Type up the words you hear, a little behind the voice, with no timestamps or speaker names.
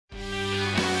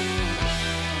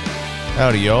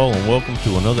Howdy y'all, and welcome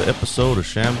to another episode of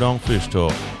ShamDonk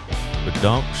Fishtalk with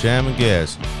Donk, Sham and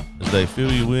Gaz as they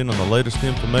fill you in on the latest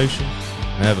information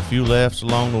and have a few laughs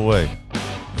along the way.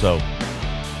 So,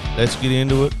 let's get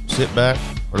into it. Sit back,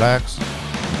 relax,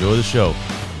 enjoy the show.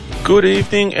 Good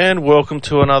evening and welcome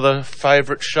to another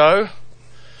favourite show.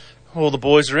 All the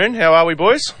boys are in. How are we,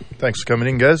 boys? Thanks for coming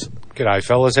in, Gaz. G'day,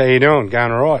 fellas. How you doing?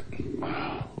 Going all right?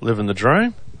 Living the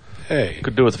dream. Hey.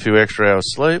 Could do with a few extra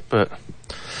hours sleep, but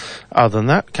other than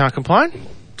that, can't complain.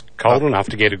 Cold enough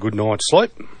to get a good night's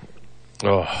sleep.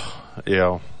 Oh,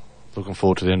 yeah. Looking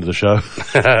forward to the end of the show.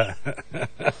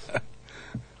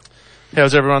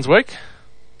 How's everyone's week?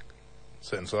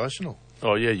 Sensational.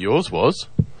 Oh, yeah, yours was.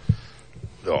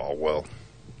 Oh, well.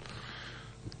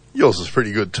 Yours is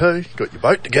pretty good too. Got your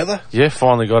boat together. Yeah,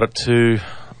 finally got it to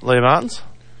Lee Martin's.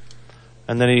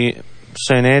 And then he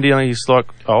seen Andy and he's like,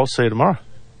 oh, I'll see you tomorrow.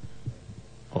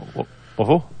 What for?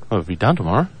 What have you done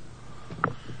tomorrow?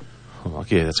 I'm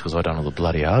like, yeah, that's because I done all the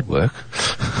bloody hard work.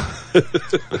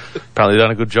 Apparently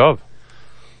done a good job.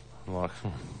 I'm like,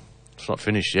 it's not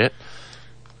finished yet.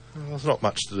 Well, there's not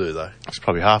much to do though. It's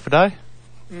probably half a day.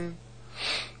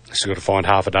 Just got to find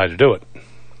half a day to do it.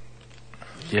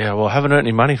 Yeah, well, I haven't earned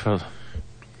any money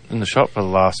in the shop for the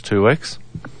last 2 weeks.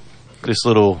 This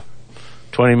little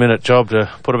 20-minute job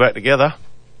to put it back together.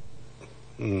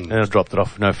 And I dropped it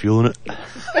off with no fuel in it.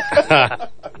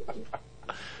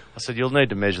 I said, you'll need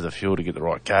to measure the fuel to get the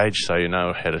right gauge so you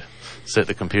know how to set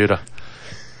the computer.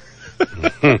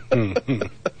 Don't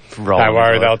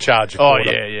worry, they'll charge you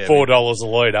 $4 a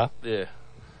litre. Yeah.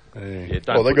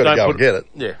 Well, they've got to go and get it.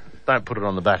 Yeah. Don't put it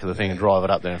on the back of the thing and drive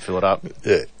it up there and fill it up.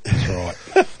 Yeah. That's right.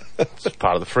 It's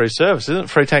part of the free service, isn't it?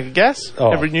 Free tank of gas.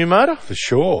 Oh. Every new motor. For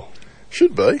sure.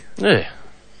 Should be. Yeah.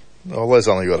 Oh, Les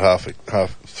only got half,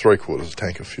 3/4 a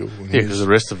tank of fuel. Yeah, because the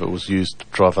rest of it was used to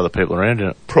drive other people around in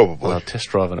it. Probably. While test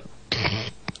driving it.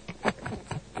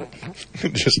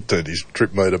 Just turned his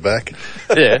trip motor back.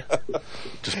 Yeah.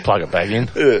 Just plug it back in.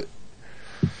 Yeah.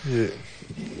 Yeah.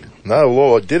 No,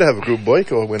 well, I did have a good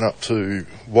week. I went up to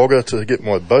Wagga to get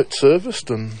my boat serviced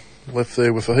and left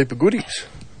there with a heap of goodies.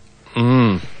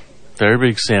 Very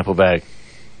big sample bag.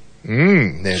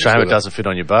 Now Shame it doesn't fit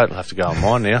on your boat. It'll have to go on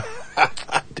mine now.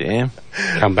 Damn.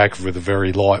 Come back with a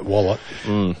very light wallet.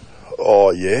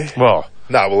 Oh, yeah. Well,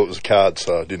 Well, it was a card,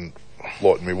 so I didn't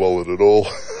lighten my wallet at all.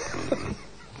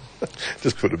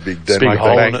 Just put a big dent Big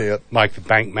hole in out. Make the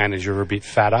bank manager a bit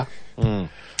fatter.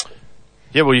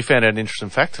 yeah, well, you found out an interesting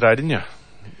fact today, didn't you?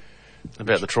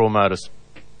 About the trawl motors.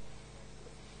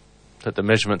 That the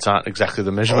measurements aren't exactly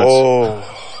the measurements. Oh.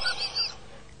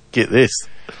 Get this.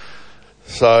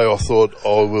 So I thought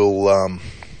I will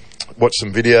watch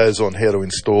some videos on how to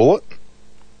install it.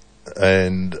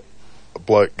 And a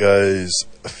bloke goes,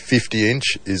 a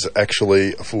 50-inch is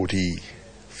actually a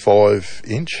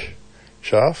 45-inch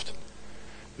shaft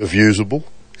of usable.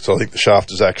 So I think the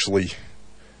shaft is actually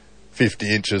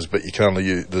 50 inches, but you can only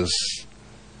use, there's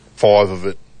 5 of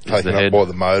it taken up by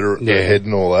the motor, the head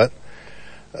and all that.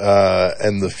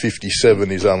 And the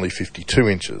 57 is only 52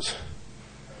 inches.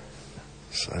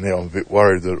 So now I'm a bit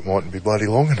worried that it mightn't be bloody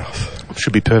long enough.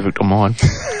 Should be perfect on mine.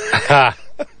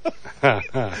 I have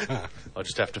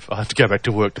to go back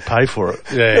to work to pay for it.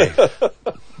 Yeah.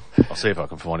 I'll see if I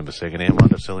can find him a second-hand one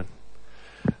to sell him.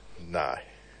 No.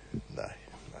 My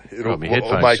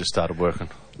headphones just started working.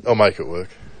 I'll make it work.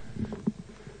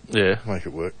 Yeah. Make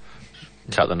it work.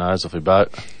 Cut the nose off your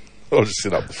boat. I'll just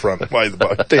sit up the front and weigh the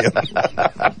boat down.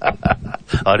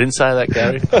 I didn't say that,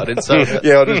 Gary. I didn't say that.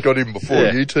 Yeah, I just got in before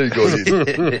you two got in. I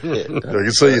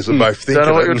can see you're both thinking. Don't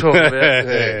know what you're it. talking about.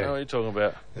 Don't know what you're talking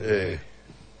about.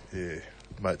 Yeah.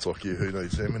 Mates like you who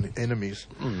needs enemies.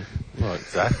 Well,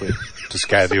 exactly. Just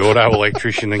go to the auto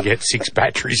electrician and get 6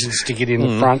 batteries and stick it in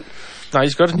the front. No,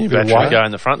 he's got a new battery to go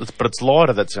in the front, but it's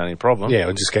lighter. That's the only problem. Yeah,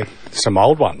 we'll just get some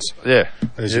old ones. Yeah.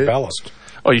 There's your ballast.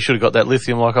 Oh, you should have got that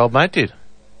lithium like old mate did.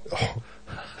 I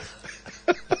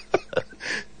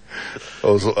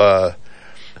was I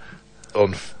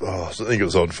think it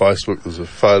was on Facebook. There's a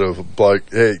photo of a bloke.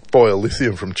 Yeah, buy a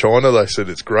lithium from China. They said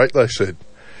it's great. They said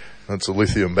it's a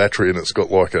lithium battery and it's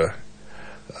got like a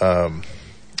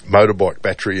motorbike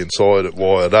battery inside it,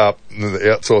 wired up, and then the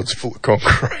outside's full of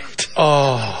concrete.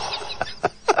 Oh,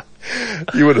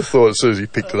 you would have thought as soon as you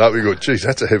picked it up, you go, "Geez,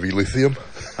 that's a heavy lithium."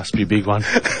 must be a big one.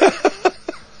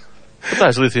 But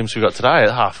those lithiums we got today,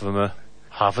 half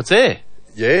it's air.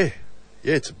 Yeah,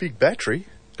 it's a big battery.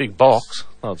 Big box.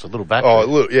 Oh, it's a little battery. Oh,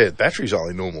 look, yeah, the battery's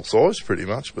only normal size pretty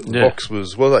much, but the box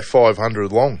was, what are they,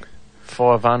 500 long?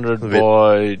 500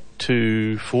 by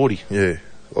 240. Yeah,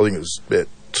 I think it was about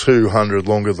 200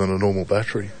 longer than a normal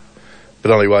battery, but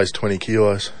only weighs 20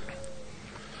 kilos.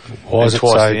 Why is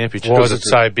it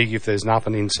so big if there's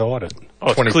nothing inside it?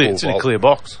 Oh, it's clear. It's in a clear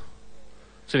box.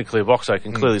 It's in a clear box, so you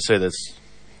can clearly see there's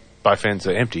both ends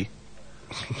are empty.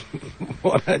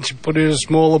 Why don't you put it in a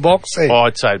smaller box then? Oh,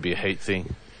 I'd say it'd be a heat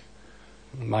thing.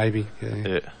 Maybe,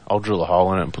 yeah. I'll drill a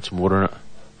hole in it and put some water in it.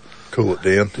 Cool it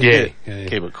down. Yeah.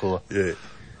 Keep it cooler. Yeah.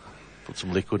 Put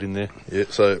some liquid in there. Yeah,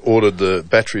 so ordered the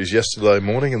batteries yesterday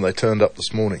morning and they turned up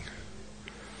this morning.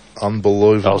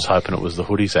 Unbelievable. I was hoping it was the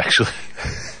hoodies, actually.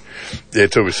 Yeah,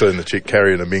 till we seen the chick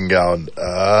carrying them in going,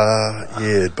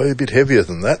 it'd be a bit heavier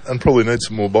than that and probably need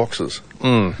some more boxes.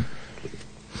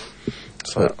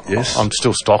 So, yes. I'm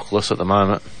still stockless at the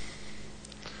moment,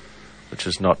 which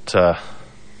is not going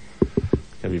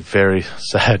to be very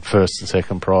sad first and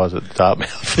second prize at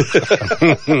Dartmouth.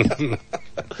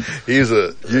 Here's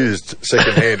a used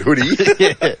second-hand hoodie.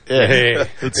 Yeah.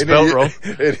 It's spelled wrong.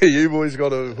 Any of you boys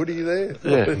got a hoodie there?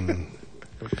 Yeah.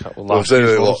 Well, if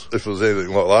it was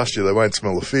anything like last year, they won't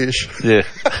smell the fish. Yeah.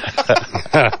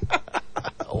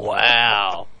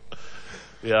 Wow.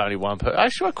 Yeah, only one person.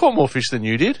 Actually, I caught more fish than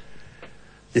you did.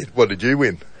 Yeah, what did you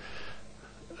win?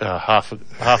 Half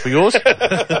of yours.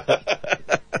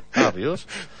 Half of yours.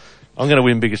 I'm going to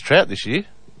win biggest trout this year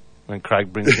when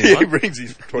Craig brings me one. He brings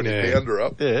his 20-pounder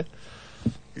up. Yeah.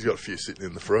 He's got a few sitting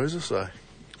in the freezer, so...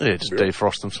 Yeah, just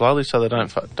defrost them slowly so they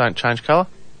don't change colour.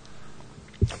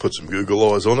 Put some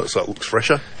Google eyes on it so it looks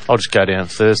fresher. I'll just go down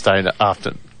Thursday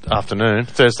afternoon,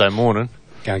 Thursday morning,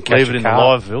 go and leave it in the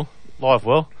live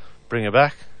well, bring it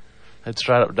back, head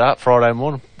straight up to Dart Friday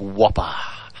morning, whopper.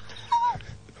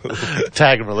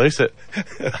 Tag and release it.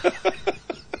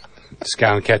 Just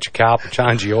go and catch a carp and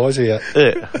change your eyes here.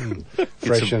 Yeah.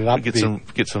 Freshen it up. Get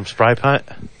some spray paint.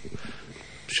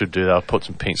 Should do that. I'll put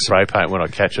some pink spray paint when I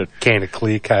catch it. Can of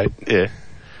clear coat. Yeah.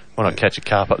 When I catch a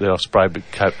carp up there, I'll spray a big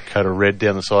coat of red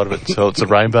down the side of it so it's a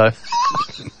rainbow.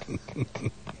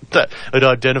 It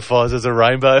identifies as a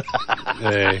rainbow.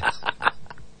 Yeah.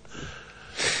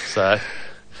 So,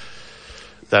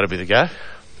 that'll be the go.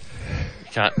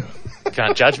 You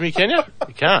can't judge me, can you?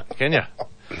 You can't, can you?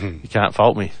 You can't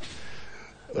fault me.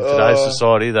 In today's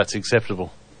society, that's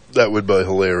acceptable. That would be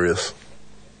hilarious.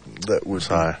 That would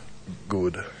be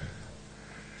good.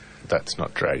 That's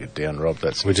not drag it down, Rob.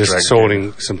 We're just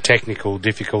sorting some technical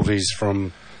difficulties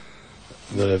from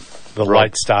the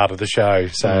late start of the show,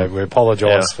 so we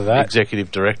apologise for that.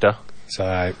 Executive director.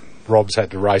 So Rob's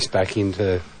had to race back in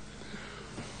to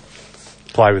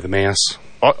play with the mouse.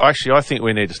 I think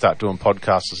we need to start doing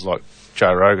podcasts like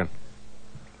Joe Rogan.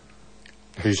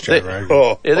 Who's Joe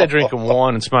Rogan? They're drinking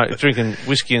wine and drinking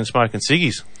whiskey and smoking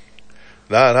ciggies.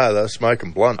 No, they're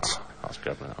smoking blunts. I was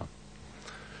grabbing that one.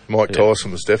 Mike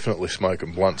Tyson was definitely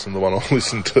smoking blunts in the one I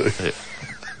listened to.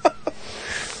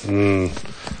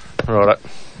 Right.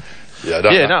 Yeah, I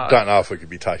don't know if we could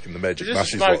be taking the magic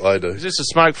mushies like they do. Is this a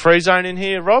smoke-free zone in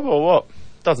here, Rob, or what?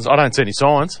 I don't see any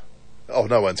signs. Oh,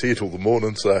 no one's here till the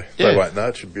morning, so they won't know.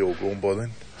 It should be all gone by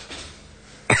then.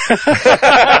 Is there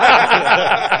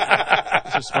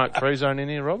a smoke-free zone in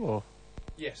here, Rob, or?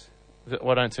 Yes.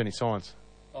 I don't see any signs.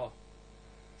 Oh.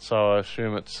 So I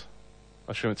assume it's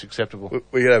acceptable.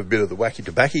 We could have a bit of the wacky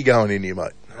tobacco going in here,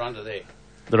 mate. They're under there.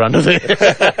 They're under there.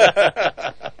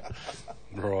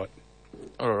 Right.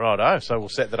 All right, so we'll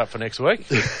set that up for next week.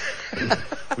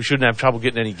 We shouldn't have trouble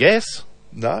getting any guests.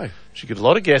 No. Should get a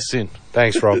lot of guests in.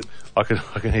 Thanks, Rob. I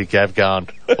can hear Gav going.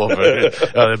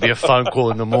 There'll be a phone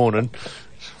call in the morning.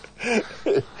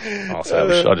 I'll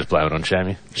just blame it on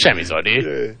Shammy. Shammy's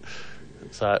idea. Yeah.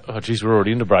 So, we're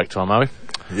already into break time, are we?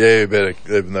 Yeah,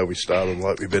 even though we started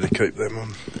late, we better keep them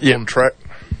on track.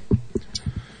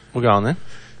 We'll go on then.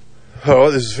 All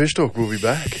right, this is Fish Talk. We'll be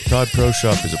back. Tide Pro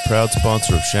Shop is a proud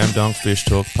sponsor of ShamDonk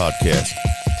Fishtalk podcast.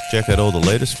 Check out all the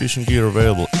latest fishing gear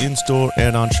available in-store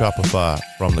and on Shopify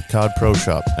from the Cod Pro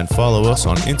Shop and follow us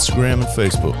on Instagram and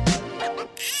Facebook.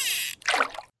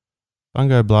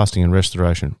 Fungo Blasting and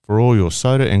Restoration for all your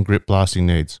soda and grip blasting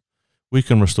needs. We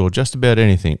can restore just about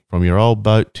anything from your old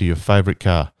boat to your favourite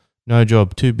car. No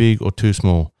job too big or too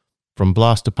small. From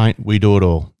blast to paint, we do it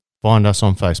all. Find us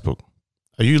on Facebook.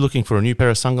 Are you looking for a new pair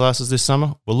of sunglasses this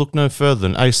summer? Well, look no further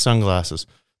than Ace Sunglasses.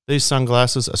 These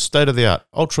sunglasses are state-of-the-art,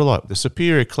 ultralight with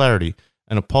superior clarity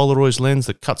and a Polaroid lens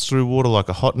that cuts through water like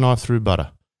a hot knife through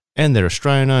butter. And they're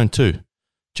Australian-owned too.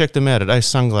 Check them out at Ace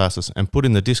Sunglasses and put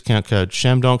in the discount code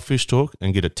ShamDonk Fishtalk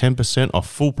and get a 10% off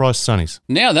full-price sunnies.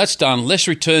 Now that's done, let's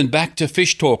return back to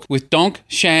Fish Talk with Donk,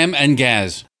 Sham and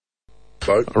Gaz.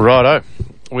 Righto,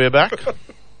 we're back.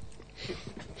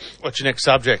 What's your next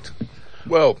subject?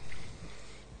 Well,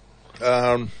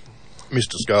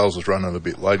 Mr. Scales is running a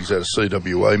bit late. He's at a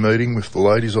CWA meeting with the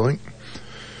ladies, I think.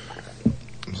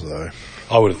 So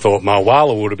I would have thought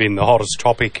Mulwala would have been the hottest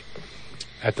topic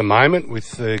at the moment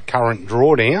with the current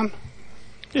drawdown.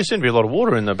 There seems to be a lot of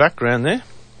water in the background there.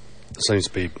 There seems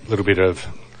to be a little bit of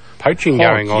poaching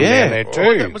going on down there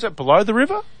too. Was that below the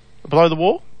river? Below the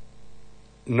wall?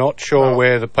 Not sure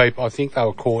where the people... I think they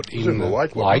were caught in the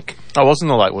lake. Oh, it was in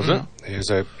the lake, was it? There's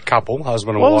a couple,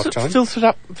 husband and Why wife was team. it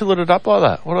filtered it up like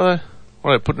that? What are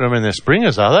they putting them in their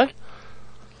springers, are they?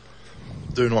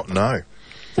 do not know. What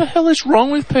the hell is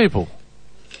wrong with people?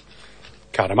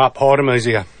 Cut them up, hide them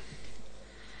easier.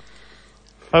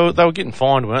 They were getting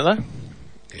fined, weren't they?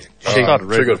 She got a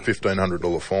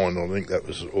 $1,500 fine. I think that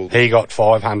was all. He got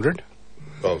 $500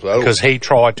 because he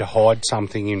tried to hide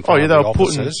something in front of the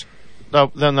officers.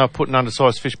 Then they were putting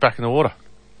undersized fish back in the water.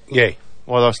 Yeah.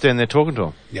 While they were standing there talking to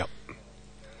them. Yep.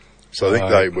 So I think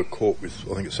they were caught with,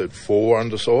 I think it said 4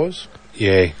 undersize.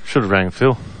 Yeah. Should have rang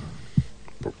Phil.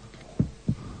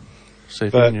 See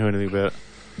if he knew anything about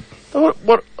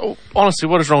it. Honestly,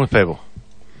 what is wrong with people?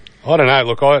 I don't know.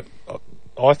 Look,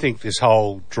 I think this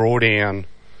whole drawdown,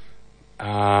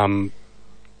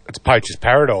 it's poacher's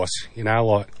paradise. You know,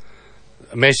 like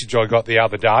a message I got the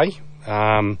other day.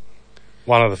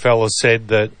 One of the fellas said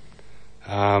that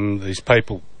these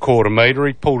people caught a meter.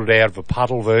 He pulled it out of a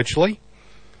puddle virtually,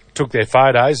 took their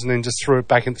photos, and then just threw it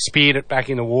back and speared it back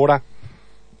in the water.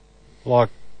 Like,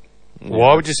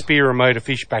 why would you spear a meter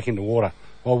fish back in the water?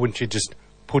 Why wouldn't you just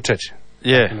put it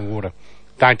back in the water?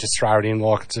 Don't just throw it in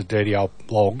like it's a dirty old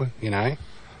log, you know.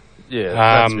 Yeah,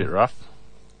 that's a bit rough.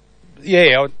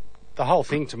 Yeah, the whole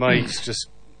thing to me is just,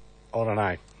 I don't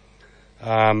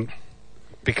know.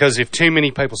 Because if too many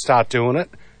people start doing it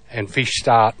and fish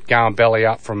start going belly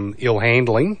up from ill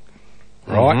handling,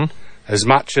 right, as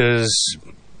much as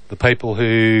the people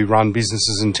who run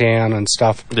businesses in town and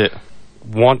stuff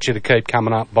want you to keep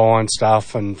coming up buying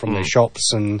stuff and from their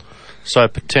shops. And so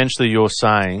potentially you're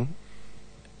saying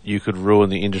you could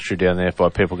ruin the industry down there by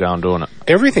people going doing it.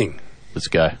 Everything. Let's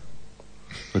go.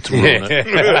 Let's ruin it.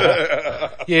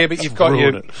 Yeah, but you've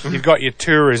got your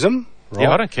tourism. Right?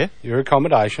 Yeah, I don't care. Your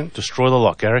accommodation. Destroy the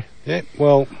lot, Gary. Yeah,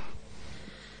 well...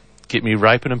 Get me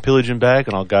raping and pillaging bag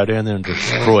and I'll go down there and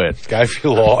destroy it. Go for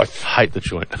your life. Hate the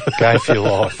joint. Go for your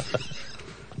life.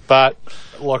 But,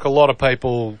 like, a lot of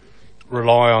people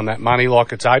rely on that money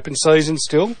like it's open season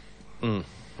still.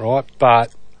 Right?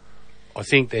 But I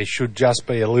think there should just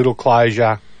be a little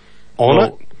closure on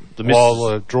it while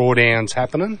the drawdown's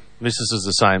happening. Mrs. is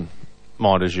the same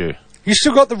mind as you. You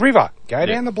still got the river. Go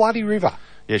down the bloody river.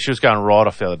 Yeah, she was going right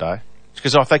off the other day.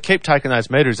 Because if they keep taking those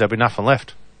meters, there'll be nothing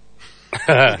left.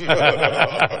 I'm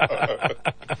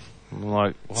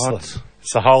like, what?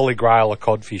 It's the holy grail of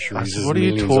cod fisheries. What are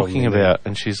you talking about?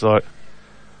 And she's like,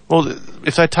 well,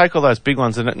 if they take all those big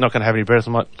ones, they're not going to have any better.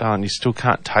 I'm like, darn, you still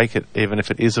can't take it, even if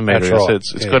it is a meter. That's right.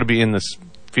 So it's got to be in this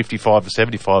 55 or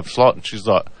 75 slot. And she's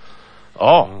like,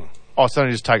 oh, it's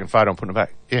only just taking a photo and putting it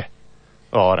back. Yeah.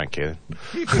 Oh, I don't care.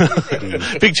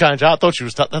 Big change. I thought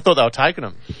they were taking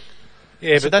them.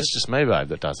 Yeah, but that's just me, babe,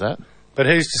 that does that. But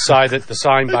who's to say that the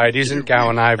same bait isn't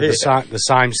going over the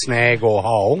same snag or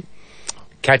hole,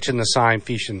 catching the same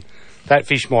fish, and that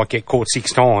fish might get caught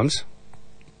 6 times,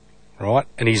 right?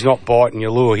 And he's not biting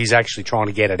your lure; he's actually trying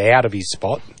to get it out of his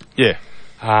spot. Yeah.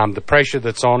 The pressure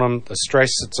that's on him, the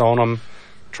stress that's on him,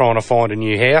 trying to find a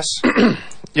new house.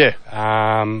 Yeah.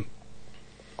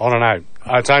 I don't know.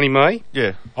 It's only me.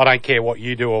 Yeah. I don't care what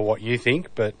you do or what you think,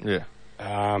 but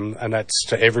and that's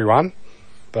to everyone.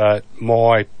 But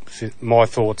my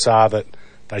thoughts are that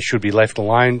they should be left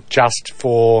alone just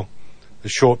for a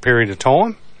short period of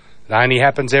time. It only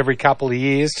happens every couple of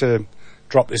years to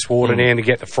drop this water down to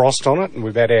get the frost on it. And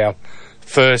we've had our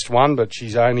first one, but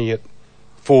she's only at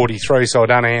 43, so I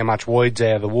don't know how much weed's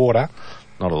out of the water.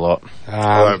 Not a lot.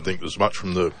 I don't think there's much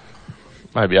from the...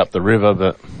 Maybe up the river,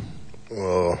 but...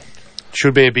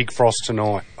 Should be a big frost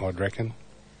tonight, I'd reckon.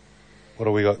 What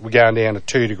do we got? We're going down to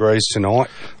 2 degrees tonight.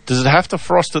 Does it have to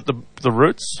frost at the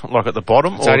roots, like at the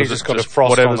bottom? It's only just got a frost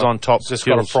whatever's on top. It's just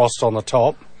got a frost on the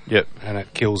top. Yep. And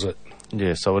it kills it.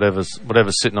 Yeah, so whatever's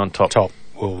sitting on top.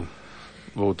 will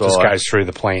die. Just goes through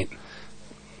the plant.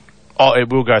 Oh, it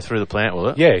will go through the plant, will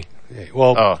it? Yeah.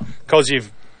 Well, because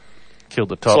you've killed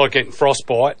the top. It's like getting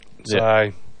frostbite.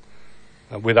 So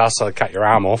with us, they'll cut your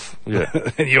arm off. Yeah.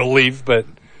 And you'll live, but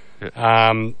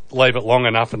leave it long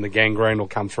enough and the gangrene will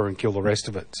come through and kill the rest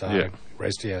of it. So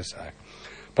rest of you. So,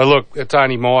 but look, it's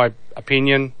only my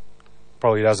opinion.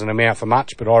 Probably doesn't amount for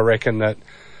much, but I reckon that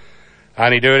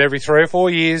only do it every 3 or 4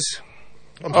 years.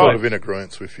 I'm sort of in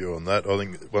agreement with you on that. I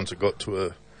think once it got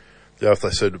to if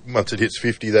they said once it hits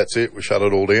 50, that's it, we shut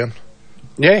it all down.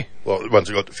 Yeah. Like once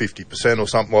it got to 50% or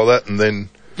something like that, and then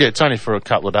Yeah, it's only for a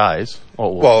couple of days,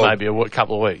 or maybe a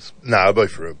couple of weeks. No, it'll be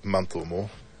for a month or more.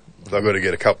 They've got to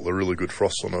get a couple of really good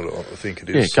frosts on it, I think it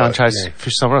is. Yeah, go and chase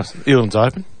fish somewhere else. Eland's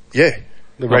open. Yeah.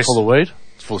 The rest full of weed.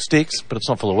 It's full of sticks, but it's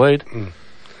not full of weed. Mm.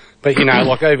 But, you know,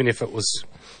 like even if it was,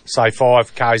 say,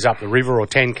 5 k's up the river or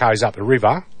 10 k's up the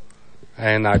river,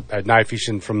 and they had no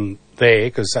fishing from there,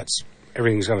 because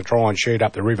everything's going to try and shoot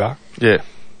up the river. Yeah.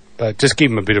 But just give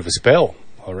them a bit of a spell,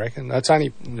 I reckon. That's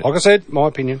only, like I said, my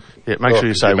opinion. Yeah, make sure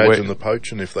you say imagine the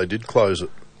poaching if they did close it.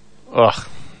 Ugh.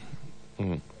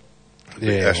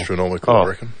 Yeah. Astronomical, I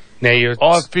reckon. Now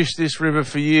I've fished this river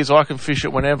for years. I can fish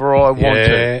it whenever I want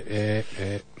to. Yeah.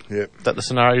 Is that the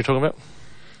scenario you're talking about?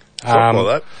 Something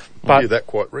like that. But I hear that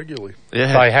quite regularly.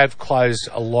 Yeah. They have closed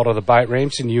a lot of the boat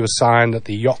ramps, and you were saying that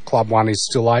the yacht club one is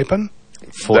still open?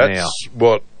 That's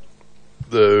what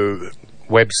the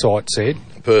website said.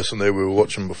 The person there we were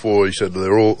watching before, he said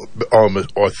they're all...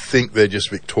 I think they're just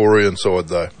Victorian side,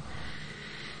 though.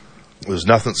 There's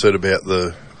nothing said about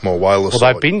the Mulwala side.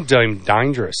 Well, they've been deemed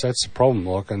dangerous. That's the problem.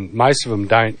 And most of them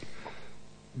don't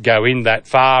go in that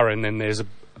far, and then there's a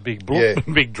big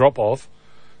big drop-off.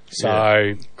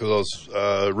 So... Because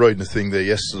I was reading a thing there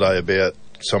yesterday about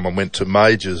someone went to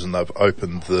Majors and they've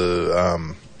opened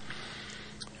the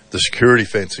security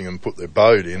fencing and put their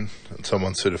boat in, and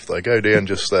someone said if they go down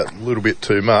just that little bit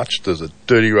too much, there's a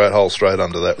dirty rat hole straight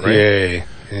under that ramp.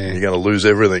 Yeah. You're going to lose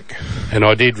everything. And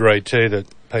I did read too that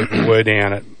people were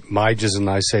down at Majors and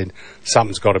they said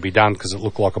something's got to be done because it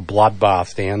looked like a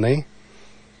bloodbath down there.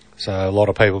 So a lot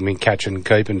of people have been catching and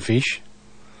keeping fish.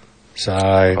 So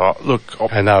I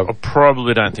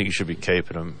probably don't think you should be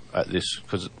keeping them at this,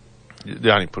 because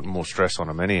they're only putting more stress on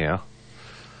them anyhow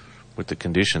with the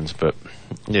conditions. But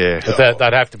yeah, but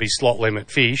they'd have to be slot limit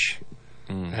fish,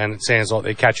 and it sounds like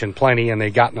they're catching plenty and they're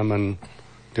gutting them and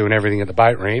doing everything at the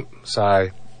boat ramp. So,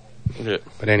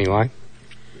 but anyway,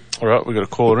 all right, we've got a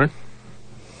caller in.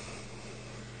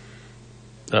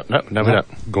 No, we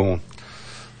don't. Go on.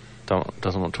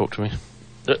 Doesn't want to talk to me.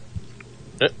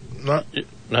 No.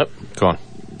 Nope. Go on.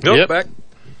 Yep. Back.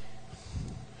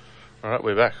 All right,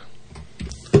 we're back.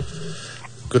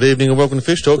 Good evening and welcome to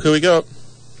Fish Talk. Who we got?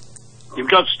 You've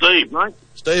got Steve, mate.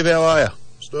 Steve, how are you?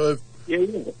 Steve.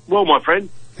 Yeah. Well, my friend.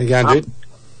 How you going, dude?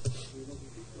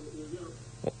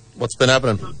 What's been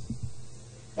happening?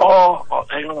 Oh,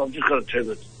 hang on. I've just got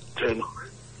to turn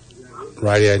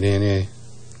radio down, yeah.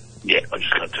 Yeah, I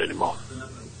just got to turn him off.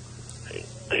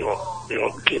 Hang on.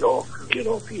 Get off,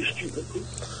 you stupid thing.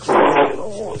 Get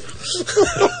off.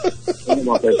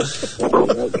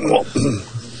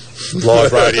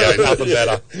 Live radio, nothing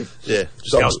better. Yeah,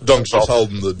 Donk's just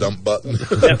holding the dump button.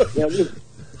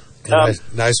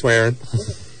 No swearing.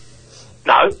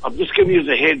 No, I'm just giving you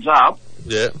the heads up.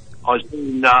 Yeah. I've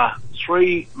seen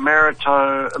 3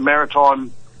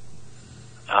 maritime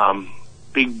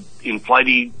big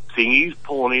inflaty thingies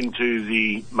pulling into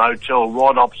the motel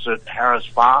right opposite Harris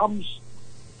Farms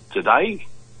today.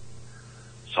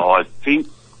 So I think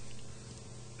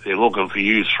they're looking for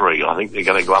you 3. I think they're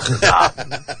going to go up the top.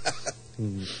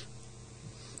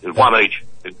 There's one each.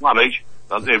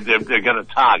 They're going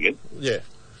to target. Yeah.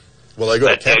 Well, they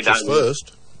got to catch us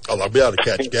first. Oh, they'll be able to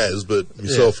catch Gaz, but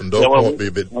myself and Doc might be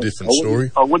a bit different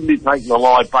story. I wouldn't be taking the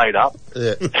live bait up.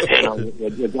 Yeah. And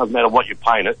it doesn't matter what you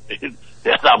paint it.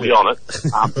 They'll be on it.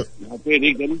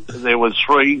 There was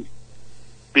 3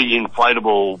 big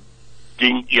inflatable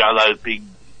those big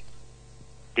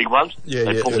ones.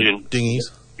 They pulled in dinghies.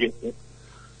 Yeah.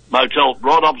 Motel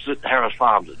right opposite Harris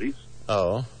Farms it is.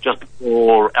 Oh. Just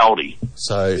before Aldi.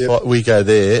 So if we go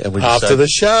there and we just after the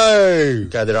show.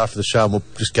 Go there after the show and we'll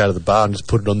just go to the bar and just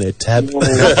put it on their tab.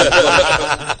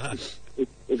 If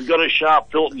you've got a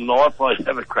sharp Filton knife, I'd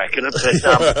have a crack at it.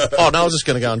 But, oh, no, I was just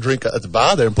going to go and drink at the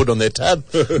bar there and put it on their tab.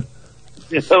 Well,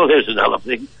 there's another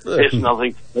thing. But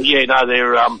yeah, no,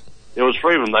 there was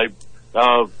 3 of them. They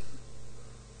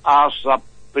asked up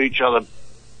each other.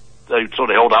 They sort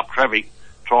of held up traffic,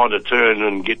 trying to turn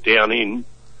and get down in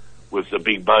with the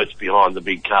big boats behind the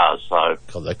big cars. So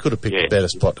God, they could have picked a better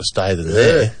spot to stay than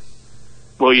there.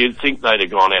 Well, you'd think they'd have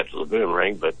gone out to the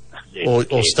boomerang, but...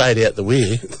 Or stayed out the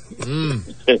weir.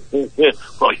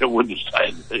 Well, you wouldn't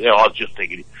stay... Yeah, I was just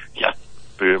thinking,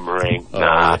 boomerang.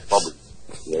 Probably.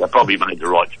 Yeah, they probably made the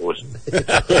right choice.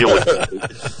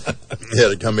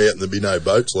 To come out and there'd be no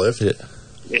boats left. Yeah.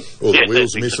 Or the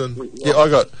wheels missing. Yeah,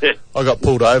 I got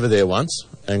pulled over there once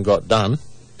and got done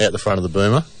out the front of the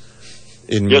boomer.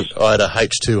 I had a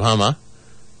H2 Hummer,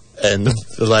 and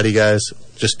the lady goes,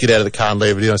 just get out of the car and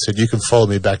leave it in. I said, you can follow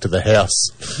me back to the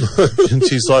house. And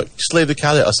she's like, just leave the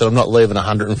car there. I said, I'm not leaving a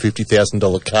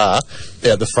 $150,000 car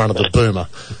out the front of the boomer.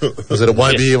 I said, it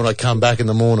won't be here when I come back in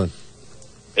the morning.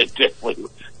 definitely.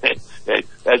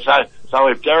 So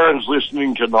if Darren's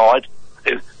listening tonight,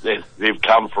 they've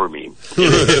come from him.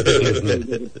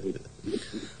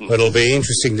 It'll be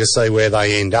interesting to see where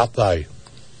they end up, though.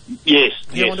 Yes.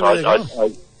 If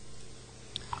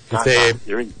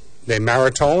they're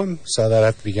maritime, so they'd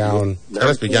have to be going. They'd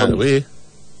have to be going to where?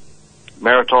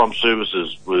 Maritime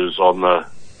Services was on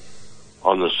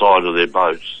the side of their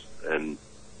boats, and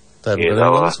they haven't got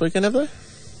anyone this weekend, have they?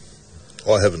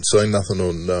 I haven't seen nothing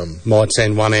on. Might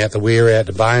send one out the Weir, out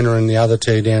to Boner, and the other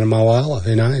two down to Moala.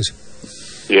 Who knows?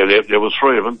 Yeah, there was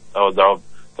three of them.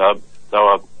 They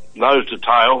were nose to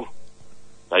tail.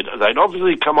 They'd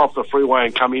obviously come off the freeway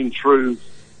and come in through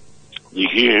the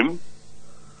Hume,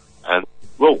 and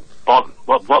well, what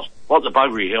the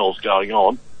buggery hell's going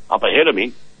on up ahead of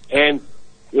me? And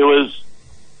there was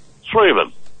three of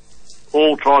them,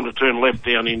 all trying to turn left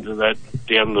down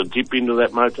the dip into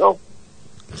that motel.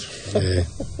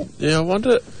 Yeah, I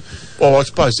wonder. Well, I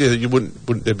suppose you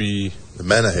wouldn't there be the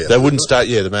Manor House? They wouldn't stay.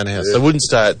 Yeah, the Manor House. Yeah. They wouldn't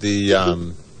stay at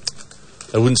the.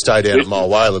 They wouldn't stay down at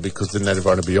Mulwala because then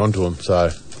everyone would be onto them.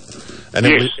 So,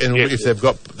 if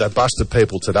they've busted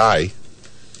people today,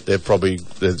 it's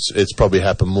probably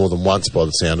happened more than once by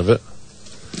the sound of it.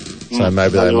 So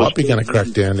maybe they might be going to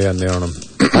crack down there on them.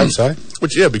 I hope so.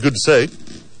 Which it'd be good to see.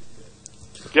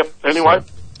 Yep. Anyway.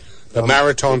 But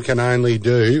Maritime can only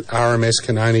do, RMS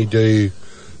can only do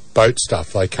boat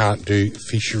stuff. They can't do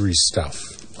fisheries stuff.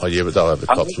 Oh, yeah, but they'll have the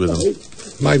cops with them.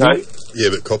 Maybe. No. Yeah,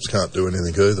 but cops can't do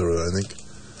anything either, I don't think.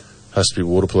 Has to be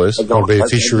water police. It'll be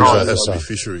fisheries. It has to be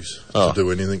fisheries to do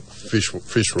anything fish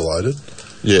related.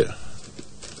 Yeah.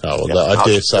 Oh, well, I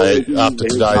dare say after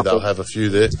today they'll have a few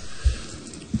there.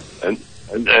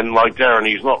 And like Darren,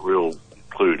 he's not real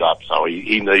clued up, so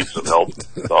he needs some help.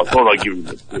 So I thought I'd give him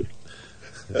a tip.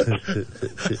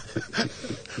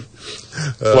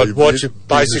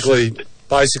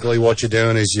 Basically what you're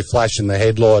doing is you're flashing the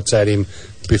headlights at him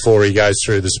before he goes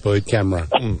through the speed camera.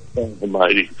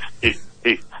 Mate,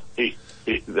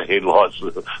 the headlights,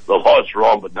 the lights are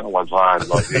on, but no one's on.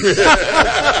 Like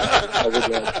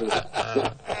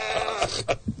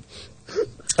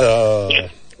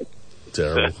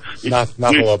terrible.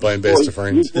 Nothing like being best of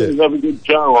friends. Have a good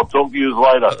show. I'll talk to you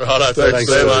later. Righto, thanks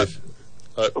so much.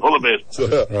 All the best.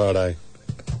 Righto.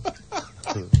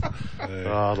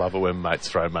 I love it when mates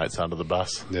throw mates under the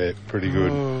bus. Yeah, pretty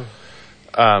good.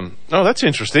 That's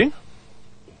interesting.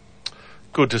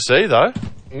 Good to see, though.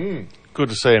 Good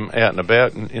to see him out and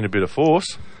about in a bit of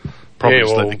force. Probably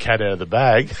let the cat out of the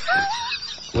bag.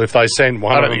 Well, if they send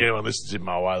one I of don't them, think anyone listens to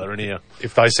Mulwala in here.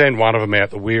 If they send one of them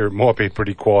out the Weir, it might be a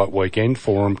pretty quiet weekend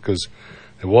for them because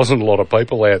there wasn't a lot of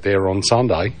people out there on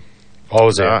Sunday. I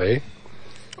was out there.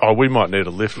 Oh, we might need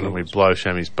a lift when we blow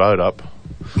Shammy's boat up.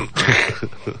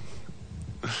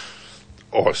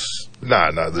 No,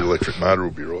 the electric motor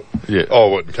will be right. Yeah. Oh,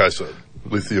 what, in case of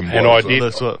lithium? And I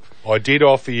did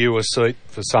offer you a seat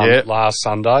for last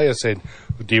Sunday. I said,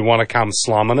 do you want to come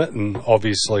slumming it? And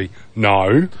obviously,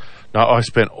 no. No, I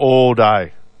spent all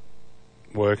day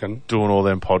working, doing all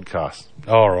them podcasts.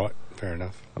 All right, fair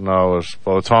enough. And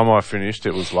by the time I finished,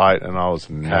 it was late, and I was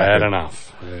had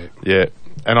enough. Yeah,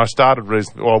 and I started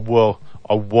reasonably. Well,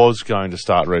 I was going to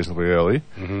start reasonably early,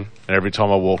 and every time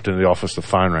I walked into the office, the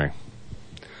phone rang.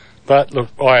 But look,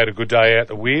 I had a good day out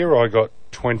the Weir. I got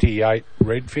 28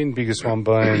 redfin, biggest one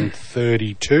being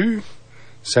 32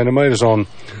 centimetres on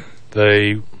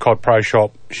the Cod Pro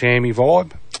Shop chamois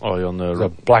vibe. Oh, on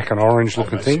the black and orange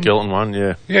looking thing. Skeleton one,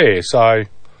 yeah. Yeah, so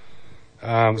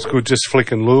it's good just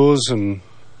flicking lures and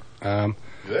I'd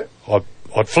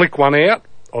flick one out.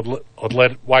 I'd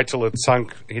let it wait till it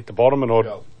hit the bottom, and I'd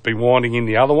be winding in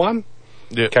the other one.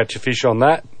 Yeah. Catch a fish on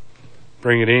that,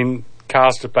 bring it in,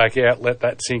 cast it back out, let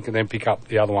that sink, and then pick up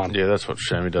the other one. Yeah, that's what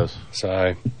chamois does.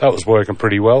 So that was working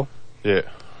pretty well. Yeah.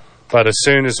 But as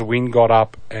soon as the wind got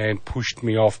up and pushed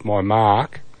me off my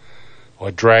mark, I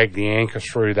dragged the anchor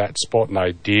through that spot, and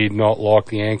they did not like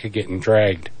the anchor getting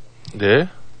dragged. Yeah?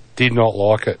 Did not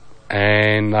like it.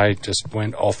 And they just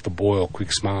went off the boil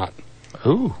quick smart.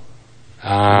 Ooh.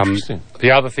 Interesting.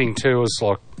 The other thing too is,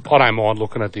 like, I don't mind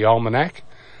looking at the almanac,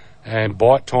 and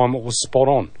bite time it was spot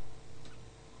on.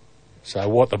 So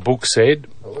what the book said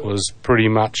was pretty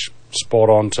much spot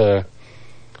on to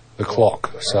the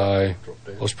clock. So I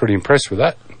was pretty impressed with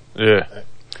that. Yeah.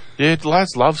 Yeah,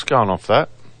 lads loves going off that.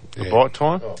 The bite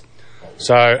time.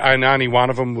 So, and only one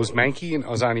of them was manky, and it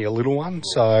was only a little one.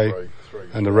 So,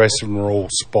 and the rest of them were all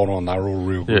spot on. They were all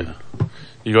real good. Yeah.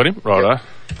 You got him? Righto. Yep.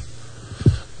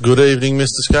 Good evening,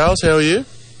 Mr. Scales. How are you?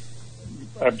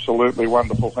 Absolutely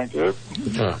wonderful, thank you.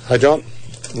 Oh. Hey, John.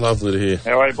 Lovely to hear.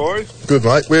 How are you, boys? Good,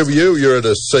 mate. Where were you? You're at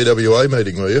a CWA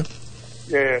meeting, were you?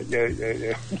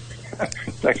 Yeah.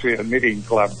 It's actually a knitting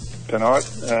club tonight.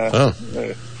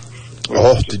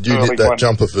 Did you get that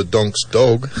jumper for Donk's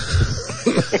dog?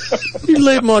 You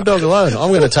leave my dog alone. I'm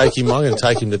going to take him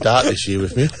to Dart this year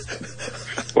with me.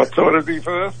 What sort is he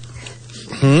first?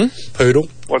 Poodle.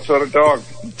 What sort of dog?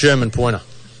 German pointer.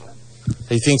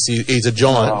 He thinks he's a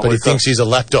giant, but he thinks he's a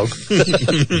lapdog.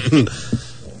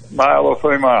 Male or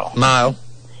female? Male.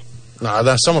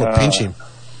 No, someone will pinch him.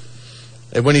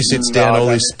 And when he sits down, all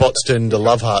his spots turn into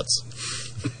love hearts.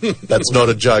 That's not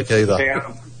a joke either.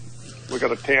 We've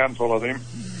got a town full of them.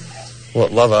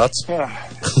 What, love hearts?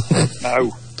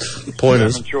 No.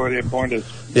 Pointers. German short-hair pointers.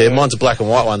 Yeah, mine's a black and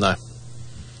white one, though.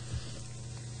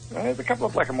 There's a couple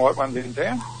of black and white ones in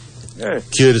town. Yeah.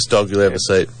 Cutest dog you'll ever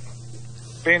see.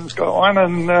 Ben's got one,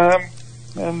 and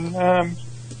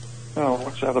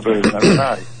what's the other bird?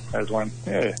 No, has one.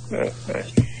 Yeah.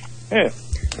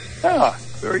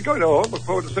 Very good. I look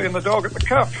forward to seeing the dog at the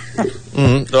cup.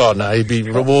 Oh, no, he'd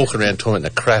be walking around tormenting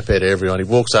the crap out of everyone. He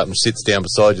walks up and sits down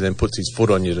beside you, then puts his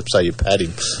foot on you to say you pat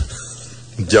him.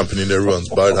 Jumping into everyone's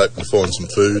boat, hoping to find some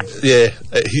food. Yeah,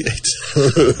 he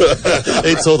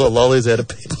eats all the lollies out of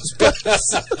people's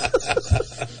boats.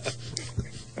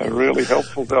 A really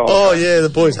helpful dog. Oh, yeah, the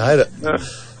boys hate it.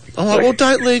 I'm like, well,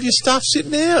 don't leave your stuff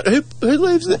sitting out. Who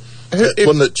leaves it?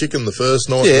 Wasn't it chicken the first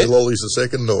night and the lollies the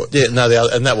second night? Yeah, no,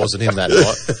 and that wasn't him that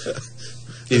night.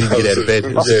 He didn't get out of bed.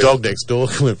 It was the dog next door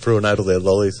went through and ate all their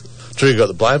lollies. Trigger got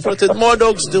the blame for it. I said, my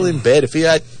dog's still in bed. If he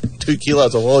ate 2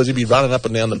 kilos of lollies, he'd be running up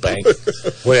and down the bank.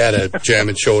 We had a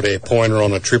German short-hair pointer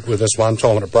on a trip with us one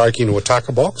time, and it broke into a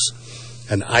tucker box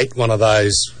and ate one of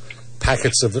those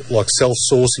packets of like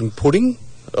self-sourcing pudding.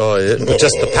 Oh, yeah. But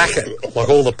just the packet, like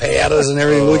all the powders and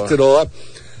everything, licked it all up.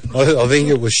 I think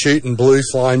it was shooting blue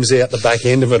flames out the back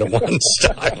end of it at one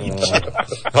stage.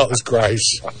 That was gross.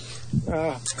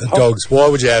 Dogs, why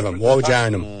would you have them? Why would you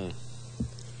own them?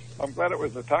 I'm glad it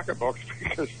was a tucker box,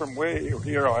 because from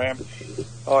here I am,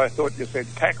 I thought you said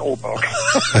tackle box.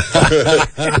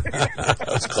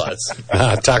 That's close.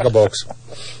 Tucker box.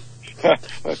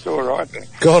 That's all right then.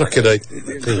 God, I could eat.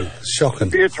 Shocking.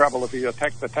 Beer trouble if you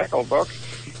attack the tackle box.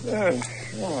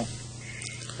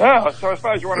 So I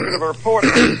suppose you want a bit of a report.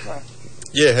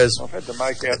 Yeah, I've had to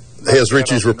make out. How's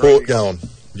Richie's report going?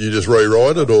 You just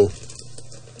rewrite it, or?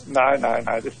 No.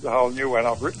 This is a whole new one.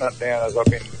 I've written it down as I've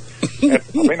been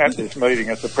at this meeting.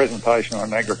 It's a presentation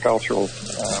on agricultural,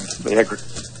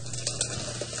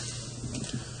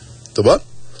 The what?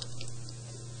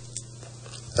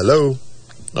 Hello?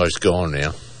 Oh, he's gone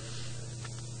now.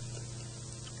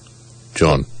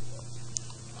 John.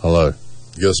 Hello.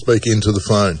 You got to speak into the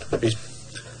phone. He's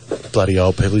bloody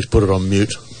old people. He's put it on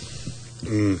mute.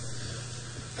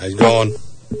 He's gone.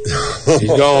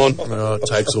 He's gone. Oh, it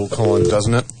takes all kinds,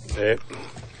 doesn't it? Yeah.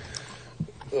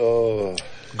 Oh.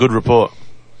 Good report.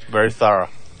 Very thorough.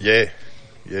 Yeah.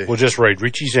 We'll just read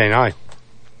Richie's in, eh?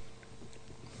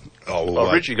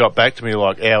 Well, Richie got back to me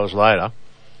like hours later.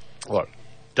 Like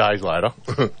days later.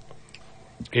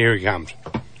 Here he comes.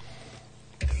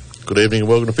 Good evening and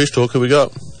welcome to Fish Talk. Who we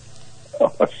got?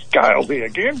 Scalesy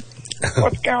again.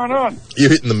 What's going on?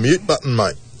 You're hitting the mute button,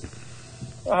 mate.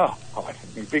 Oh, my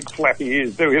big flappy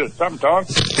ears do hit it sometimes.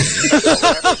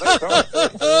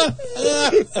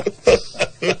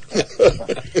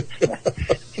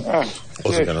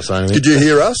 Wasn't going to say anything. Did you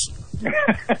hear us?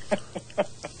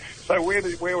 So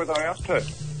where was I up to?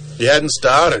 You hadn't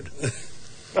started.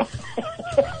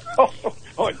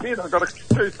 I did. I got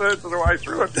 2/3 of the way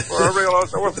through it before I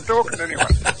realised I wasn't talking to anyone.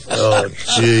 Oh,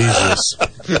 Jesus.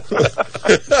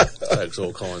 Takes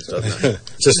all kinds, doesn't it?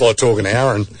 Just like talking to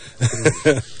Aaron.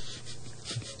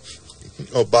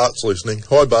 Oh, Bart's listening.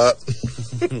 Hi, Bart.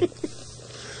 Did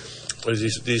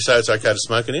you say it's okay to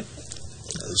smoke in here?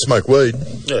 Smoke weed?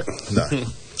 Yeah. No.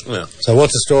 Yeah. So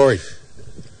what's the story?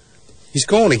 He's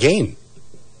gone again.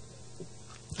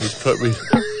 He's put me...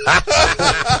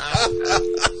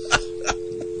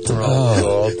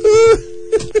 God.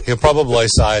 He'll probably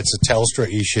say it's a Telstra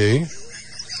issue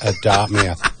at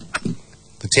Dartmouth.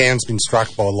 The town's been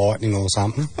struck by lightning or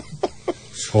something.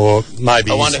 Or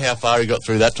maybe... I wonder how far he got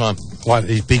through that time. Like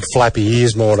his big flappy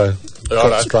ears might have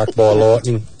got struck by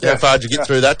lightning. How far did you get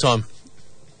through that time?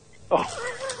 Oh,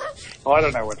 I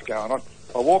don't know what's going on.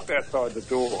 I walked outside the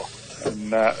door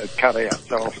and it cut out,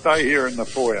 so I'll stay here in the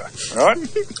foyer, right?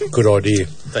 Good idea.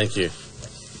 Thank you.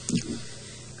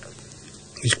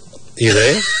 Are you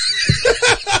there?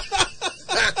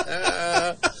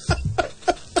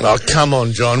 Oh, come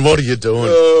on, John. What are you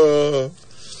doing?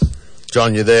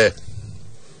 John, you there?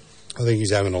 I think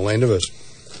he's having a land of it.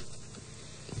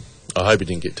 I hope he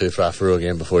didn't get too far through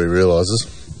again before he realises.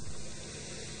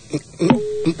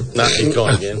 No, he's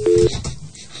gone again.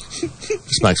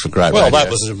 This makes for great Well, radio. that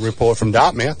was a report from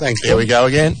Dartmouth. Thanks, Here we go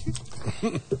again.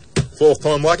 Fourth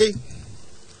time lucky?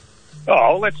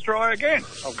 Oh, let's try again.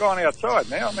 I've gone outside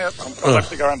now. I'll have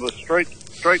to go under the street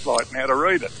light now to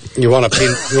read it. You want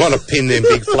to pin them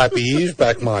big flappy ears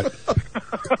back, mate?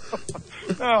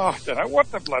 Oh, I don't know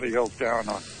what the bloody hell's going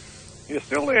on. You're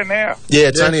still there now. Yeah,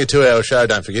 it's only a 2-hour show,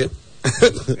 don't forget.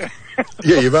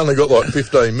 Yeah, you've only got like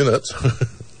 15 minutes.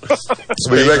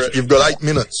 So you've got 8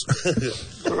 minutes.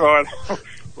 Right.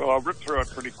 Well, I'll rip through it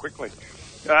pretty quickly.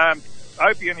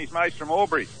 Opie and his mates from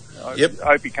Albury. Yep.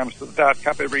 Opie comes to the Dart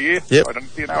Cup every year. Yep. I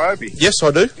don't, do you know Opie? Yes,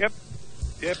 I do. Yep.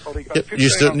 Well, he got Yep. 15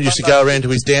 Used on to Sunday. go around to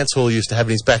his dance hall he used to have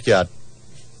in his backyard.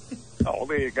 Oh,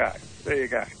 there you go.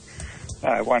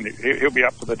 No, he'll be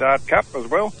up for the Dart Cup as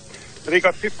well. But he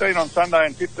got 15 on Sunday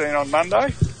and 15 on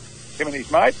Monday, him and his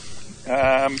mate.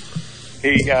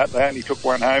 They only took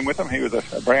one home with them. He was a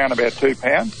brown, about 2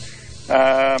 pounds.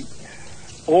 Nearly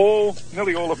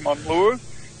all of them on lures,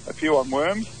 a few on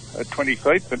worms at 20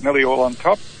 feet, but nearly all on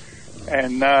top.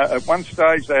 And at one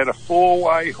stage they had a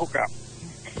 4-way hookup.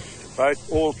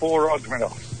 All 4 rods went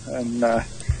off. And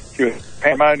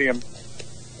pandemonium.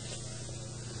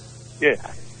 Yeah.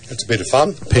 That's a bit of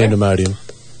fun. Pandemonium.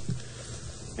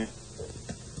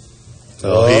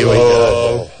 Oh, here we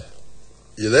go.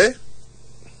 You there?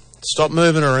 Stop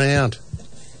moving around.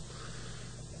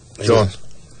 John.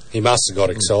 He must have got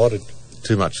excited.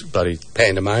 Too much bloody...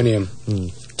 Pandemonium.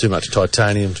 Too much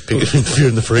titanium to pick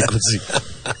in the frequency.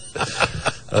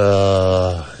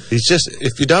 He's just...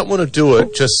 If you don't want to do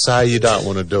it, just say you don't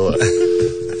want to do it.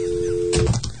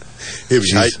 He'll be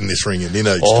hating this ringing in each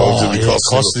time. It'll be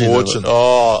costing him a fortune.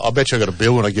 I bet you I got a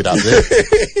bill when I get up there.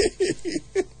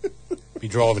 Be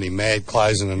driving him mad,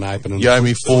 closing and opening. You owe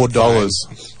me $4.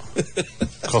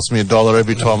 Cost me $1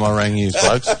 every time I rang you,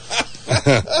 folks.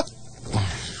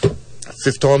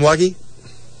 Fifth time lucky?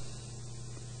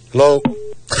 Hello.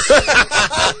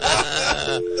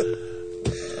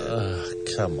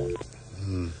 Come on.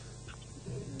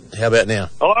 How about now?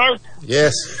 Hello?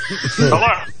 Yes. Hello?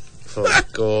 Oh,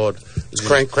 God. It's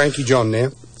Cranky John now.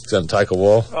 It's going to take a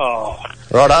while. Oh.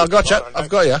 Right, I've got you. I've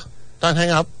got you. Don't hang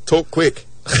up. Talk quick.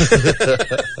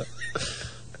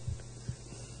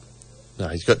 No,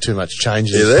 he's got too much change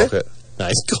in You his there? pocket. No,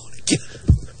 he's gone again.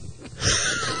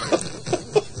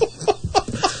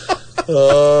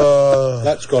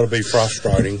 That's got to be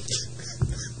frustrating.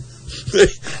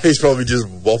 He's probably just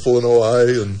waffling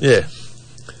away. And Yeah.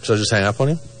 Should I just hang up on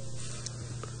him?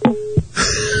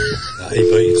 He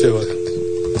beat you to it.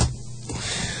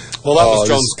 Well, that was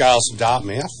John Scales from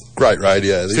Dartmouth. great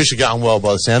radio. This. Fish are going well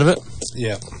by the sound of it.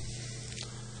 Yeah.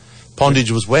 Pondage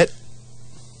was wet.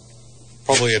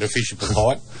 Probably at a fishable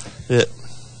height. Yeah.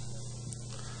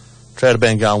 Trout have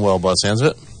been going well by the sounds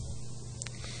of it.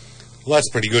 Well,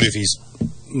 that's pretty good if his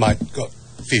mate got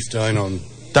 15 on.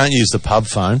 Don't use the pub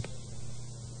phone.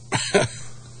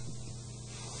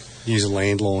 Use a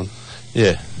landline.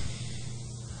 Yeah.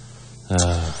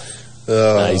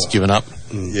 No, he's given up.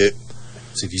 Yeah.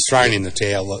 So if he's thrown in the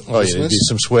towel, Oh, yeah, there'd be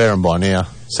some swearing by now.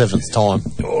 7th time.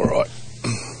 All right.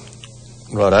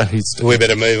 Righto. We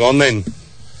better move on then.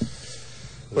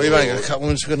 Well, you've only got a couple of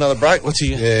minutes. We've got another break. What's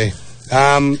he? Yeah.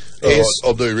 All Yes. right,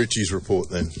 I'll do Richie's report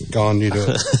then. Go on, you do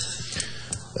it.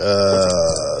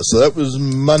 So that was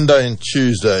Monday and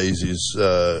Tuesdays is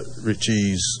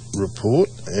Richie's report,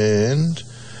 and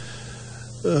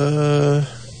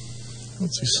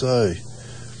what's he say?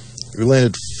 We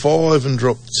landed 5 and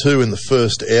dropped 2 in the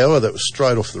first hour. That was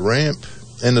straight off the ramp.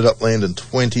 Ended up landing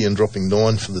 20 and dropping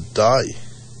 9 for the day.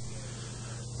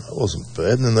 That wasn't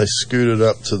bad. And then they scooted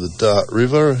up to the Dart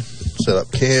River, set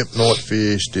up camp, night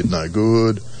fish, did no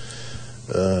good.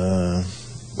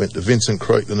 Went to Vincent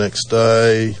Creek the next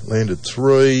day, landed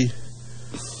 3.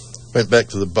 Went back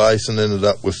to the base and ended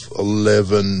up with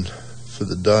 11 for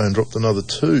the day and dropped another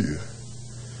 2.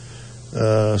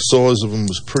 Size of them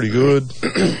was pretty good.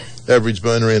 Average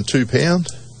been around 2 pound.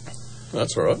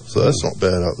 That's all right. So that's not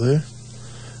bad up there.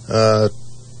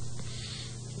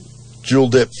 Dual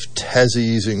depth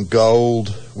Tassies in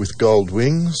gold with gold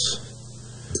wings.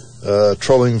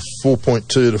 Trolling 4.2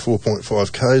 to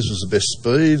 4.5 Ks was the best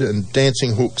speed, and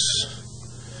dancing hooks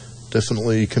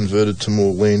definitely converted to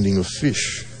more landing of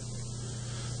fish.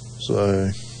 So,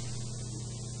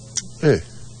 yeah.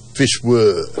 Fish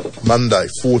were Monday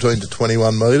 14 to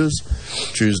 21 metres,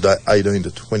 Tuesday 18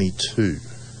 to 22.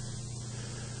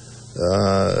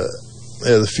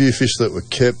 The few fish that were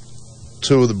kept,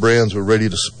 2 of the browns were ready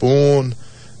to spawn,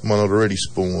 and one had already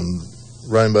spawned.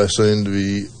 Rainbow seemed to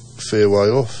be a fair way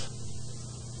off.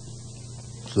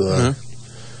 So, yeah,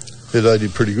 they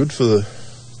did pretty good for the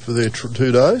for their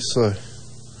 2 days. So,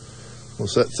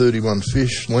 what's that? 31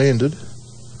 fish landed.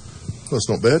 That's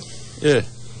not bad. Yeah.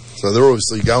 So they're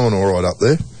obviously going all right up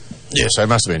there. Yeah, so it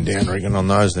must have been down rigging on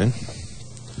those then.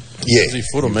 Yeah. Was he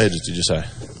foot or metres, did you say?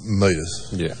 Metres.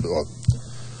 Yeah.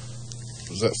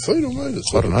 Was that feet or metres?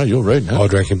 I don't know, you're reading it.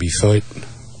 I'd reckon be feet.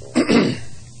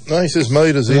 No, he says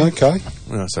metres in. Okay.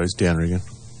 Oh, so he's down rigging.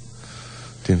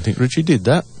 Didn't think Richie did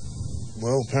that.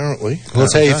 Well, apparently. Well,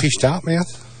 that's how you fish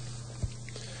Dartmouth.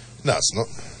 No, it's not.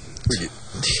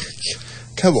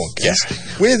 Come on, Gas.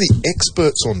 We're the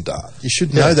experts on dart. You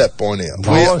should know that by now.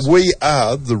 We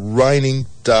are the reigning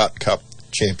Dart Cup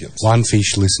champions. One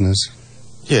fish, listeners.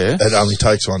 Yeah. It only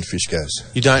takes one fish, Gaz.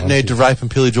 You don't need to rape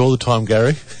and pillage all the time,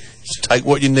 Gary. Just take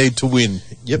what you need to win.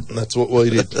 Yep, that's what we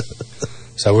did.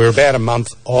 So we're about a month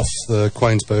off the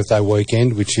Queen's birthday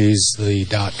weekend, which is the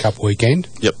Dart Cup weekend.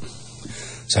 Yep.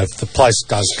 So if the place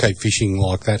does keep fishing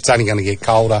like that, it's only going to get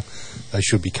colder. They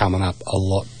should be coming up a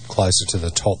lot closer to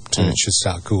the top too. It should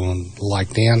start cooling the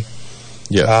lake down.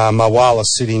 Yeah. My whale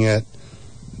is sitting at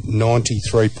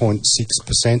 93.6%.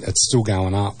 It's still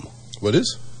going up. What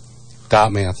is?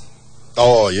 Dartmouth.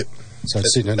 Oh, yep. So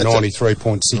it's sitting at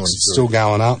 93.6. It's still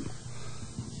going up.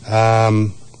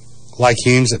 Lake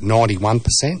Hume's at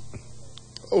 91%.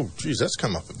 Oh, geez, that's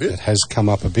come up a bit. It has come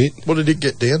up a bit. What did it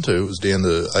get down to? It was down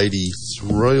to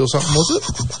 83 or something, was it?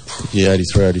 Yeah,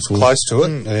 83, 84. Close to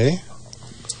it, yeah.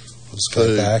 Just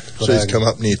go back. So he's come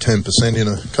up near 10% in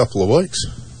a couple of weeks.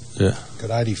 Yeah.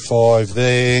 Got 85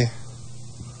 there.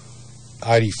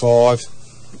 85,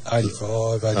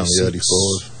 86. Only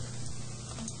 85.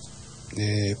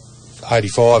 Yeah,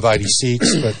 85,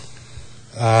 86, but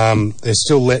they're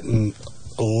still letting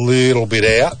a little bit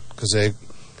out because they're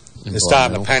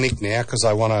starting to panic now because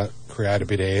they want to create a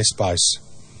bit of airspace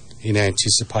in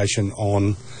anticipation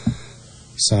on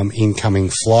some incoming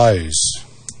flows.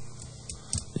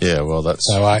 Yeah, well, that's...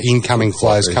 So incoming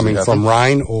flows coming from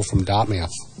rain or from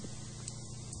Dartmouth.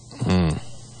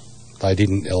 They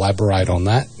didn't elaborate on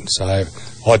that, so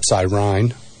I'd say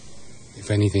rain, if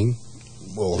anything.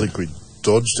 Well, I think we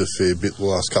dodged a fair bit the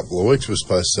last couple of weeks. We were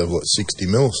supposed to have like 60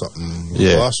 mil or something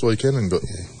last weekend and got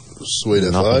sweet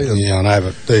FA. Yeah, I know,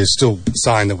 but they're still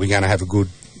saying that we're going to have a good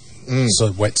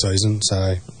wet season,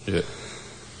 so... Yeah.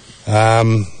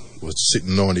 Well, it's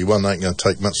sitting 91, ain't going to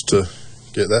take much to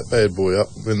get that bad boy up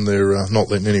when they're not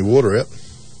letting any water out.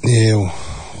 Yeah, well,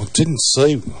 I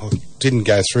didn't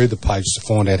go through the page to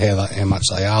find out how much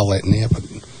they are letting out, but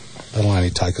that'll only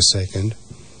take a second.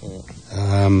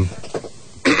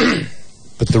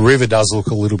 But the river does look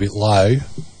a little bit low.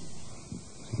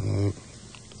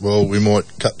 Well, we might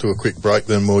cut to a quick break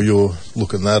then while you're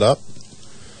looking that up.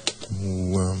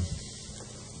 We'll,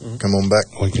 come on back.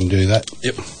 We can do that.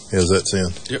 Yep. How's that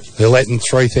sound? Yep. They're letting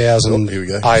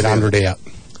 3,800 out.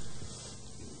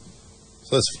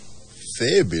 So that's a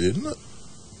fair bit, isn't it?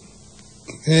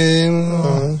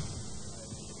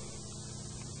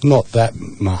 Not that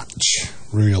much,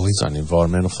 really. It's only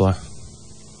environmental flow.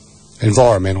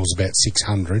 Environmental's about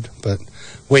 600, but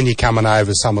when you're coming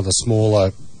over some of the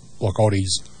smaller, like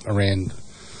oddies around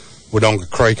Wodonga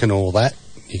Creek and all that,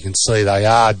 you can see they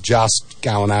are just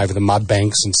going over the mud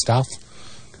banks and stuff.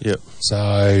 Yep.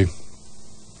 So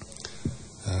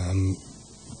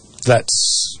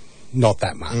that's not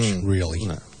that much, really.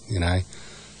 No. You know,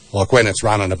 like when it's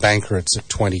running a banker, it's at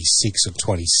 26 or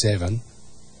 27.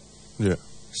 Yeah.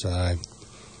 So,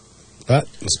 but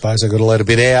I suppose I've got to let a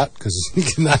bit out because you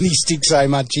can only stick so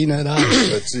much in it,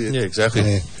 That's it. Yeah, exactly.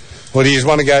 Yeah. Well, do you just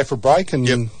want to go for a break and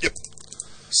Yep.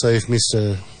 see if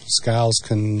Mr. Scales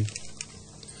can...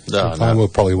 No. We'll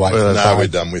probably wait for the No, we're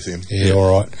done with him. Yeah,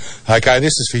 all right. Okay,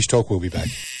 this is Fish Talk. We'll be back.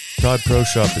 Tide Pro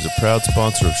Shop is a proud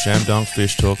sponsor of ShamDonk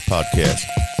Fishtalk podcast.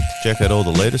 Check out all the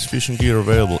latest fishing gear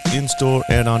available in-store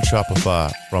and on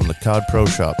Shopify from the Tide Pro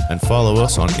Shop and follow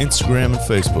us on Instagram and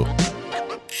Facebook.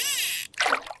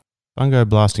 Fungo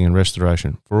Blasting and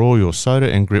Restoration for all your soda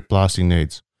and grip blasting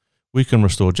needs. We can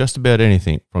restore just about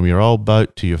anything from your old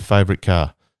boat to your favourite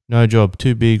car. No job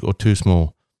too big or too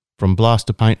small. From blast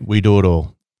to paint, we do it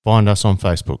all. Find us on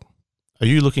Facebook. Are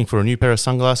you looking for a new pair of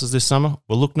sunglasses this summer?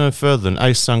 Well, look no further than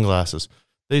Ace Sunglasses.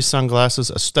 These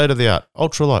sunglasses are state-of-the-art,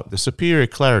 ultralight with superior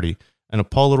clarity and a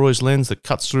Polaroid lens that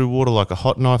cuts through water like a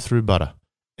hot knife through butter.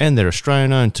 And they're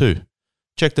Australian-owned too.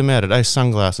 Check them out at Ace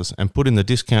Sunglasses and put in the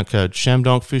discount code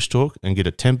ShamDonk Fishtalk and get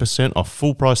a 10% off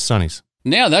full-price sunnies.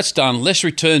 Now that's done, let's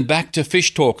return back to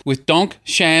Fish Talk with Donk,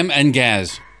 Sham and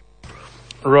Gaz.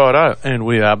 Righto, and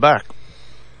we are back.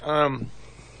 Do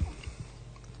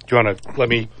you want to let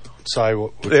me say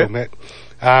what we're talking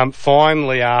about?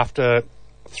 Finally, after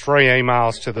 3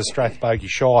 emails to the Strathbogie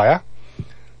Shire,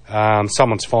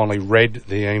 Someone's finally read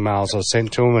the emails I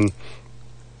sent to them, and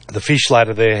the fish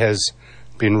ladder there has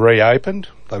been reopened.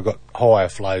 They've got higher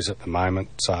flows at the moment,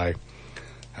 so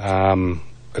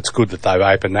it's good that they've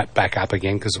opened that back up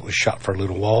again because it was shut for a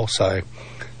little while, so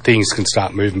things can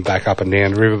start moving back up and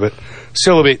down the river, but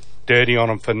still a bit dirty on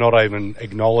them for not even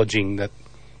acknowledging that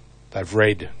they've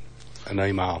read an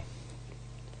email.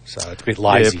 So it's a bit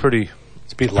lazy. Yeah,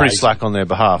 it's a bit pretty slack on their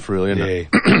behalf, really, isn't it?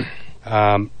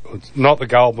 It's not the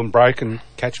Goulburn Broken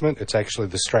catchment, it's actually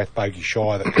the Strathbogie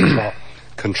Shire that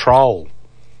control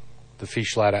the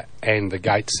fish ladder and the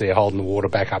gates there holding the water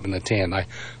back up in the town. They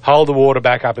hold the water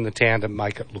back up in the town to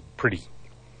make it look pretty.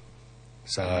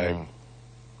 So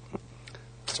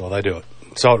that's why they do it.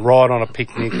 So it right on a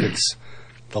picnic. It's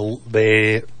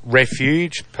their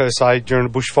refuge, per se, during a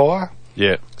bushfire.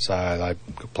 Yeah. So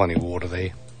they've got plenty of water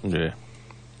there. Yeah.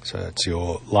 So it's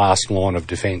your last line of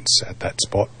defence at that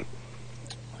spot.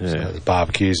 Yeah. So there's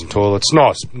barbecues and toilets.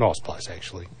 Nice place,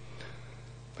 actually.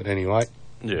 But anyway.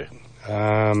 Yeah.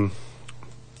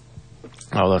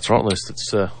 Oh, that's right. At least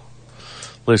it's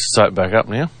opened back up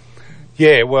now.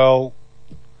 Yeah, well,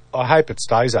 I hope it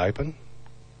stays open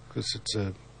because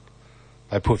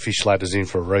they put fish ladders in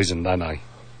for a reason, don't they?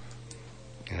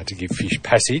 You know, to give fish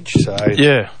passage. So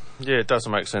yeah, it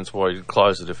doesn't make sense why you'd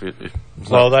close it if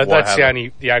that's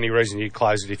the only reason you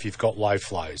close it if you've got low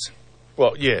flows.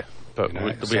 Well, yeah, but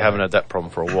we haven't had that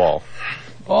problem for a while.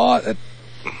 Oh,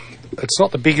 it's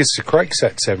not the biggest of creeks,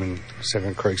 that seven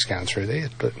creeks going through there,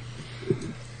 but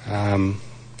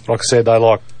like I said, they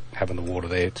like having the water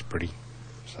there. It's pretty,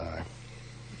 so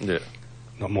yeah,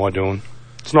 not my doing.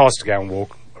 It's nice to go and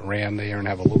walk around there and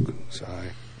have a look. So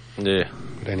yeah,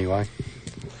 but anyway,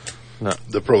 no,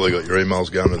 they've probably got your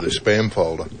emails going to their spam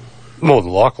folder. More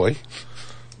than likely.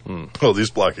 Oh, this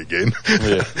bloke again.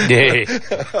 Yeah.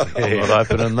 I'm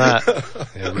not opening that.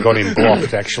 Yeah, we got him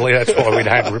blocked, actually. That's why we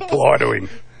don't reply to him.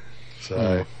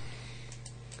 So,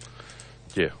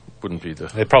 yeah, wouldn't be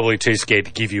they're probably too scared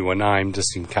to give you a name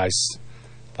just in case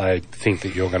they think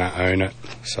that you're going to own it.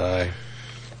 So,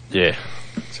 yeah.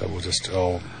 So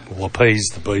we'll appease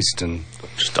the beast and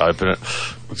just open it.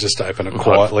 We'll just open it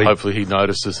quietly. Hopefully he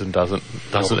notices and doesn't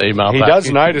email back. He does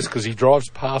notice because he drives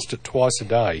past it twice a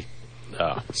day.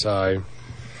 Oh. So,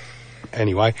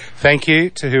 anyway, thank you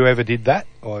to whoever did that.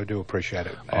 I do appreciate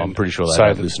it. I'm pretty sure they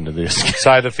don't listen to this.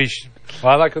 So the fish...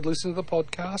 Well, they could listen to the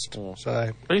podcast.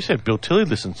 So, but you said Bill Tilley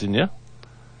listens, didn't you?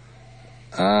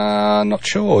 Not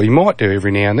sure. He might do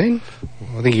every now and then.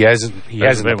 I think he hasn't. He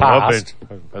hasn't in the past.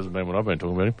 Hasn't been when I've been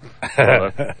talking about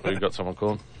him. Right, we've got someone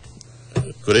calling.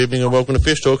 Good evening and welcome to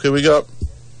Fish Talk. Who we got?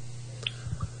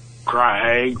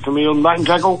 Craig from the Mutton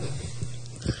Tackle.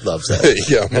 Loves that.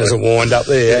 Yeah, there's a wind up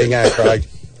there. How you going, Craig?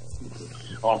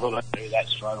 I thought I'd do that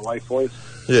straight away for you.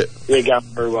 Yeah. Yeah, going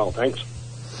very well, thanks.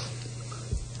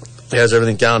 How's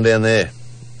everything going down there?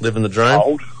 Living the dream?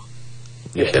 Cold.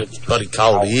 Yeah, it's bloody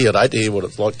cold here. I'd hate to hear what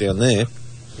it's like down there.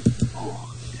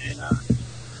 Oh, yeah, no.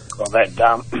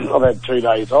 I've had 2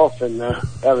 days off and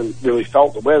haven't really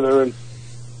felt the weather, and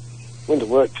went to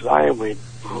work today and went,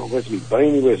 where's my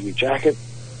beanie, where's my jacket?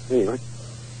 Anyway.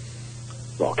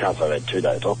 Well, I can't say I've had 2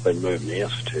 days off. Been moving the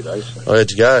house for 2 days. So. Oh,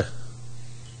 where'd you go?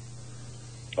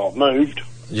 I've moved.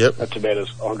 Yep. That's about as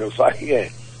I'm going to say, yeah.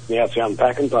 Now it's the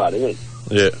unpacking part, isn't it?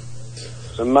 Yeah.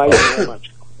 It's amazing how much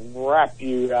crap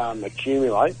you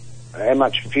accumulate, how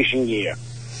much fishing gear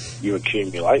you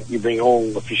accumulate. You bring all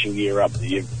the fishing gear up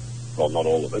that well, not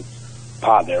all of it,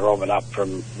 part thereof it up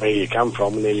from where you come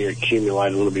from, and then you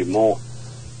accumulate a little bit more.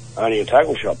 Owning a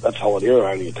tackle shop, that's the whole idea of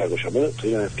owning a tackle shop, isn't it? So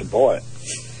you don't have to buy it.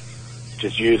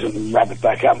 Just use it and wrap it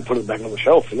back up and put it back on the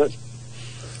shelf, isn't it?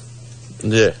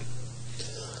 Yeah.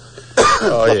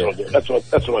 That's what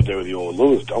I do with the all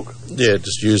lures, Doc. Yeah,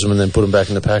 just use them and then put them back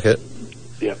in the packet.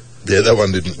 Yeah. Yeah, that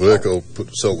one didn't work. I'll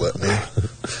sell that now.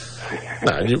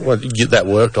 No, you get that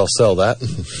worked, I'll sell that.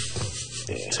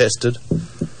 Yeah. Tested.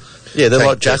 Yeah, they're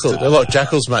like jackals. They're like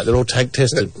jackals, mate. They're all tank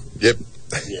tested. Yep.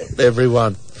 Yeah.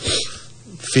 Everyone.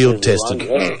 Field tested.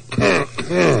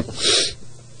 Yeah.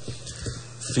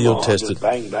 Field tested. Just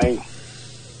bang, bang.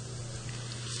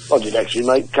 I did actually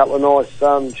meet a couple of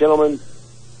nice gentlemen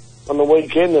on the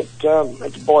weekend that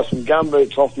had to buy some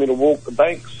gumboots off me to walk the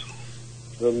banks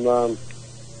from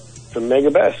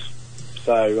Megabass.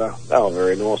 So they were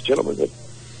very nice gentlemen. But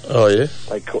oh yeah.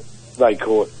 They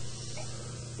caught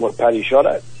what Paddy shot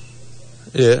at.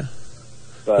 Yeah.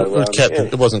 So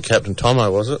It wasn't Captain Tomo,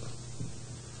 was it?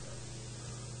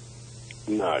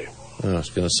 No. I was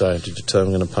going to say, did you tell him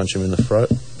I'm going to punch him in the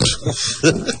throat?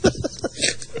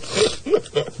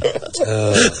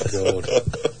 Oh God.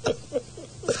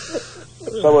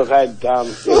 So we've had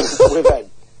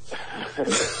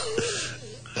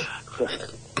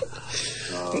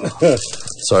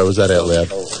Sorry, was that out loud?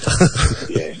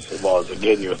 Yes, it was.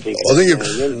 Again, you were thinking.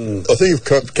 I think if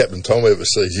Captain Tom ever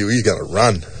sees you, he's going to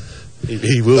run.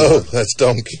 He will. Oh, that's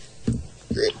Donk.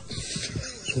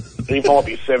 He might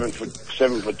be 7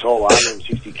 foot tall,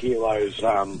 160 kilos,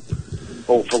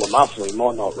 all full of muscle. He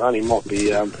might not run. He might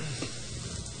be,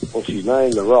 what's his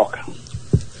name? The Rock.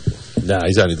 Nah,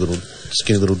 he's only a little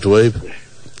skinny little dweeb.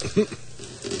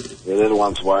 Yeah, they're the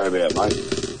ones to worry about, mate.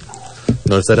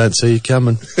 Not if they don't see you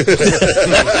coming.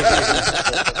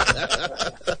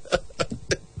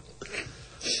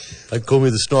 They call me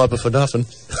the sniper for nothing.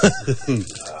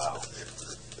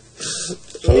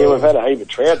 So yeah, we've had a heap of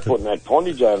trout put in that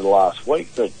pondage over the last week,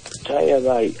 but I tell you,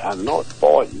 they are not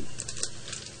biting.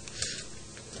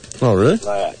 Oh, really?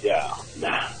 Yeah,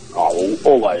 nah. Oh,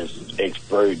 all those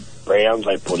ex-brood browns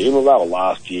they put in, well, they were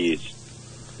last year's.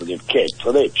 But they've kept,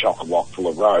 so they're chock-a-block full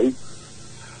of roe.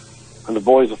 And the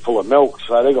boys are full of milk,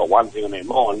 so they've got one thing on their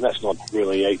mind, and that's not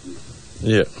really eating.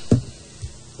 Yeah.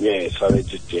 Yeah, so they're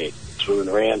just swimming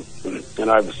around. And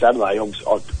over Saturday, I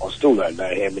still don't know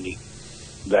how many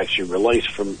they actually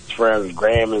released from 300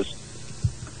 grammers.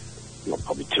 Well,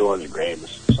 probably 200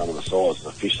 grams, some of the size of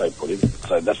the fish they put in.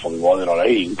 So that's probably why they're not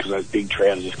eating, because those big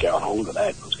trout are just going, oh, look at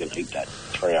that. I was going to eat that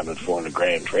 300, 400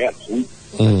 gram trout.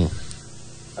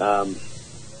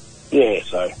 Yeah,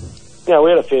 so, we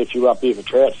had a fair few up here for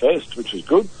Trout Fest, which was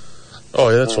good. Oh,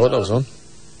 yeah, that's right, that was on.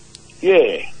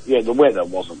 Yeah, the weather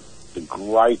wasn't the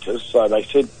greatest, so they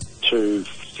said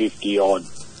 250 odd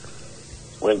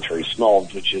went through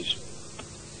snobs, which is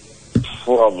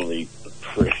probably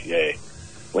pretty,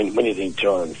 when you think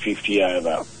 250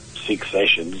 over 6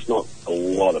 sessions, it's not a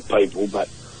lot of people, but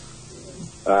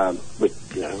with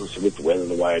the weather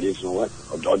the way it is and all that,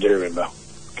 I do remember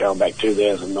going back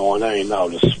 2019, they were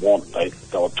just swamped. They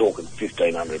were talking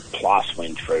 1,500 plus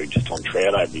went through just on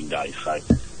trout opening day, so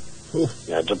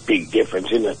it's a big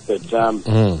difference, isn't it? But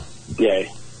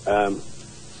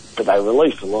but they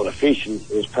released a lot of fish, and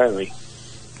it was apparently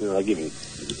they're giving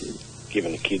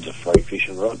the kids a free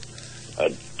fishing rod,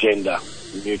 a gender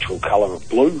neutral colour of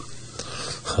blue.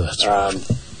 Oh, that's right.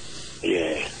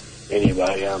 Yeah.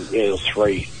 Anyway, there was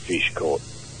 3 fish caught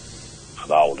for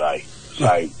the whole day. So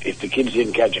if the kids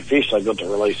didn't catch a fish, they got to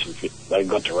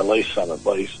release some at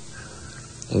least.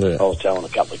 Yeah. I was telling a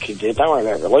couple of kids there, don't worry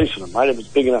about releasing them, mate. If it's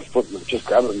big enough to put them, just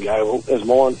grab them and go, well, there's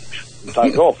mine, and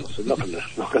take off. I said, not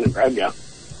going to grab you.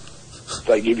 If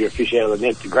they give you a fish out of the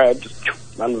net to grab,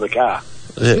 just run to the car.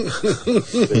 Yeah.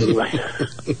 But anyway,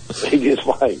 they just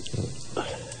wait.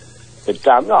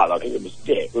 But no, I think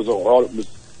it was all right.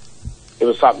 It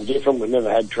was something different. We've never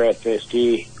had Trout Fest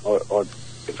here, or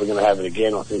if we're going to have it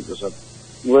again, I think there's a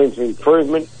room for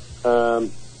improvement,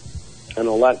 and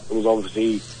all that. It was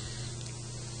obviously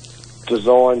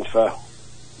designed for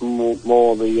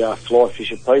more the fly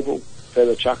fisher people,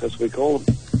 feather chuckers we call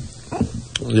them.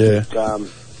 Yeah. But,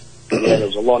 there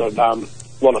was a lot of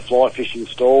fly fishing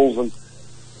stalls, and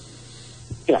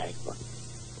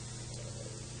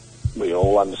we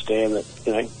all understand that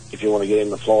if you want to get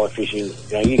into fly fishing,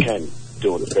 you can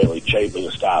do it fairly cheaply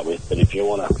to start with, but if you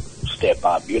want to step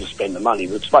up, you got to spend the money.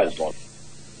 But it's suppose like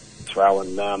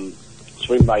throwing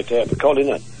swim baits out the cod,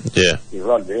 isn't it? Yeah. Your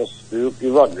rod and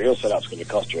reel setup's going to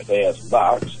cost you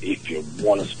 $1,000 if you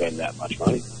want to spend that much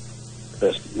money.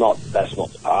 That's not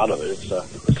the part of it. It's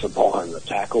the buying the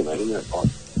tackle, then, isn't it? Like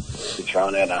you're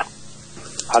throwing out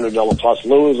 $100 plus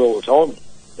lures all the time.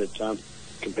 But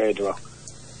compared to I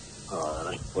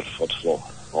don't know what's fly.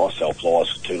 I sell flies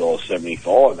for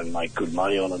 $2.75 and make good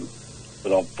money on them.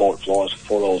 But I've bought flies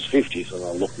for $4.50, so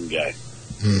I look and go,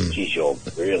 geez, you're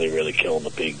really, really killing the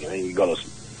pig. You got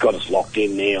us locked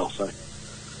in now, so it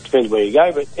depends where you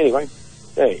go. But anyway,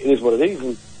 it is what it is.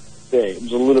 And it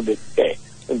was a little bit,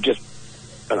 and just,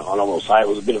 and I will say it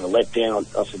was a bit of a letdown.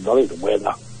 I said, I think the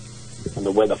weather and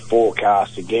the weather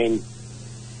forecast again,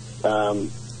 a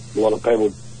lot of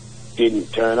people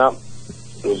didn't turn up.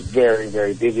 It was very,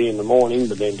 very busy in the morning,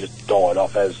 but then just died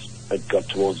off as it got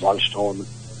towards lunchtime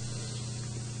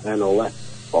and all that.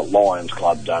 Like Lions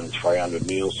Club done 300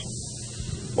 meals,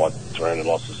 like 300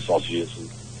 lots of sausages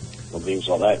and things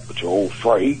like that, which are all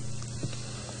free.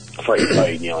 Free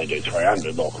feed, you only do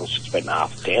 300, like I was expecting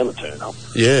half the town to turn up.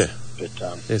 Yeah. But,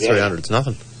 300's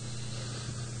nothing.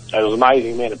 So it was an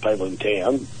amazing amount of people in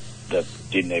town that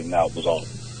didn't even know it was on.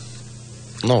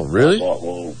 Oh, really? Like,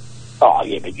 well, oh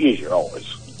yeah, but use your eyes.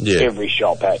 Yeah. Every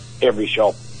shop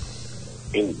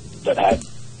in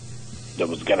that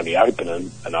was going to be open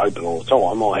and open all the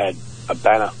time. I had a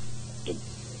banner that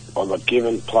I got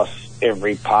given, plus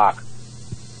every park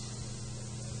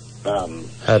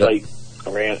seat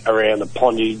around the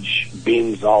pondage,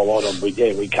 bins, the whole lot of, we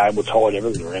cable tied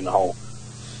everything around the whole,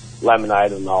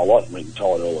 laminated and the whole lot, and we can tie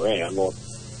it all around. Like.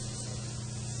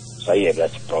 So yeah,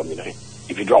 that's the problem,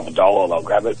 If you drop $1, they'll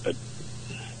grab it, but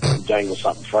dangle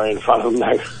something free in front of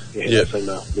them, they seem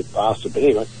a bit faster. But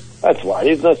anyway, that's the way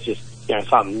it is. That's just,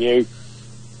 something new.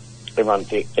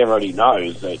 Everybody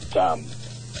knows that,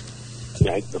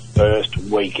 the first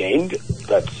weekend,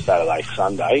 that's Saturday,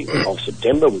 Sunday of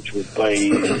September, which would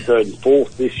be the 3rd and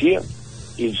 4th this year,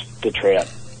 is the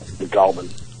Goulburn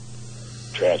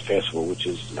Trout Festival, which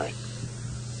is,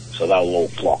 so they'll all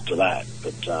flock to that.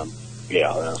 But,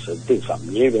 I said, it's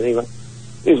something new, but anyway,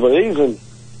 it is what it is, and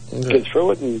get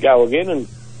through it and go again, and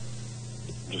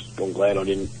I'm glad I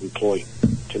didn't employ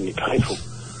too many people.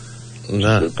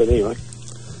 No. But anyway.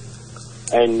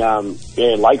 And,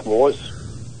 lake-wise,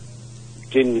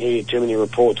 didn't hear too many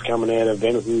reports coming out of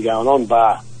anything going on,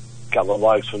 bar a couple of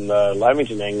blokes from the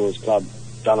Lavington Anglers Club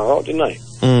done all right, didn't they?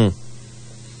 Mm.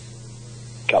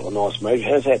 Couple of nice measures.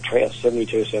 How's that trout?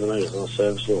 72 centimetres on a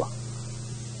surface lure.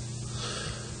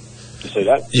 Did you see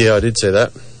that? Yeah, I did see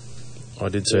that.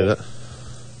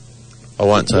 I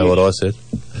won't say what I said.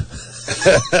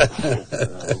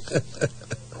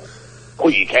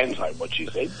 Well, you can say what you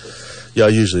said. Yeah, I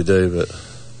usually do, but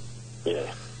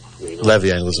nice.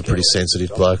 Lavy anglers are pretty sensitive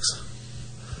blokes.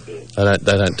 Yeah.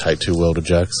 They don't take too well to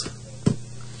jokes.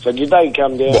 So did they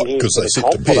come down here? Because they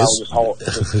sit to piss.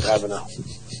 Just having a...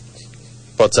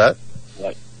 What's that?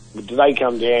 Did they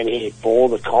come down here for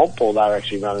the comp, or they're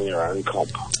actually running their own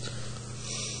comp?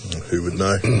 Who would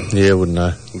know? Yeah, wouldn't know.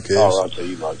 Who cares? Oh, right, so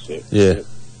you blokes there. Yeah.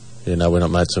 Yeah, no, we're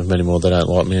not mates with them anymore. They don't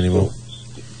like me anymore.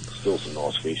 Still some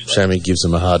nice fish. Shammy gives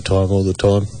them a hard time all the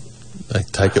time. They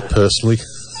take it personally.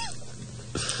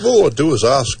 All I do is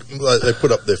ask. They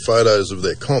put up their photos of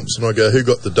their comps, and I go, "Who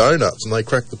got the donuts?" And they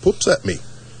crack the pups at me.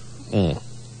 Mm.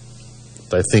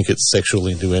 They think it's sexual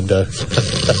innuendo.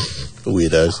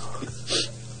 Weirdos.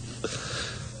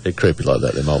 They're creepy like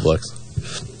that, them old blokes.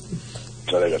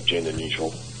 So they got gender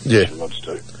neutral. Yeah. Rods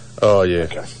too. Oh yeah.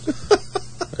 Okay.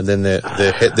 And then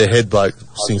their head bloke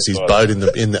sinks his boat in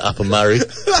the Upper Murray.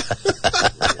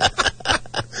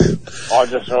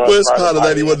 Worst part of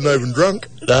that, he wasn't even drunk.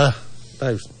 Nah.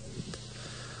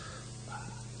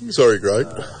 Sorry, Greg.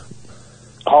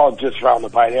 I've just thrown the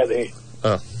bait out there.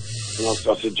 Oh.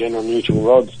 I said general neutral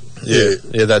rods. Yeah.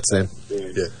 Yeah, that's them.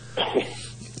 Yeah.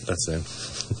 That's them.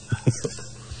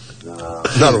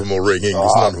 None of them will ring in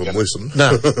because none of them listen.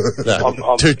 No.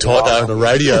 I'm too tight there on the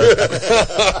radio.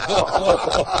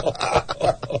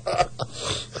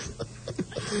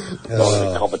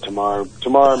 I'll cop it tomorrow.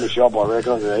 Tomorrow in my shop, I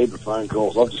reckon. I'm going to heap of phone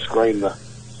calls. I'll just screen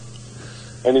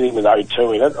anything with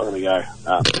O2 in it. I'm going to go,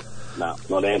 no,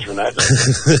 not answering that.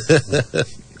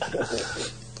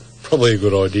 Probably a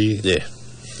good idea. Yeah.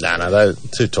 No, they're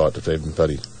too tight to even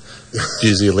bloody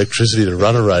use the electricity to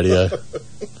run a radio.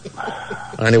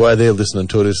 Anyway, they're listening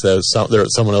to it if they're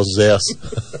at someone else's house.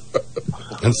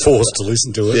 And forced to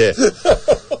listen to it.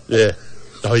 Yeah.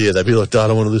 Oh, yeah, they'd be like, I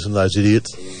don't want to listen to those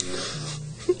idiots.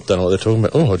 Don't know what they're talking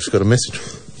about. Oh, I just got a message.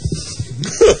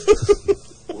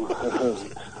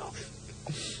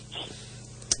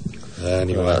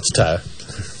 Anyway. Well, it's toe.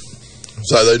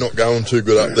 So they're not going too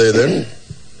good up there then?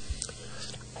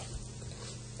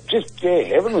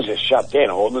 Everything's just shut down.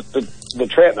 Or the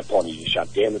trout in the pond is just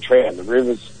shut down. The trout in the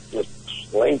rivers, just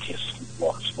plenty of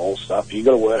like small stuff. You've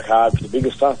got to work hard for the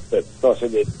bigger stuff. But like I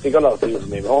said, they've got other things in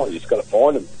their mind. You've just got to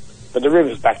find them. But the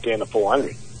river's back down to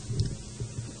 400.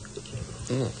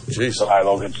 Oh, jeez. So,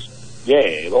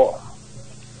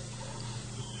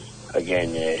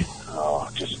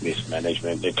 look, just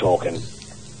mismanagement. They're talking,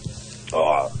 it's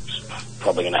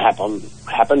probably going to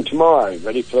happen tomorrow,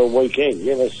 ready for the weekend.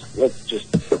 Yeah,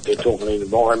 they're talking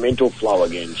environmental flow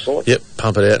again. So yep,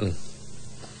 pump it out and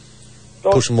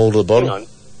push them all to the bottom.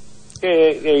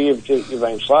 You've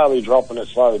been slowly dropping it.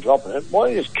 Why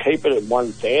don't you just keep it at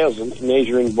 1,000 and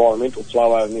measure environmental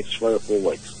flow over the next 3 or 4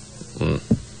 weeks?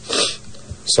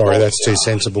 Sorry, that's too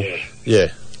sensible.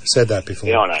 Yeah. Said that before.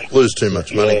 Yeah, I know. Lose too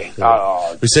much money.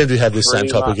 Yeah. We seem to have this same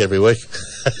topic every week.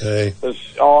 I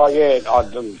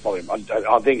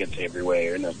think it's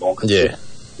everywhere in the market. Yeah.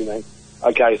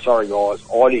 Okay, sorry guys,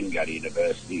 I didn't go to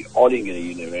university. I didn't get a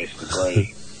university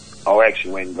degree. I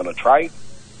actually went and got a trade.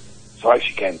 So I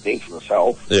actually can think for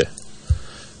myself. Yeah.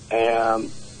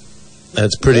 And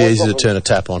it's pretty easy to turn a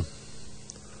tap on.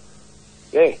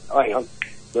 Yeah, hang on.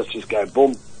 Let's just go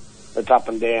boom. It's up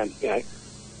and down,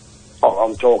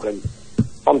 I'm talking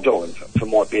for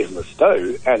my business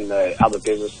too, and the other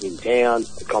businesses in town,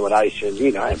 accommodation,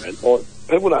 you name it. Or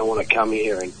people don't want to come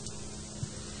here and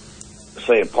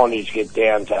see a pondage get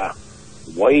down to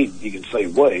weed, you can see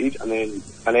weed, and then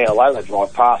an hour later they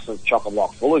drive past and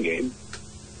chock-a-block full again,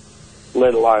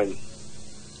 let alone,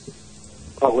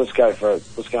 oh, let's go and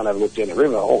have a look down the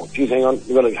river. Oh, geez, hang on,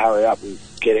 we've got to hurry up and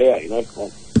get out, you know.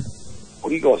 Like,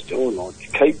 what are you guys doing? Like,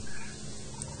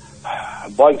 a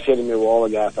bloke said to me a while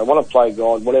ago, if they want to play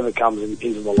God, whatever comes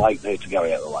into the lake needs to go out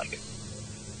of the lake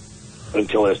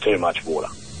until there's too much water.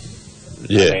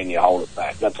 Yeah. And then you hold it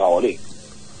back. That's all it is.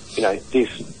 You know, this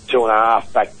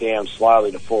 2.5 back down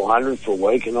slowly to 400 for a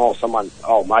week, and old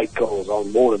mate calls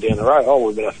on water down the road.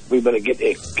 Oh, we better get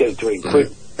there, get it to him quick.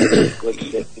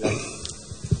 You know,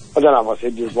 I don't know if I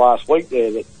said this last week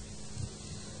there that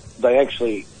they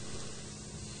actually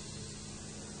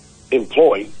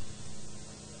employ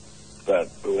that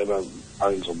whoever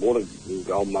owns the water,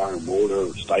 Golden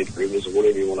Water, State Rivers, or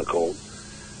whatever you want to call them,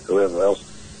 whoever else,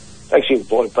 they actually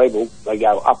employ people. They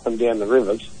go up and down the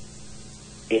rivers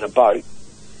in a boat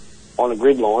on a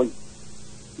grid line,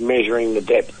 measuring the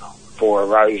depth for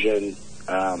erosion,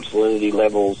 salinity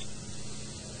levels.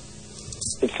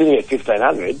 It's sitting at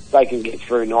 1,500. They can get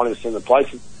through 90% of the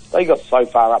places. They got so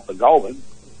far up the Goulburn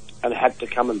and had to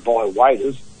come and buy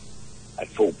waders at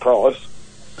full price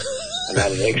and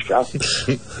added extra,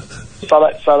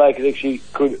 so they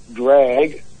could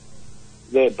drag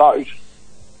their boat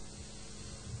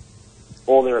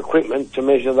or their equipment to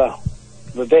measure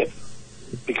the depth,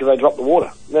 because they drop the water.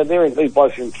 Now, these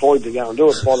blokes are employed to go and do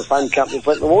it by the same company that's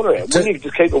letting the water out. Wouldn't you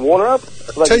just keep the water up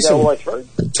so they can go all the way through?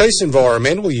 Tees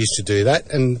Environmental used to do that,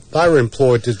 and they were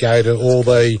employed to go to all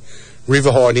the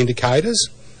river height indicators,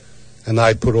 and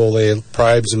they'd put all their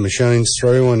probes and machines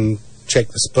through and check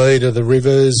the speed of the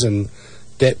rivers and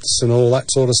depths and all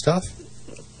that sort of stuff.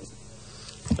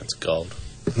 That's gold.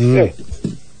 Mm. Yeah.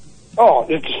 Oh,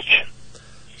 it's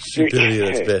stupidity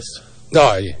at its best.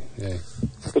 Oh, yeah.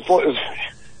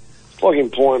 It's like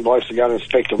employing blokes to go and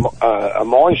inspect a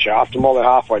mine shaft, and while they're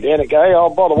halfway down it, go, oh,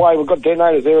 by the way, we've got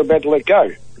detonators there about to let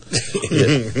go.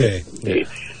 Yeah.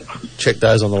 Check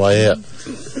those on the way out.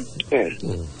 Yeah.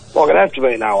 Like, it'd have to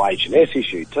be an OH&S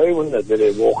issue too, wouldn't it, that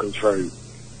they're walking through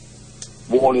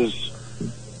waters.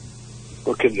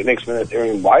 Look, at the next minute they're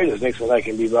in waders, next minute they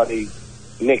can be bloody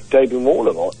neck deep in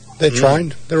water, like. They're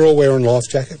trained. They're all wearing life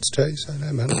jackets too, so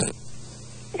no matter.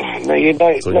 No, you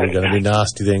don't. So you're going to be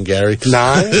nasty then, Gary. No.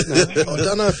 I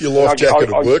don't know if your life jacket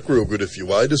would work real good if your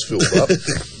waders filled up.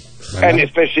 And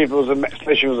especially if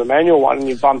it was a manual one and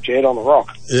you bumped your head on the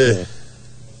rock. Yeah.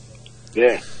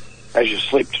 Yeah. As you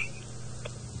slipped.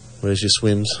 Where's your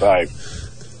swims? So,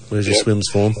 Where's your swims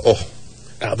form?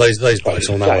 These blokes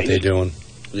all know what they're doing.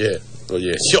 Yeah. Well,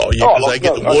 yeah. Oh, yeah, because they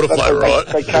get the water flow right.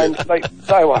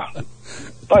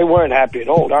 They weren't happy at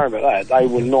all, don't worry about that. They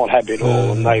were not happy at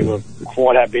all, and they were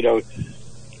quite happy to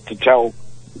tell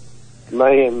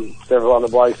me and several other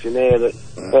blokes in there that,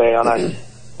 hey, I know,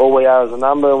 all we are is a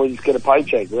number and we just get a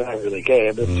paycheck. We don't really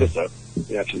care, but it's just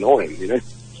it's annoying, you know?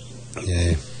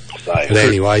 Yeah. So, but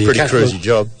anyway, pretty cruisy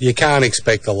job. You can't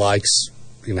expect the lakes,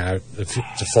 you know,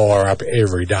 to fire up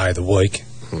every day of the week.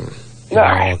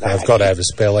 No. They've got to have a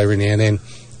spell every now and then.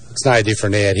 It's no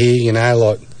different out here, you know,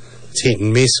 like, it's hit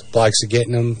and miss. Blokes are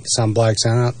getting them, some blokes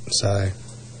aren't, so.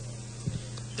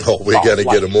 We're going to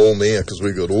get them all now because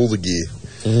we've got all the gear.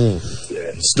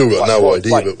 Yeah. Still got no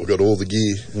idea, but we've got all the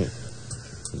gear.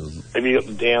 Have you got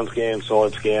the down scan,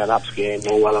 side scan, up scan,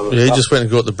 all that other stuff? Yeah, he just went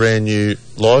and got the brand new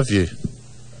live view.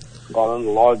 Got on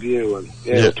the live view, and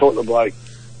we're talking to bloke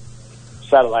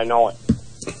Saturday night,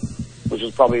 which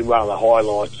was probably one of the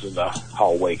highlights of the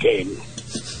whole weekend.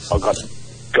 I got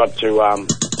to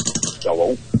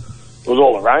it was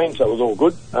all arranged, so it was all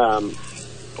good.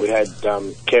 We had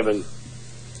Kevin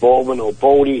Baldwin, or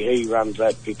Baldy, he runs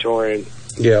that Victorian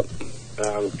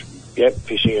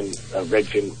fishing and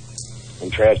redfin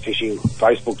and trout fishing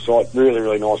Facebook site. Really,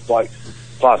 really nice bloke.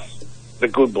 Plus the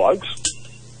good blokes.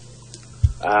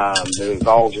 They're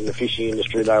involved in the fishing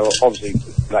industry.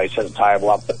 They set a table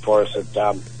up for us at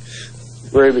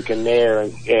Rubicon there,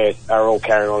 and they're all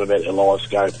carrying on about their live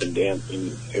scope and down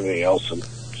and everything else. And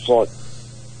it's like,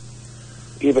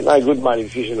 but no good, mate,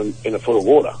 if you're fishing in a foot of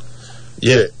water.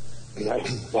 Yeah. You know,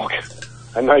 like,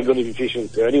 and no good if you're fishing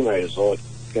 30 metres. Like,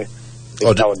 and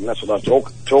that's what they're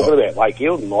talking about, Lake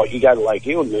Eildon. Like, you go to Lake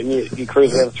Eildon and you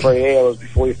cruise around 3 hours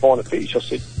before you find a fish. I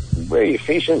said, where are you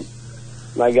fishing?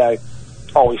 And they go,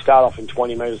 we start off in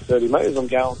 20 metres, 30 metres. I'm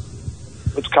going,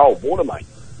 it's cold water, mate.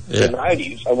 Yeah. The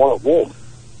natives, they want it warm.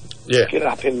 Yeah. Get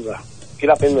up in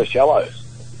the shallows.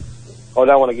 I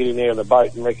don't want to get in there in the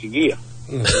boat and wreck your gear.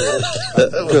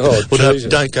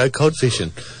 Don't go cod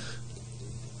fishing.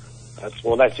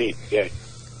 That's it, yeah.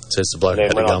 Says the bloke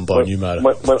had a gun by a new motor.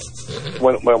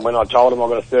 When I told him I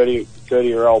got a 30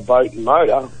 30-year-old boat and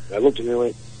motor. They looked at me and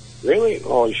went, really?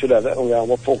 Oh, you should have that. I'm going,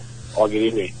 what for? I'll get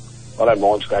in there. I don't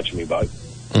mind scratching my boat.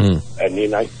 And, you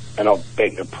know, and I've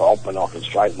bent a prop and I can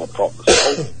straighten my prop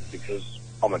myself because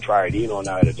I'm a trade-in. I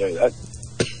know how to do that.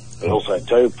 But also,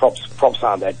 too, props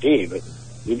aren't that dear, but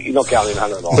you're not going in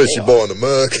 100 unless you're buying a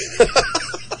Merc.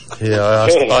 Yeah,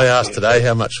 I asked today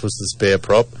how much was the spare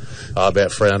prop.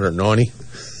 About 390.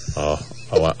 Oh,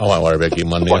 I won't worry about getting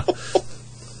one now.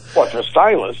 What, for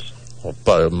stainless? Oh,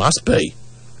 but it must be.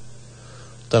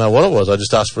 Don't know what it was. I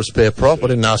just asked for a spare prop. I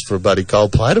didn't ask for a bloody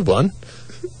gold-plated one.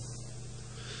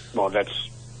 Well, that's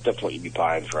what you'd be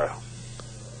paying for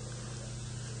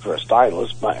a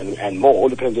stainless, and more,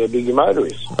 depends how big your motor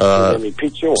is. How many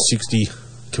pitch you want. 60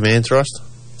 command thrust,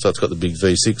 so it's got the big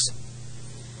V6.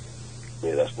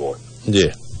 Yeah, that's more.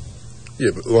 Yeah.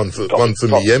 Yeah, but one for me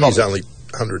Yami's only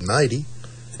 180.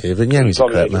 Yeah, but Yami's a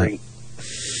crap, mate.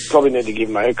 Probably need to give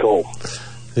me a call.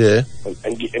 Yeah.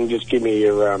 And just give me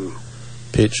your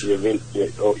pitch.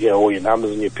 All your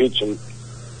numbers and your pitch, and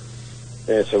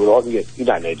so what I can get. You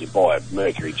don't need to buy a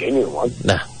Mercury genuine one.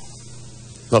 Nah.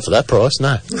 Not for that price,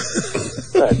 no.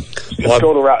 It's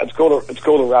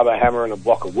called a rubber hammer and a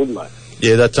block of wood, mate.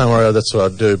 Yeah, don't worry, that's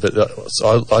what I do, but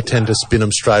I tend to spin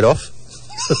them straight off.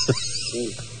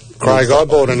 Craig, I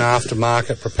bought an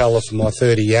aftermarket propeller for my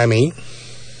 30 Yami,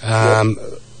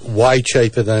 way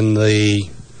cheaper than the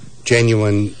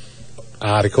genuine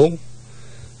article,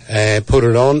 and put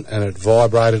it on, and it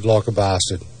vibrated like a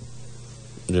bastard.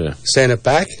 Yeah. Sent it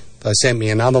back. They sent me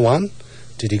another one,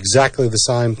 did exactly the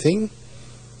same thing.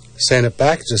 Sent it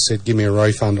back, just said, give me a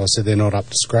refund. I said, they're not up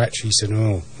to scratch. He said,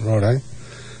 oh, righto.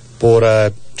 Bought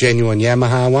a genuine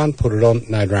Yamaha one, put it on,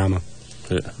 no drama.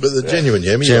 Yeah. But the genuine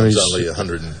Yami one's only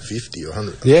 150 or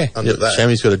 100. Yeah. Under that.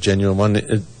 Shami's got a genuine one.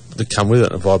 They come with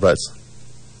it and it vibrates.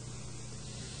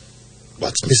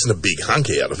 Well, it's missing a big hunk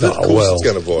out of it. Oh, of course it's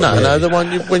going to vibrate. No, the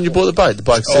one when you bought the boat. The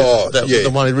bloke said the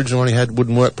one, the original one he had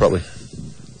wouldn't work properly.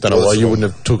 Don't know why you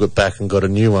wouldn't have took it back and got a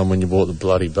new one when you bought the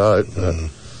bloody boat. No,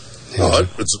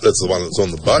 that's the one that's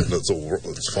on the boat and it's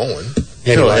fine.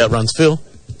 Anyway, it outruns Phil.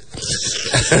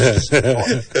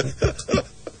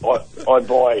 I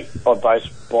buy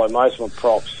most of my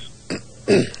props,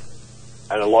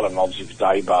 and a lot of them obviously for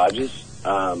day barges,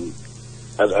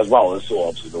 as well as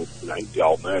obviously the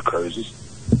old Mer cruisers.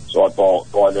 So I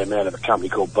buy them out of a company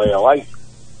called BLA.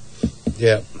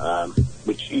 Yeah.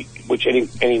 Which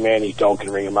any man his dog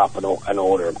can ring him up and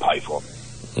order and pay for them.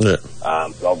 Yeah.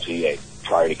 Obviously,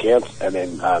 trade accounts, and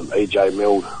then EJ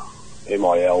Mild,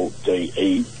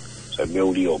 MILDE, so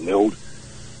Mildy or Mild,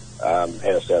 out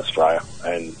of South Australia,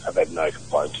 and I've had no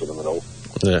complaints with them at all.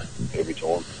 Yeah. Every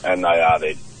time, and they are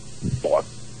then like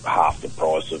half the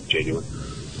price of genuine.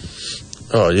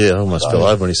 Oh yeah, I almost fell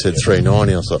over when he said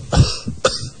 390. I was like,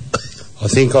 I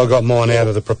think I got mine out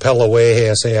of the Propeller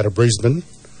Warehouse out of Brisbane.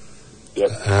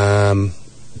 Yep. And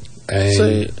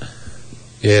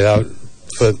yeah,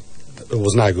 it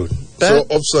was no good. So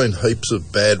I've seen heaps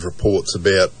of bad reports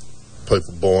about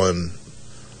people buying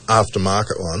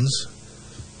aftermarket ones,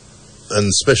 and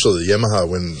especially the Yamaha,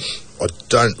 when I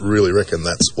don't really reckon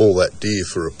that's all that dear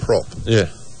for a prop. Yeah.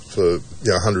 For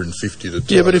 150 to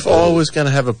 200. Yeah, but if I was going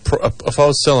to have if I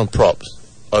was selling props,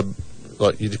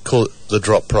 you'd call it the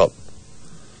drop prop.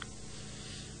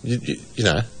 You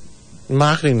know,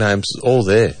 marketing names all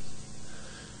there.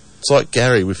 It's like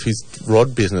Gary with his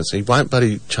rod business. He won't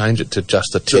bloody change it to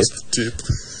just a tip.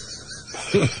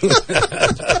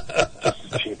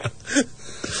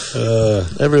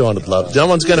 Everyone would love it. No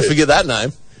one's going to forget that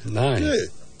name. No. Yeah.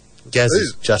 Gaz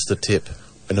is just a tip.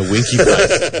 And a winky face.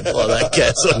 Like that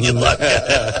Gaz on your luck.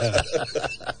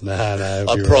 No,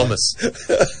 I promise. I'm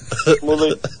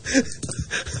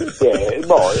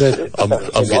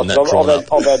getting that drawn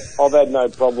up. I've had no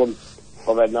problem.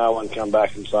 I've had no one come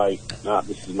back and say, "No,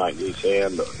 this is making you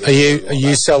sound." Are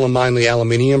you selling mainly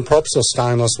aluminium props or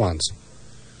stainless ones?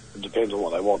 It depends on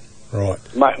what they want. Right.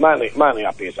 Mainly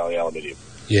up here selling aluminium.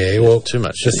 Yeah, well, too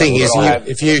much. The thing is,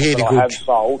 if you hear the good, I have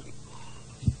sold.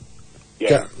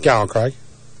 Yeah. Go on, Craig.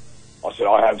 I said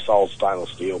I have sold stainless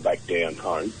steel back down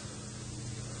home.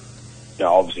 You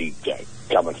know, obviously,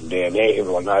 coming from down there,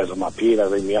 everyone knows I'm up here. They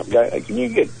ring me up and go, "Hey, can you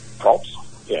get props?"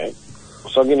 Yeah.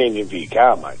 So I'm getting an engine for your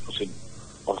car, mate. I said,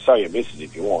 "I'll sell you a message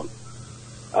if you want."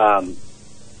 And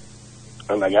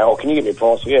they go, "Oh, can you get me a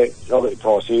price?" Yeah, I'll get the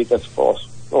price here. That's the price.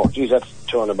 Oh, geez, that's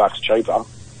 $200 cheaper.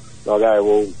 And I go,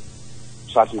 "Well,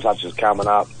 such and such is coming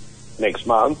up next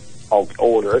month. I'll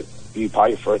order it. You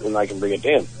pay for it, and they can bring it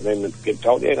down." And then get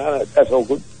told, "Yeah, no, that's all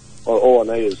good. All I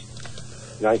need is,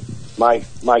 make,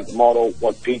 model,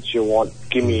 what pitch you want.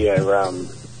 Give me your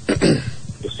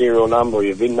serial number or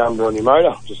your VIN number on your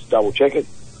motor. Just double check it,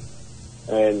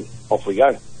 and off we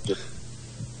go. Just,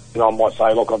 I might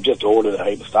say, look, I've just ordered a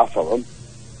heap of stuff from them.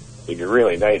 If you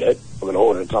really need it, I'm going to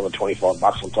order it. It's under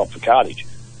 $25 on top for cartage.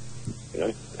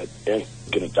 Get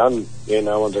it done. Yeah,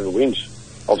 no one's ever wins.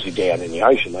 Obviously, down in the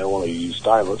ocean, they want to use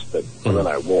stainless, but I don't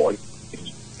know why.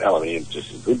 Aluminium's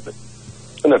just as good,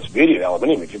 and that's the beauty of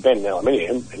aluminium. If you're bending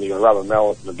aluminium and you're rubbing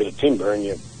mallet and a bit of timber and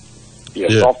you're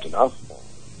soft enough,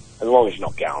 as long as you're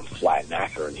not going flat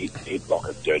knacker and hit like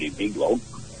a dirty big log.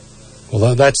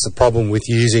 Well, that's the problem with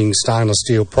using stainless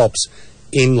steel props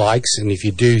in lakes, and if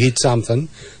you do hit something,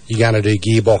 you're going to do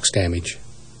gearbox damage.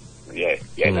 Yeah,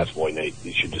 and that's why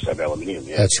you should just have aluminium.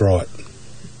 Yeah, that's right.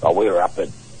 Oh, we were up at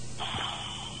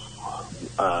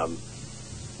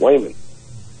Weeman.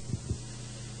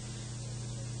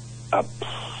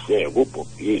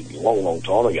 Long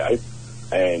time ago,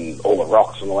 and all the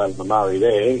rocks on the land of the Murray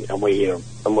there, and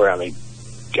we're only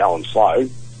going slow. It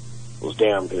was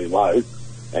down pretty low,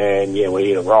 and we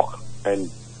hit a rock, and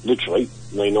literally,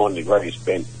 9 degrees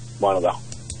bent one of the.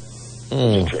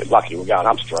 Lucky we're going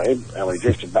upstream, and we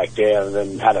drifted back down, and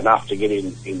then had enough to get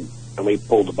in, and we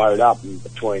pulled the boat up, and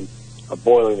between a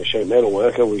boiler and a sheet metal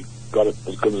worker, we got it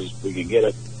as good as we could get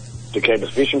it to keep us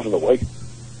fishing for the week.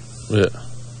 Yeah.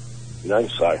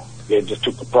 Just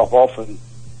took the prop off and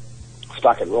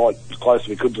stuck it right as close as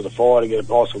we could to the fire to get it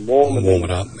nice and warm. And warm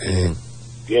it up,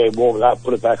 warm it up,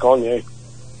 put it back on,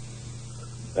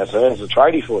 That's a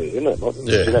tradie for you, isn't it? You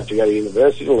didn't have to go to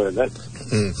university to learn that.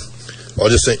 I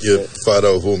just sent you a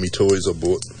photo of all my toys I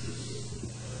bought.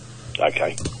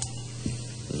 Okay.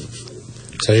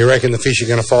 So you reckon the fish are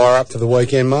going to fire up for the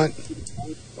weekend, mate?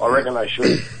 I reckon they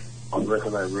should. I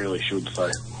reckon they really should, so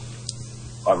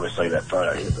I haven't received that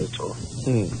photo yet, that's all.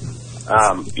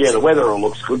 The weather all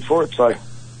looks good for it, so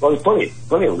there's plenty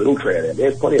of little trout out there.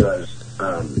 There's plenty of those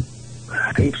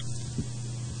heaps.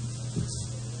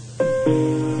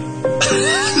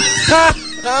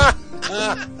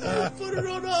 Put it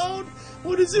on hold.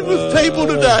 What is it with people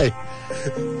today?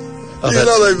 You're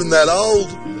not even that old.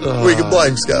 We can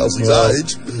blame Scales's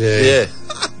age. Yeah.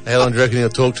 How long do you reckon he'll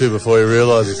talk to before he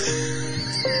realises?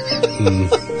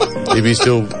 He'll be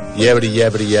still yabbity.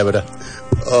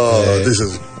 This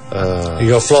is... you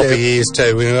got floppy ears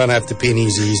too. We're going to have to pin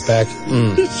his ears back.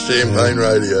 Champagne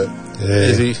radio. Yeah.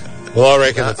 Is he? Well, I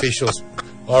reckon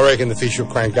the fish will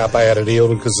crank up out at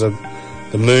Eildon because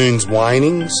the moon's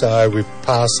waning, so we've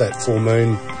passed that full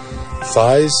moon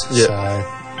phase. Yeah.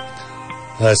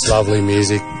 So that's lovely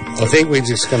music. I think we're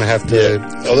just going to have to...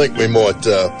 I think we might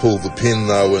pull the pin,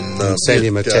 though, and send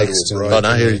him a text.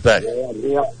 Here he's back.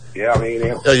 Yeah, I'm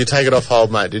here now. Oh, you take it off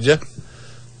hold, mate, did you?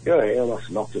 Yeah, I must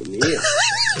have knocked it in the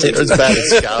ear. It was bad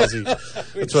as Scalesy.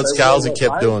 That's what Scalesy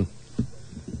kept doing.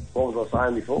 What was I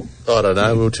saying before? I don't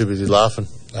know, we were too busy laughing.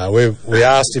 We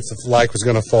asked if the lake was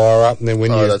going to fire up, and then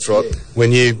that's right.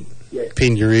 When you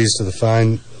pinned your ears to the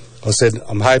phone, I said,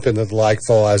 I'm hoping that the lake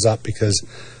fires up because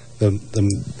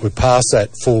we're past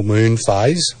that full moon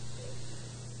phase.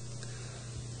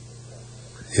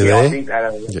 You there? I think that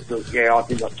had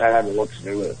a lot to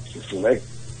do with it. It's still there.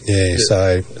 Yeah,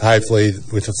 so hopefully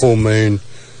with the full moon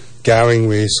going,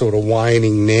 we're sort of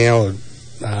waning now,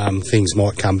 things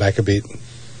might come back a bit.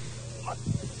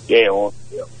 Yeah, I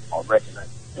reckon that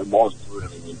it was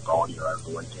really in Friday over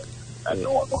the weekend. At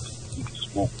night, you could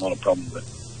just walk, not a problem. But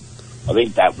I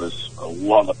think that was a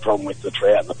lot of the problem with the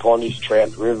trout and the pondies, trout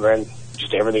in the river, and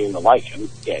just everything in the lake. And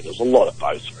there was a lot of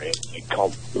boats around. The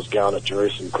comp was going at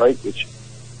Jerusalem Creek, which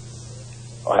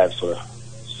I have sort of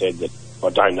said that I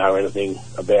don't know anything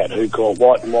about who caught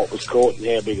what and what was caught and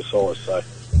how big a size. So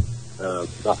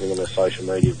nothing on their social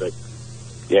media. But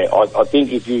I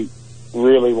think if you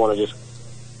really want to just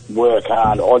work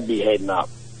hard, I'd be heading up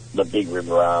the Big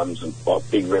River arms and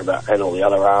Big River and all the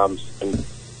other arms and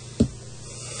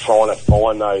trying to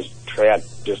find those trout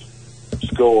just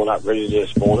schooling up ready to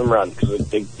spawn and run, because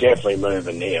they're definitely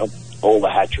moving now. All the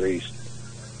hatcheries,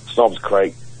 Snobs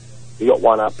Creek, you got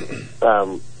one up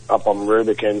on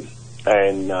Rubicon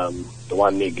and the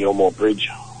one near Gilmore Bridge.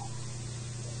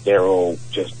 They're all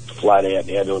just flat out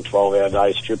now doing 12-hour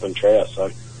days stripping trout, so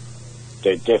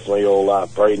they're definitely all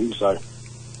breeding. So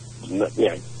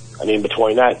and in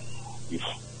between that, you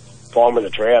find where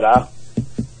the trout are,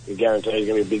 you guarantee there's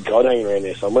going to be a big cod hanging around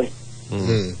there somewhere.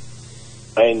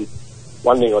 Mm-hmm. And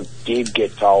one thing I did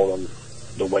get told on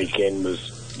the weekend was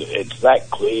it's that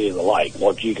clear, the lake,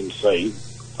 like you can see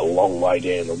a long way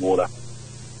down the water,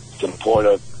 to the point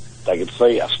of they could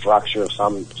see a structure of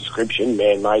some description,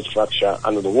 man-made structure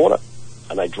under the water.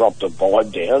 And they dropped a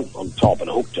vibe down on top and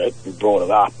hooked it and brought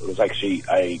it up. It was actually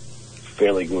a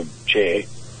fairly good chair,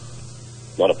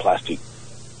 not a plastic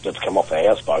that's come off the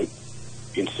houseboat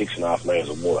in 6.5 metres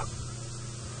of water.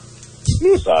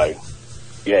 So,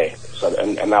 yeah. So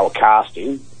and they were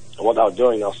casting. And what they were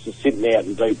doing, I was just sitting out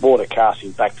in deep water,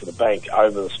 casting back to the bank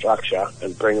over the structure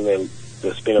and bringing the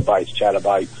spinnerbaits,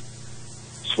 chatterbaits,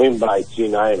 swim baits, you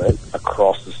name it,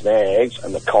 across the snags,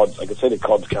 and the cods. I could see the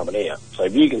cods coming out. So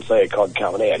if you can see a cod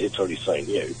coming out, it's already seen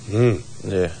you.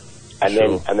 Yeah. And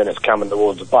then it's coming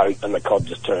towards the boat, and the cod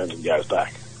just turns and goes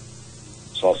back.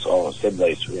 So I said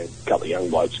these, a couple of young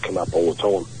blokes come up all the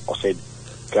time. I said,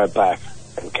 go back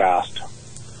and cast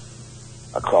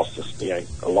across the,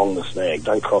 along the snag.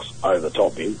 Don't cross over the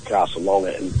top him. Cast along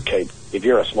it and keep. If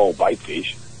you're a small bait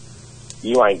fish,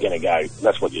 you ain't going to go.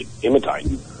 That's what you're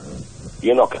imitating.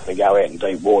 You're not going to go out in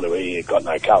deep water where you've got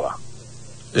no cover.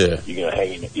 Yeah. You're going to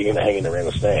hang in. You're going to hang in around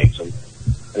the snags, and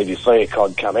if you see a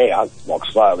cod come out, like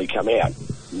slowly come out,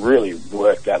 really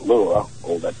work that lure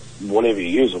or that whatever you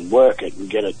use and work it and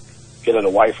get it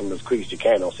away from as quick as you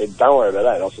can. I said, don't worry about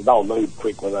that. I said, they'll move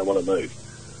quick when they want to move.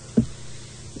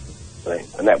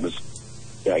 And that was,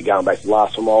 going back to the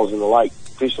last time I was in the lake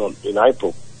fishing in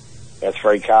April. Had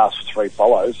 3 casts, 3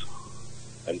 follows,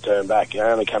 and turned back.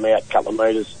 Only come out a couple of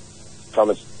metres from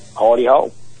its hidey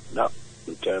hole. No,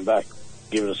 and turn back.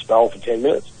 Give it a spell for 10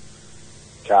 minutes.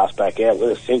 Cast back out,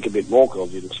 let it sink a bit more because I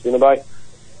was using a spinnerbait,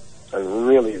 and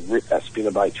really rip that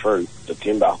spinnerbait through the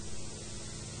timber.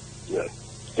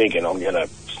 Thinking I'm going to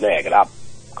snag it up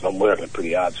because I'm working it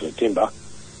pretty hard through the timber.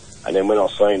 And then when I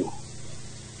seen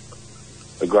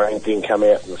the green thing come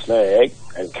out from the snag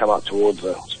and come up towards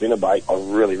the spinnerbait,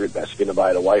 I really ripped that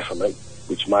spinnerbait away from it,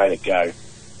 which made it go,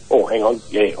 oh, hang on,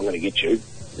 yeah, I'm going to get you.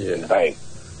 Yeah. And bang.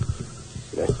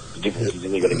 The difference is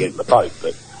then you've got to get in the boat,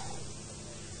 but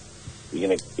you're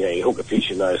going to, you hook a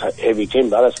fish in those heavy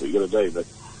timber, that's what you've got to do, but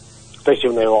especially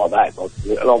when they're like that,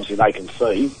 and obviously they can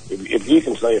see, if you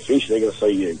can see a fish, they're going to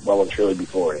see you well and truly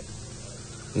before it.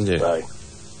 Yeah. So,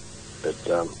 but,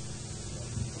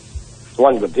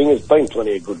 one good thing, there's been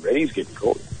plenty of good reddies getting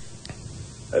caught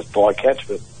as bycatch,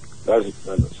 but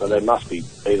so they must be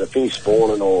either finished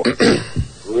spawning or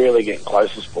really getting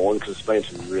close to spawn, because there's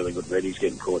been some really good reddies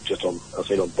getting caught just on, I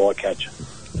said, on bycatch.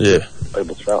 Yeah.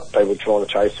 People trying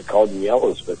to chase the cod and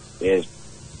yellows, but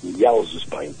yellows has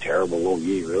been terrible all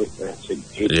year, really.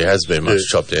 It has been much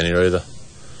chopped down here either.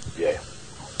 Yeah.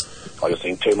 I just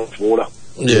think too much water.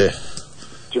 Yeah.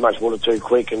 Too much water too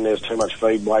quick, and there's too much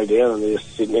feed way down, and they're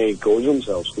just sitting there gorging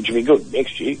themselves, which would be good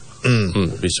next year.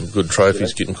 Be some good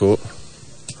trophies getting caught.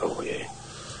 Oh, yeah.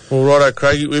 Well, righto,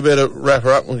 Craigie, we better wrap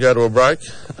her up and go to a break.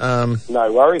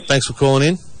 No worries. Thanks for calling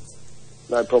in.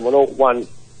 No problem at all.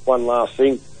 One last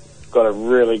thing. Got a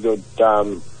really good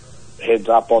heads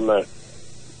up on the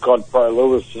Cod Pro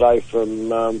lures today from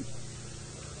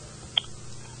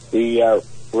the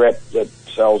rep that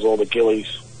sells all the gillies,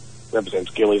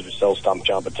 represents gillies, but sells stump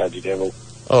jumper, Tassie Devil.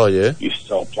 Oh, yeah? Used to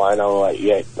sell plain. I'm like,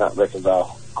 yeah, reckon they're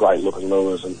great looking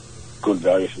lures and good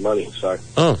value for money. So.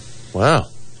 Oh, wow.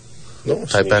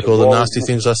 Nice. Take back all the nasty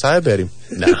things I say about him.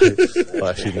 No.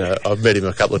 Actually, no. I've met him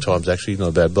a couple of times, actually. He's not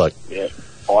a bad bloke. Yeah.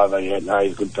 Ivor, yeah, no,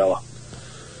 he's a good fella.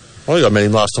 I think I met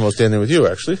him last time I was down there with you,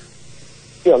 actually.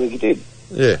 Yeah, I think you did.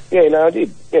 Yeah. Yeah, no, I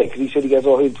did. Yeah, because he said, he goes,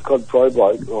 oh, who's the Cod Pro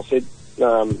bloke? And I said,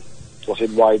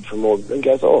 Wade from Morgan. And he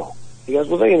goes,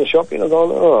 was he in the shop? And I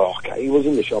go, oh, okay, he was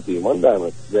in the shop here one day, and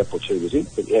a rep or two was in,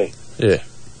 but yeah. Yeah.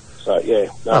 So, yeah,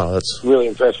 no, that's really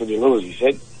impressed with your lures, he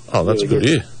said. Oh, that's really good to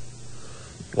hear.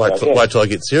 Wait till I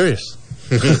get serious.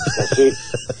 That's it.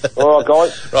 All right,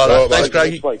 guys. Right, thanks,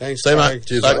 Craigie. Thanks, see you, mate.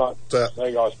 Cheers, Bye. mate. See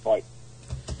you guys. Bye.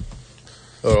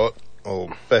 All right, I'll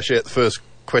bash out the first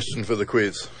question for the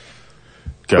quiz.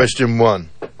 Go. Question 1.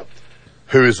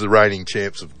 Who is the reigning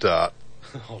champs of dart?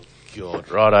 Oh, God.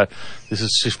 Righto. This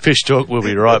is Fish Talk. We'll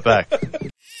be right back.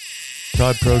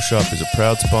 Tide Pro Shop is a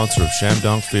proud sponsor of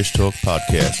ShamDonk Fishtalk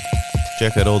podcast.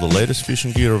 Check out all the latest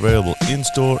fishing gear available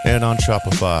in-store and on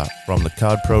Shopify from the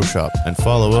Cod Pro Shop, and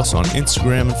follow us on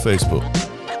Instagram and Facebook.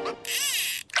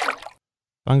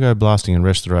 Fungo Blasting and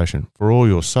Restoration for all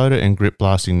your soda and grip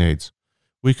blasting needs.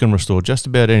 We can restore just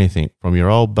about anything from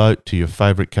your old boat to your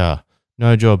favourite car.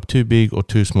 No job too big or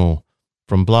too small.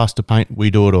 From blast to paint, we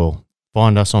do it all.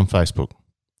 Find us on Facebook.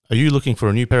 Are you looking for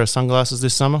a new pair of sunglasses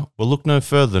this summer? Well, look no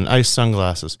further than Ace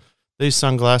Sunglasses. These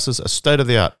sunglasses are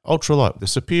state-of-the-art, ultralight with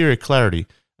superior clarity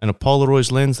and a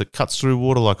Polaroid lens that cuts through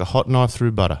water like a hot knife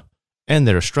through butter. And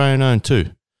they're Australian-owned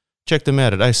too. Check them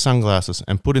out at Ace Sunglasses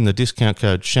and put in the discount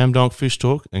code ShamDonk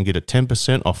Fishtalk and get a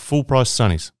 10% off full-price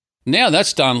sunnies. Now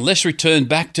that's done, let's return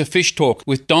back to Fish Talk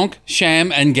with Donk,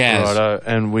 Sham and Gaz. Righto,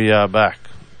 and we are back.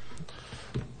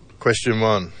 Question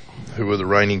 1. Who were the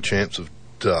reigning champs of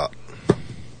dart?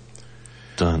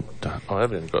 Dun, dun. I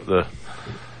haven't got the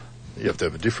You have to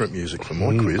have a different music for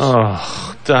my quiz.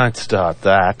 Oh, don't start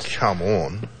that. Come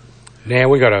on.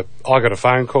 Now I got a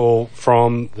phone call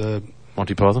from the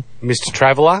Monty Python. Mr.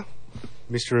 Traveller,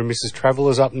 Mr. and Mrs.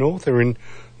 Travellers up north. They're in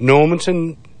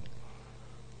Normanton,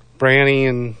 Brownie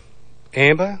and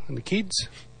Amber and the kids.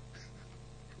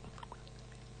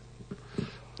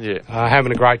 Yeah.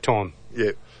 Having a great time.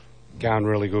 Yeah. Going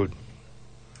really good.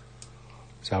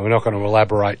 So we're not going to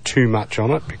elaborate too much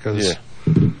on it because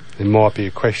there might be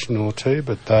a question or two,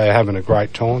 but they're having a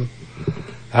great time.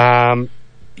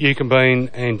 Yukonbean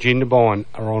and Jindabyne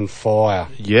are on fire.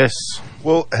 Yes.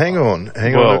 Well, hang on.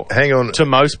 To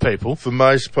most people. For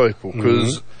most people,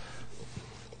 because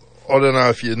I don't know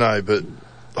if you know, but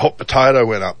Hot Potato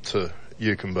went up to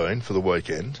Yukonbean for the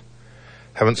weekend.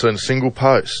 Haven't seen a single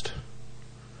post.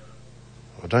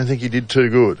 I don't think he did too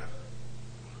good.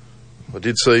 I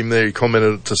did see him there. He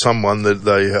commented to someone that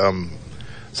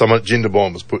someone at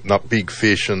Jindabyne was putting up big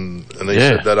fish, and he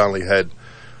said they'd only had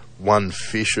one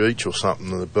fish each or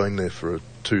something, and they'd been there for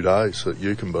 2 days at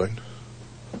Yukonbean.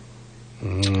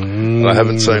 And I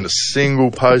haven't seen a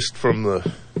single post from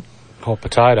the Hot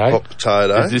Potato. Hot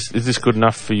Potato. Is this good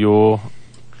enough for your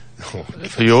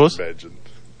for yours? Imagine.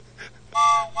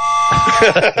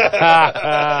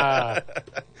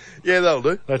 Yeah, that'll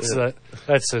do. That's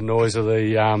the noise of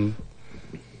the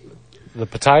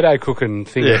potato cooking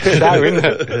thing at the show, isn't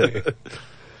it?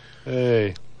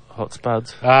 Hey. Hot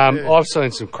spuds. I've seen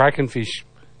some kraken fish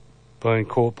being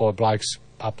caught by blokes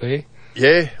up there.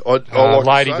 Yeah, I like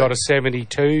lady got a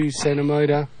 72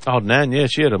 centimetre. Oh, Nan, yeah,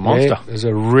 she had a monster. Yeah, there's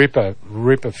a ripper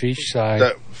fish. So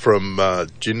that from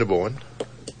Jindabyne.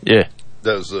 Yeah.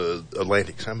 That was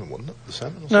Atlantic salmon, wasn't it? The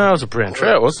salmon? No, it was a brown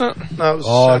trout, wasn't it? No, it was a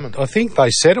salmon. I think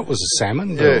they said it was a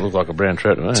salmon. Yeah, it looked like a brown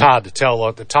trout to me. It's hard to tell.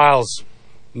 Like the tail's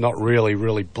not really,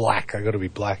 really black. They've got to be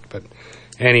black. But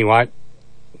anyway,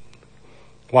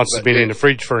 once it's been in the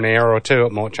fridge for an hour or two,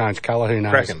 it might change colour. Who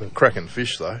knows? Cracking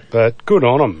fish, though. But good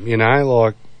on them, you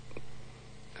know.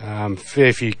 Like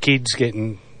fair few kids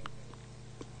getting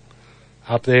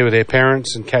up there with their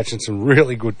parents and catching some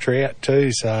really good trout too.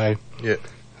 So yeah.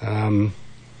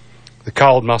 The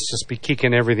cold must just be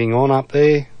kicking everything on up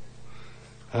there.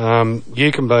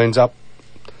 Yukonbean's up.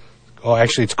 Oh,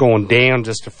 actually, it's gone down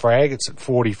just a frag. It's at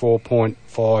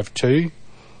 44.52.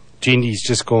 Jindy's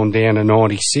just gone down to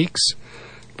 96.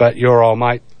 But your old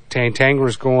mate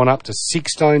Tantanga's gone up to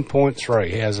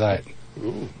 16.3. How's that?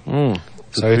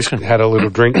 So it's had a little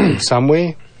drink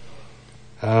somewhere.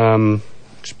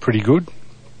 It's pretty good.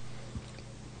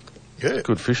 Yeah.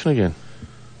 Good fishing again.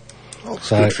 Oh, it's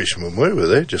good fishing when we were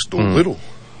there, just all little.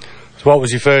 So what was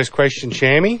your first question,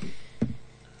 Shammy?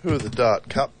 Who are the Dart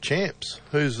Cup champs?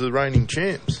 Who's the reigning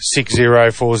champs?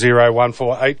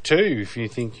 60401482, if you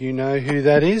think you know who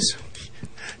that is.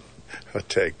 I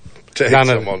tag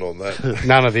someone on that.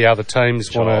 None of the other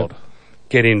teams want to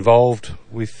get involved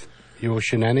with your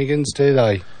shenanigans, do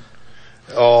they?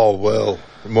 Oh, well,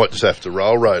 we might just have to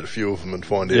railroad a few of them and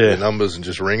find out their numbers and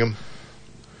just ring them.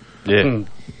 Yeah.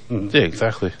 Yeah,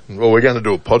 exactly. Well, we're going to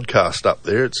do a podcast up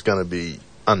there. It's going to be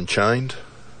Unchained.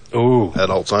 Ooh.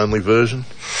 Adults only version.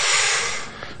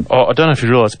 Oh, I don't know if you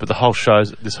realise, but this whole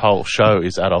show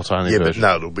is adults only version.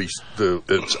 Yeah, but no,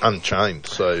 it's Unchained,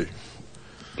 so...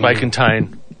 May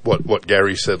contain... What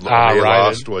Gary said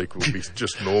last week will be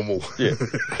just normal. Yeah.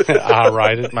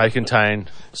 R-rated. May contain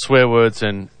swear words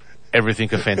and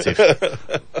everything offensive.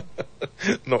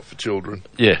 Not for children.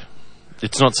 Yeah.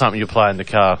 It's not something you play in the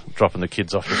car, dropping the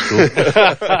kids off to school.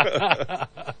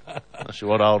 Unless you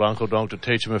want old Uncle Donk to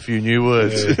teach them a few new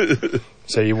words. Yeah.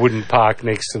 So you wouldn't park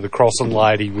next to the crossing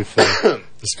lady with the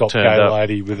stop-go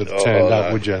lady with it turned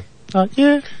up, would you?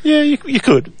 Yeah, you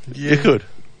could. Yeah. You could.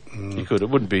 You could. It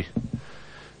wouldn't be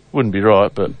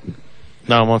right, but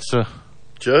no one wants to.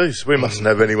 Jeez, we mustn't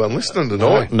have anyone listening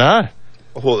tonight. No.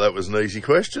 I thought that was an easy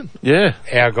question. Yeah.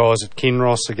 Our guys at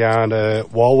Kinross are going to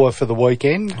Walwa for the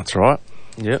weekend. That's right.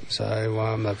 Yep.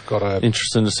 So they've got a...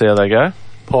 Interesting to see how they go.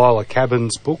 Pile of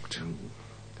cabins booked.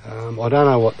 I don't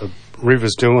know what the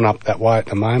river's doing up that way at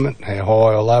the moment, how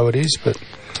high or low it is, but...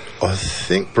 I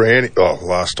think Brownie... Oh,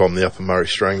 last time the Upper Murray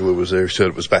Strangler was there, he said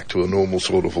it was back to a normal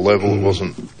sort of a level. It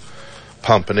wasn't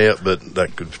pumping out, but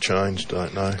that could have changed,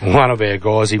 don't know. One of our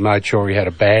guys, he made sure he had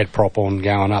a bad prop on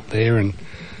going up there, and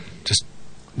just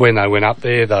when they went up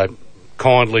there, they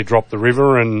kindly dropped the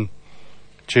river and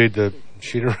chewed the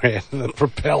shit around the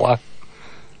propeller.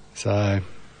 So,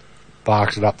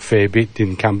 barks it up a fair bit,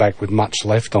 didn't come back with much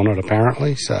left on it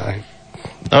apparently, so...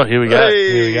 Oh, here we go.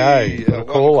 Hey, here we go.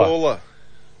 Caller.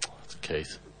 That's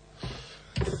Keith.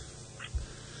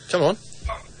 Come on.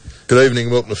 Good evening,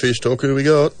 welcome to Fish Talk. Who we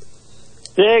got?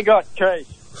 Yeah, got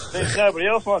Keith. There's nobody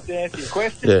else wants to answer your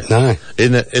question. Yeah. No.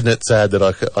 Isn't it sad that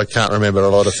I can't remember a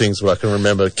lot of things, but I can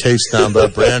remember Keith's number,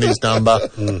 Brownie's number.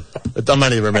 I'm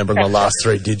only remembering the last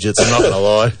 3 digits, I'm not going to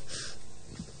lie.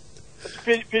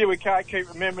 Pity we can't keep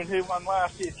remembering who won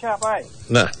last year's cup, eh?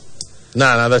 No,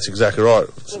 that's exactly right.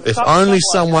 If only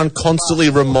someone constantly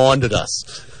reminded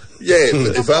us. Yeah,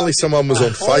 if only someone was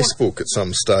on Facebook at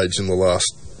some stage in the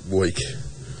last week.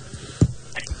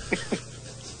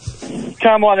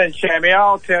 Come on then, Shammy.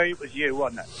 I'll tell you it was you,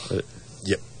 wasn't it?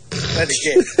 Yep. Let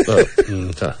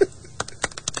it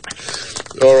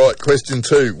All right, question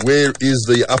 2. Where is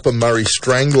the Upper Murray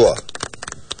Strangler?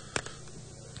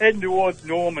 Heading towards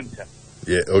Normanton.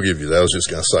 Yeah, I'll give you that. I was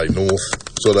just going to say north,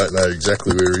 so I don't know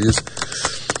exactly where he is.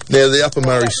 Now, the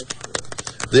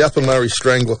Upper Murray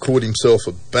Strangler caught himself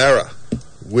a barra.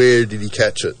 Where did he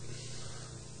catch it?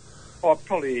 Oh,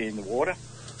 probably in the water.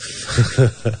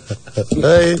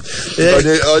 Hey, yeah.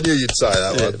 I knew you'd say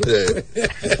that one. Yeah.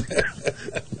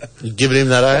 You giving him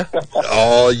that, eh?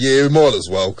 Oh, yeah, we might as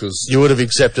well, because... You would have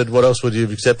accepted, what else would you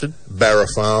have accepted? Barra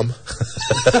Farm.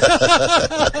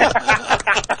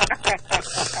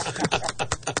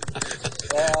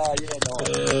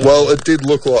 Well, it did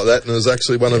look like that, and it was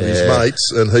actually one of his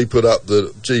mates, and he put up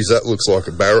the, geez, that looks like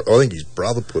a barra. I think his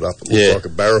brother put up, it looks like a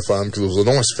barra farm, because there was a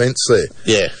nice fence there.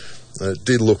 Yeah. And it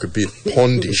did look a bit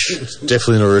pondish.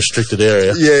 Definitely in a restricted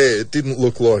area. Yeah, it didn't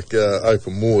look like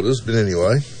open waters, but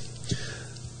anyway.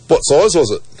 What size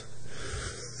was it?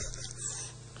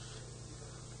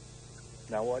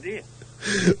 No idea.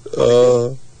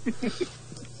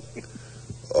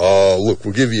 Oh, look,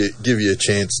 we'll give you a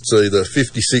chance. It's either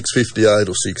 56, 58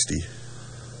 or 60.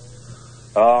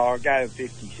 Oh, I'll go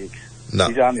 56. No.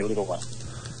 He's only a little one.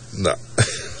 No.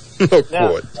 Not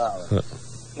quite. No,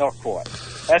 not quite.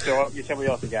 That's all right. Get somebody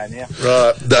else to go now.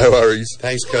 Right, no worries.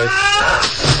 Thanks, Coach.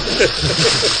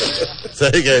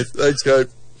 There you go. Thanks, Coach.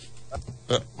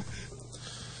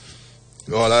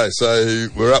 Righto, so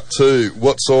we're up to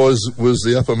what size was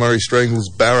the Upper Murray Strangler's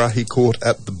barra he caught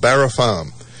at the Barra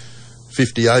Farm?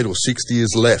 58 or 60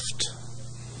 is left.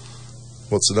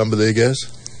 What's the number there, Gaz?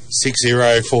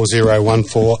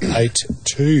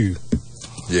 60401482.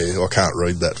 Yeah, I can't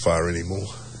read that far anymore.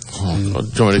 Do you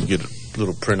want me to get a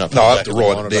little print up? No, I have to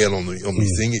write it down on the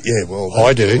thing. Yeah, well...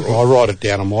 I do. I write it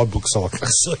down on my book so I can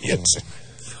see it.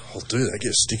 I'll do that. Get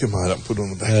a sticker made up and put it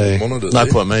on the back of the monitor. No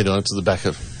point me doing it to the back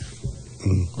of...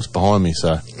 What's behind me,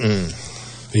 so...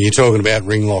 You're talking about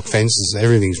ring lock fences.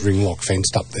 Everything's ring lock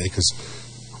fenced up there because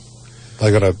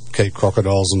they got to keep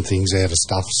crocodiles and things out of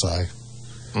stuff, so...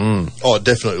 Oh, it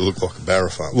definitely looked like a barra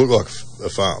farm. Looked like a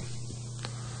farm.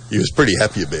 He was pretty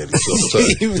happy about himself, too.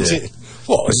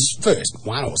 Well, it was his first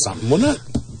one or something, wasn't it?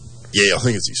 Yeah, I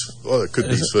think it's his... Well, it could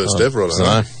be his first ever, I don't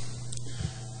know.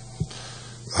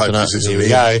 Hope this isn't Here we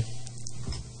here.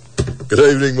 go.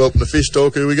 Good evening, welcome to Fish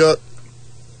Talk. Who we got?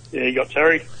 Yeah, you got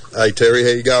Terry? Hey, Terry, how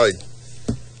you going?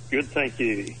 Good, thank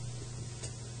you.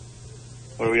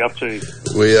 What are we up to?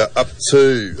 We are up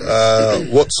to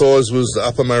what size was the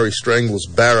Upper Murray Strangler's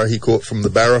barra he caught from the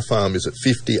Barra Farm? Is it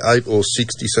 58 or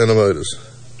 60 centimetres?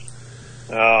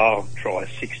 I'll try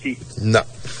 60. No.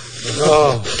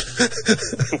 Oh.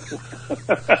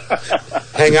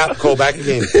 Hang up, call back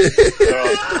again.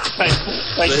 Right.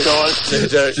 Thanks, guys.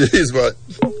 Cheers, mate.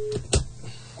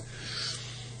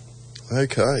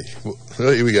 Okay, well,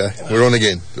 here we go. We're on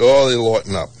again. Oh, they're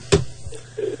lighting up.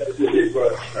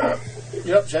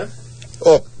 You up, Jam?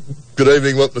 Oh, good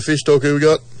evening, welcome to Fish Talk. Who we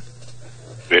got?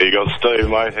 There you got Steve,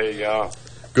 mate. How you going?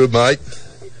 Good, mate.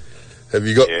 Have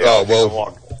you got... Yeah, oh,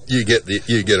 well, you get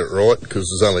it right, because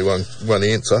there's only one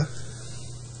answer.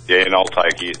 Yeah, and I'll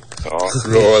take it. Oh.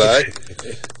 Right,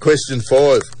 Question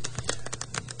 5.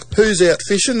 Who's out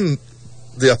fishing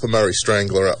the Upper Murray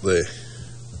Strangler up there?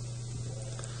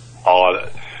 Oh,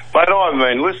 mate, I've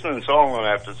been listening, so I'm going to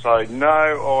have to say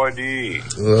no idea.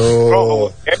 Oh.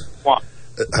 Probably everyone.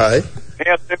 Hey?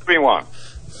 How's everyone?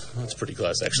 That's pretty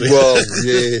close, actually. Well,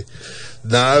 yeah.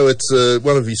 No, it's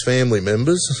one of his family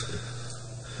members.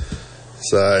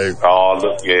 So... Oh,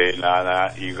 look, yeah,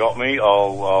 no, you got me.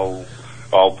 I'll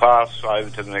pass over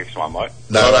to the next one, mate.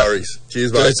 No worries.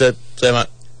 Cheers, mate. See you, mate.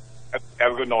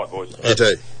 Have a good night, boys. You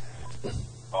too.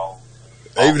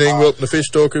 Evening, welcome to Fish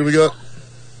Talk. Who we got?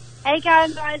 Hey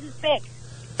guys, it's Beck.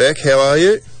 Beck, how are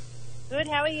you? Good,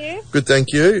 how are you? Good,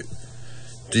 thank you.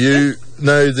 Do you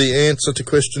know the answer to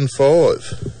question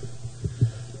 5?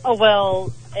 Oh,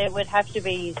 well, it would have to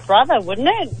be his brother, wouldn't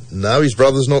it? No, his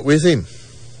brother's not with him.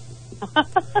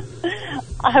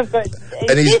 I've got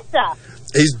And his sister.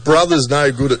 His brother's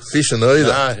no good at fishing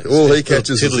either. No, all he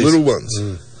catches is little ones.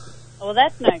 Well,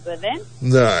 that's no good then.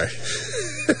 No.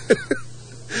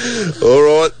 All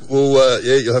right. Well,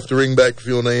 you'll have to ring back if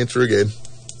you want to answer again.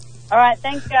 All right,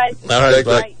 thanks, guys. All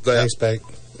right, Thanks, Beck.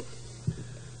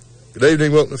 Good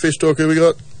evening. Welcome to Fish Talk. Who we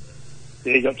got?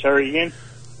 Yeah, you got Terry again.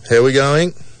 How are we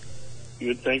going?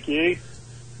 Good, thank you.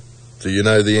 Do you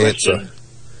know the answer?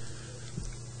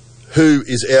 Who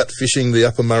is out fishing the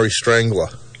Upper Murray Strangler?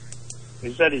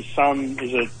 Is that his son?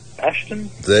 Is it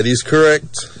Ashton? That is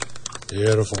correct.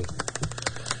 Beautiful.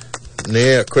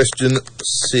 Now, question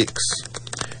 6.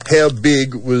 How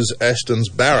big was Ashton's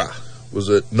barra? Was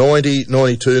it 90,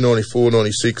 92, 94,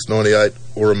 96, 98,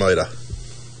 or a metre?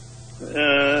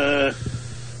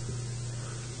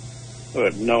 I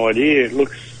have no idea.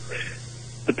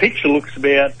 The picture looks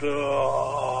about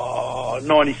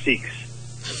 96.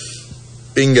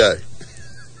 Bingo.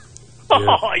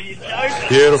 Oh, you joking?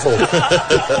 Beautiful.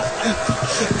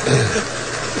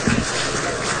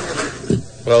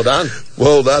 Well done.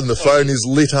 Well done. The phone is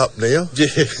lit up now. Yeah.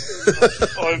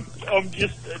 I'm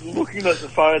just looking at the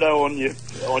photo on your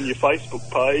Facebook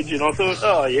page, and I thought,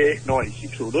 oh yeah,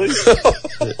 96 will do.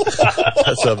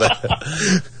 That's not bad.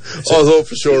 I thought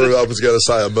for sure I was going to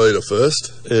say a metre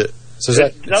first. Yeah. So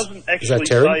it doesn't actually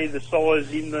say the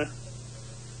size in the.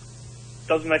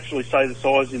 Doesn't actually say the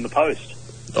size in the post.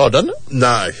 Oh, doesn't it?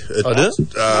 No. Oh, does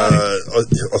it?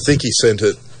 I think he sent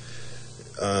it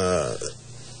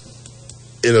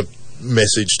in a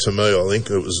message to me. I think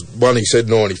it was one. He said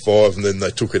 95, and then they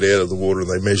took it out of the water and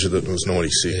they measured it, and it was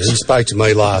 96. Yeah, he spoke to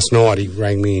me last night. He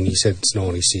rang me and he said it's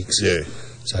 96. Yeah.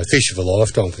 So fish of a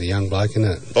lifetime for the young bloke, isn't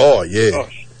it? Oh yeah.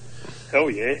 Gosh, hell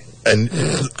yeah. And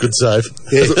good save.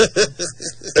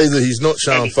 Either he's not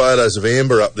showing photos of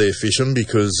Amber up there fishing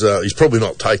because he's probably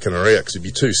not taking her out because he'd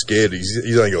be too scared.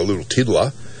 He's only got a little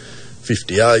tiddler,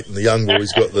 58, and the young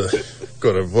boy's got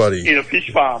a bloody in a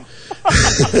fish farm.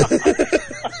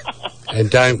 And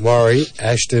don't worry,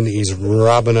 Ashton is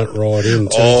rubbing it right in.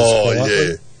 Oh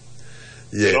yeah,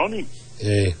 Good on him.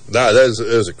 Yeah. No, that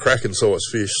was a cracking size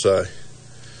fish. So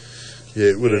yeah,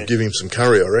 it would have given him some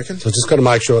curry, I reckon. So just got to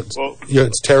make sure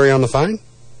it's Terry on the phone.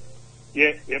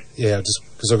 Yeah. Yep. Yeah, just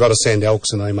because I've got to send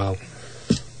Elks an email.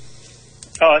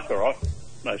 Oh, that's all right.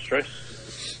 No stress.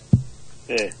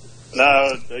 Yeah.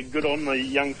 No, good on the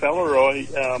young fella.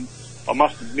 I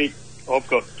must admit, I've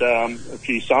got a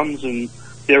few sons, and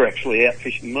they're actually out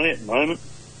fishing me at the moment.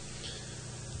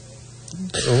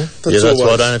 That's why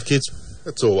I don't have kids.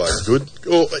 That's always good.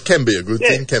 Or it can be a good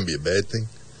thing, can be a bad thing.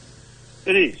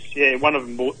 It is. Yeah, one of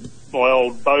them bought my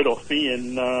old boat off me,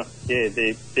 and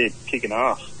they're kicking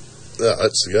ass. Yeah,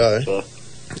 that's the go. So,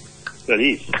 that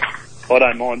is. I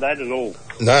don't mind that at all.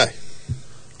 No.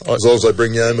 As long as they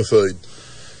bring you home a feed.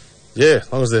 Yeah,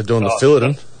 as long as they're doing the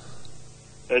filleting.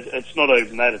 It's not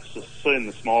even that, it's just seeing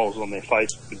the smiles on their face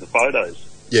with the photos.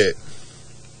 Yeah.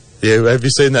 Yeah, have you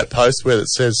seen that post where it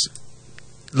says,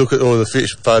 look at all the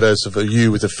fish photos of you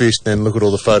with a fish, then look at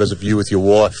all the photos of you with your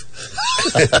wife?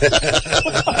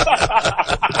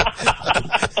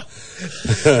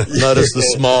 Notice the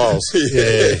smiles.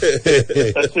 Yeah.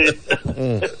 That's it.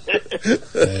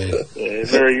 Yeah,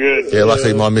 very good. Yeah,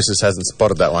 luckily my missus hasn't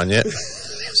spotted that one yet.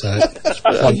 So,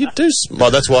 you do. Well,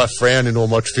 that's why I frown in all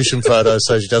my fishing photos,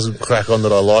 so she doesn't crack on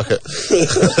that I like it.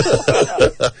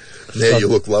 Now you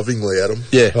look lovingly at them.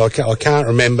 Yeah. I can't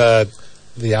remember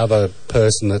the other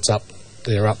person that's up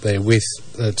there with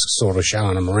that's sort of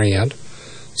showing them around.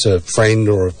 It's a friend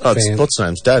or a fan. What's the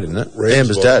name's dad, isn't it?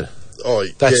 Amber's dad. Oh,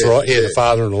 that's right. Yeah, the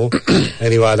father-in-law.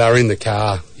 Anyway, they were in the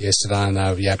car yesterday and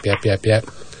they were yap.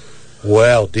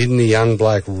 Well, didn't the young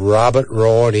bloke rub it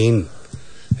right in?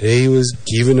 He was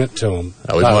giving it to him.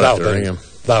 Oh, we might have to ring him.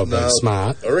 They were being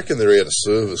smart. I reckon they're out of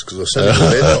service because I sent him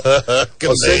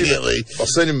I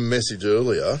sent him a message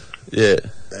earlier. Yeah.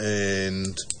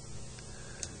 And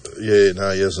he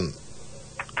hasn't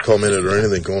commented or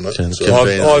anything on it. So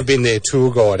I've been their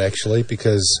tour guide actually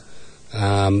because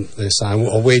they're saying,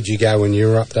 well, where'd you go when you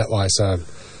were up that way? So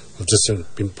I've just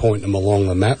been pointing them along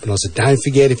the map, and I said, don't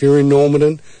forget, if you're in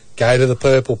Normanton, go to the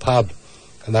Purple Pub.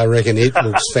 And they reckon it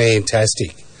looks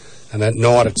fantastic. And at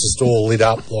night it's just all lit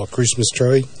up like a Christmas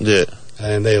tree. Yeah.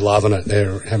 And they're loving it.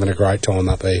 They're having a great time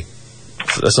up there.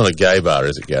 So that's not a gay bar,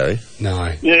 is it, Gary?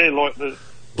 No. Yeah, like the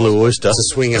Blue Oyster. It's a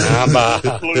swinging arm bar.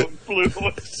 Blue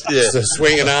Oyster. Yeah. It's a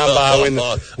swinging arm bar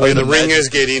when the ringers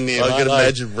get in there. I can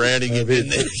imagine rounding him in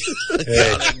there.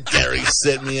 Yeah. Gary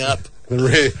set me up.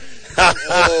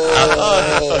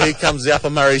 Oh, here comes the Upper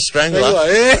Murray Strangler.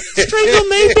 Strangle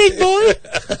me, big boy.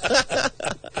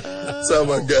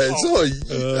 Someone goes,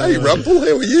 hey, Rumple,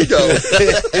 how are you going?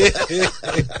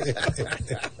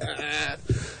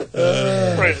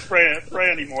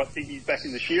 Brownie might think he's back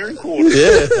in the shearing quarters.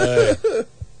 Yeah.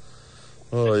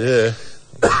 Oh, yeah.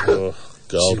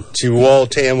 Gold. She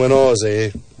wild town when I was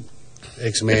there,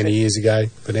 X amount of years ago.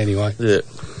 But anyway. Yeah.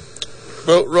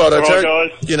 Well, right, All right,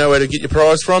 guys. You know where to get your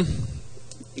prize from?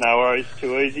 No worries.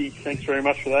 Too easy. Thanks very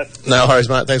much for that. No worries,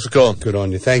 mate. Thanks for calling. Good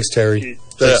on you. Thanks, Terry.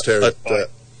 Thanks, Terry.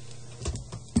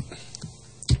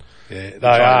 Yeah, they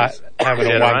are having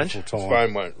a wonderful time.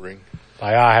 Phone won't ring.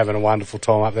 They are having a wonderful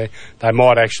time up there. They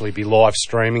might actually be live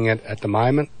streaming it at the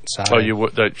moment. So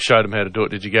they showed them how to do it,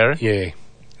 did you, Gary? Yeah.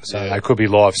 So they could be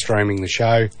live streaming the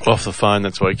show. Off the phone,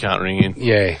 that's why you can't ring in.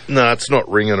 Yeah. No, it's not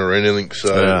ringing or anything,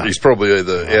 so he's probably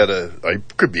either he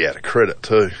could be out of credit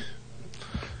too.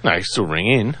 No, you still ring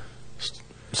in.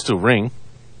 Still ring.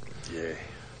 Yeah.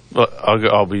 But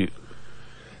I'll be...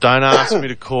 Don't ask me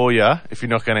to call you if you're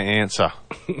not going to answer.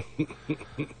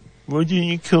 Why didn't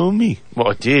you call me? Well,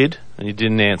 I did, and you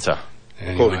didn't answer.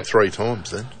 Anyway. Called him 3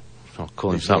 times then. I'll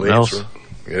call him something else.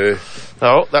 Yeah.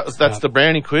 Oh, that's the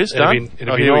brownie quiz done. It'd be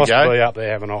nice to be up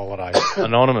there having a holiday.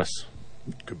 Anonymous.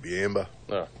 Could be Amber.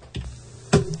 Oh.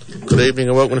 Good evening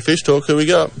and welcome to Fish Talk. Who we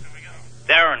got?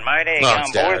 Darren, mate. How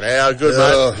you going, boys? How good,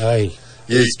 mate? Hey.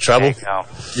 He's trouble.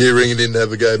 You ringing in to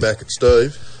have a go back at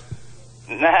Steve?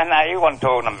 No, you weren't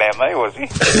talking about me, was he? I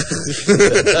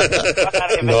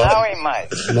don't even know him, mate.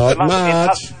 Not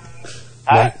much.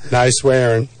 No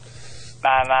swearing.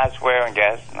 No swearing,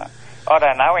 Gaz. No. I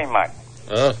don't know him, mate.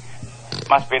 Oh.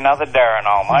 Must be another Darren,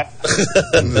 old mate.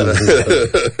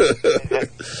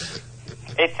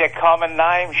 It's a common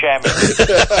name, Shammy.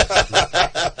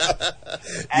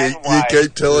 You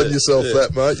keep telling yourself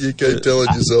that, mate. You keep telling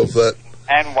yourself that.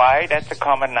 And Wade, that's a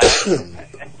common name.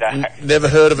 Never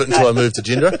heard of it until I moved to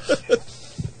Gindra.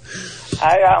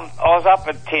 Hey, I was up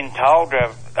at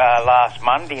Tintoldra last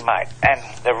Monday, mate, and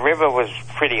the river was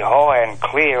pretty high and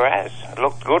clear as. It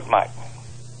looked good, mate.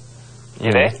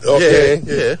 You there? Oh,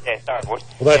 yeah. Yeah, sorry, Wood.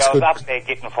 Well, that's I was good. up there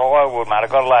getting firewood, mate. I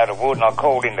got a load of wood and I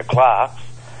called into Clark's,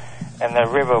 and the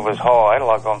river was high,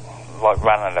 like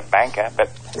running a banker, but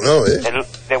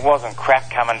there wasn't crap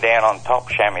coming down on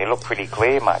top, Shammy. It looked pretty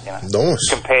clear, mate, you know. Nice.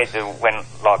 Compared to when,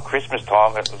 like, Christmas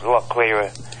time, it was a lot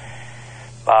clearer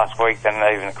last week than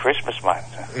even Christmas, mate.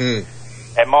 So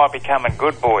It might be coming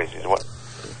good, boys, is what...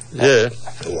 Yeah.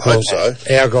 Well, I hope so.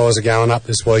 Our guys are going up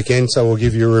this weekend, so we'll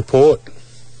give you a report.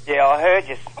 Yeah, I heard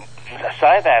you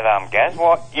say that, Gaz.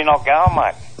 What, you're not going,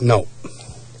 mate? No.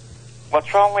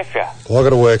 What's wrong with you? Well, I've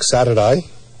got to work Saturday.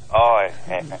 Oh,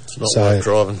 yeah. It's not worth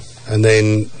driving. And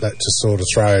then that just sort of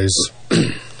throws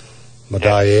my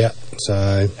day out,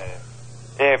 so...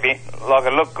 Yeah,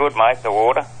 it looked good, mate, the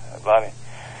water. Bloody.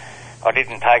 I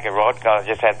didn't take a rod, because I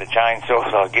just had the chainsaw,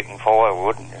 so I was getting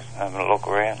firewood and just having a look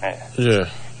around. Yeah.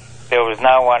 There was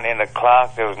no one in at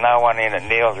Clark, there was no one in at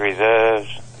Neil's Reserves.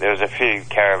 There was a few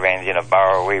caravans in a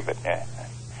Burrawee, but yeah.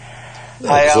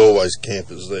 There's always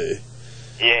campers there.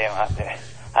 Yeah, mate.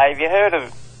 Hey, have you heard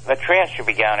of the trout should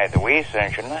be going out the weir soon,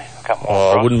 shouldn't they? A couple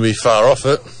more I wouldn't be far off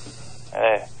it.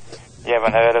 You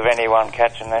haven't heard of anyone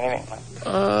catching anything, mate?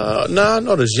 No,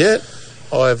 not as yet.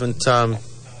 I haven't,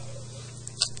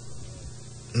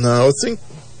 No, I think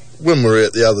when we were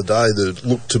out the other day, there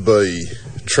looked to be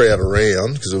trout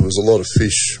around, because there was a lot of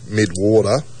fish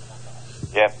mid-water.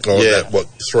 Yep. That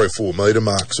 3 or 4 metre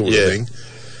mark sort of thing,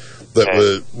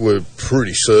 that were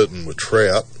pretty certain were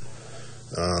trout.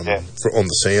 On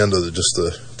the sound of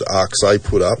the arcs they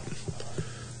put up.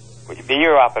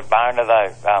 You're up at Bona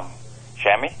though,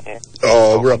 Shammy? Yeah.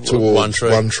 Oh, we're up towards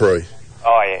One Tree.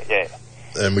 Oh, yeah.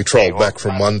 And we trolled back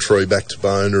from One Tree back to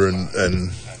Bona,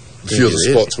 and a few of the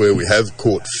spots where we have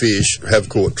caught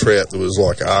trout, there was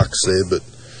like arcs there, but...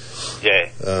 Yeah.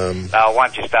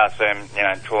 Once you start seeing,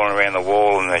 trawling around the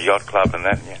wall and the yacht club and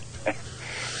that,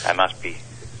 they must be...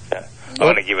 I'm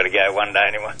going to give it a go one day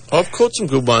anyway. I've caught some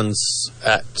good ones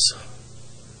at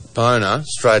Bona,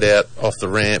 straight out off the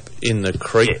ramp in the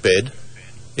creek bed,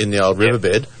 in the old river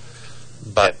bed,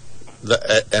 but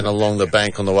and along the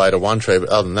bank on the way to One Tree, but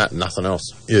other than that, nothing else.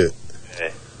 Yeah.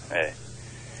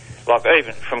 Like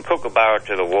even from Kookaburra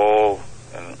to the wall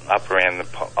and up around the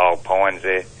old pines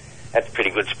there, that's a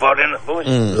pretty good spot, isn't it, boys?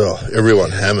 Oh,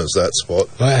 everyone hammers that spot.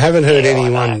 I haven't heard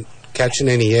anyone catching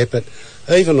any yet, but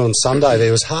even on Sunday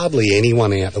there was hardly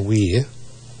anyone out the weir.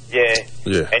 Yeah.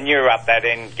 And you're up that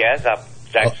end, Gaz, up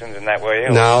Jackson's and that, were you?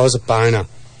 No, I was at Bona.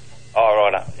 Oh,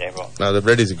 right up. Yeah, well. No, the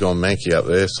Reddies have gone manky up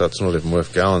there, so it's not even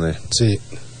worth going there. That's it.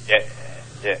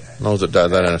 Yeah. As long as they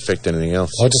don't affect anything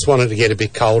else. I just wanted to get a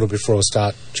bit colder before I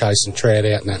start chasing trout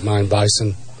out in that main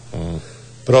basin.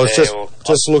 But I was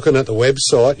just looking at the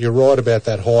website. You're right about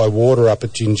that high water up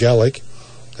at Gingelic.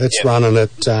 It's running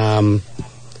at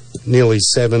nearly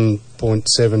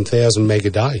 7.7 thousand meg a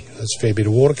day. That's a fair bit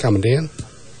of water coming down.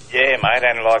 Yeah, mate,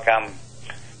 and like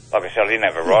like I said, I didn't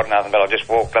have a rod, nothing, but I just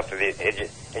walked up to the edge,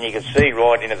 and you could see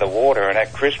right into the water, and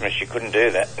at Christmas you couldn't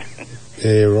do that.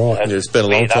 Yeah, right. It's been a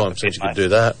long time since you could do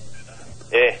that.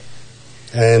 Yeah.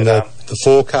 And the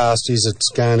forecast is it's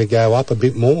going to go up a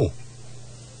bit more.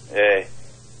 Yeah.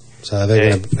 So they're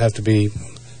going to have to be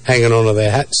hanging on to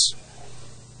their hats.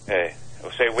 Yeah.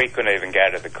 Well, see, we couldn't even go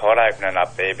to the cod opening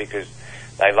up there because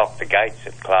they locked the gates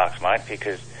at Clark's, mate,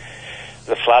 because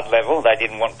the flood level, they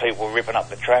didn't want people ripping up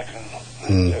the tracks.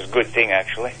 And it was a good thing,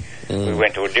 actually. We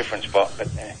went to a different spot, but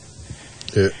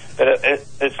but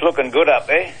it's looking good up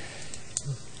there.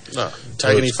 No.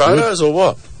 Take any photos or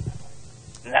what?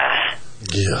 Nah.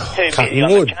 Yeah. Too busy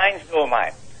on the chainsaw,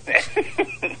 mate.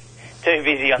 Too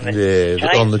busy on the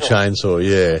chainsaw. On the chainsaw,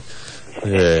 yeah.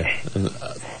 And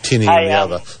tinning on the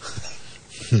other.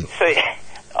 See,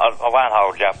 I won't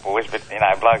hold you up, boys, but, you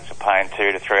know, blokes are paying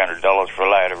 $200 to $300 for a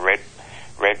load of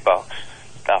red box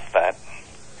stuff that.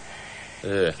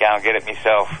 Yeah. Go and get it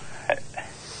myself.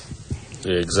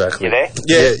 Yeah, exactly. You there?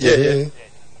 Yeah.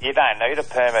 You don't need a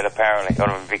permit, apparently, out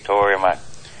of Victoria, mate.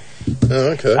 Oh,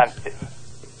 okay.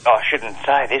 I shouldn't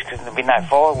say this because there'll be no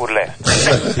firewood left.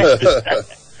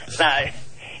 No,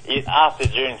 after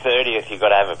June 30th, you've got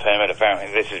to have a permit,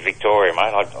 apparently. This is Victoria,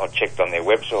 mate. I checked on their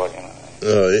website, you know.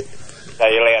 Oh, yeah. So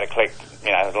you're allowed to collect,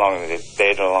 you know, as long as it's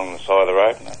dead along the side of the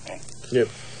road. Yep.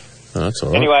 Oh, that's all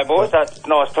right. Anyway, boys, that's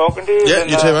nice talking to you. Yeah,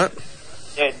 you too, mate.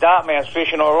 Yeah, Dartmouth's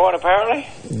fishing all right, apparently.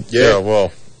 Yeah,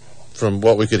 well, from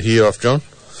what we could hear off John.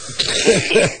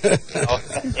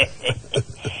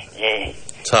 Yeah.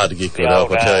 It's hard to get good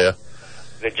help, I tell you.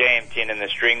 The jam tin and the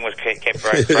string was kept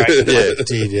breaking. Yeah, it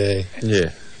did,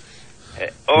 yeah.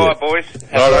 All right, boys.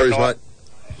 No worries, mate.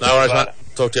 No worries, mate.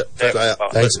 Talk to you.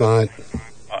 Thanks, mate.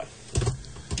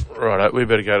 Right, we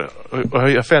better go.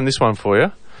 I found this one for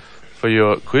you, for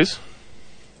your quiz.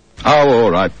 Oh,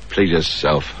 all right. Please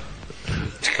yourself.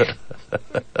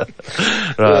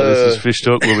 Right, this is Fish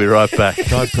Talk. We'll be right back.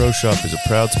 Tide Pro Shop is a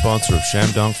proud sponsor of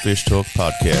ShamDonk Fishtalk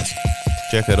podcast.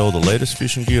 Check out all the latest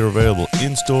fishing gear available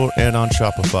in-store and on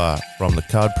Shopify from the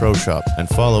Cod Pro Shop, and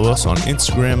follow us on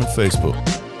Instagram and Facebook.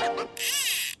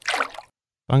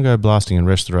 Fungo Blasting and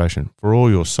Restoration for all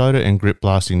your soda and grip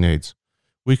blasting needs.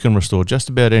 We can restore just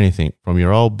about anything from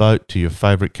your old boat to your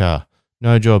favourite car.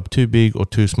 No job too big or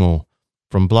too small.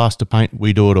 From blast to paint,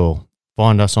 we do it all.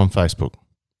 Find us on Facebook.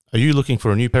 Are you looking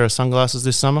for a new pair of sunglasses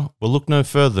this summer? Well, look no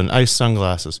further than Ace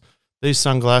Sunglasses. These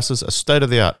sunglasses are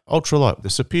state-of-the-art, ultralight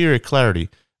with superior clarity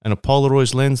and a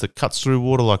Polaroid lens that cuts through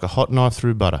water like a hot knife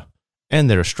through butter. And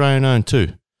they're Australian-owned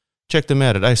too. Check them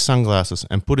out at Ace Sunglasses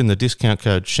and put in the discount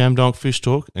code ShamDonk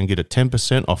Fishtalk and get a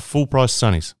 10% off full-price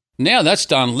sunnies. Now that's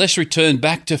done, let's return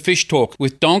back to Fish Talk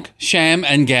with Donk, Sham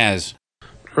and Gaz.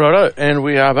 Righto, and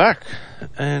we are back.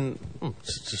 And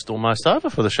it's just almost over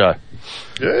for the show.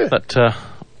 Yeah. That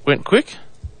went quick.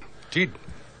 Did.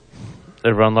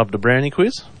 Everyone loved the brownie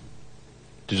quiz.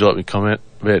 Did you like me comment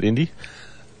about Indy?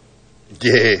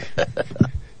 Yeah.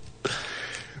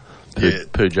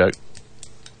 Poo joke.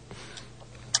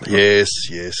 Yes,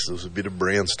 there was a bit of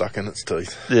brown stuck in its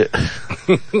teeth. Yeah.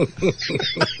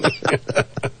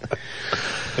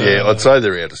 Yeah, I'd say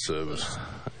they're out of service.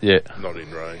 Yeah. Not in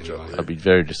range, I think. I'd be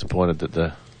very disappointed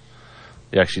that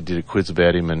you actually did a quiz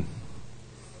about him, and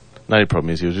the only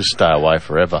problem is he'll just stay away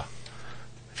forever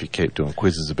if you keep doing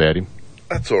quizzes about him.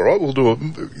 That's all right. We'll do it.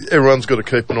 Everyone's got to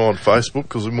keep an eye on Facebook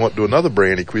because we might do another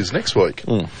brownie quiz next week.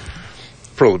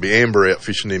 Probably be Amber out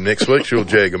fishing him next week. She'll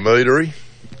jag a meatery.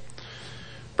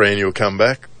 Brownie will come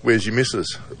back. Where's your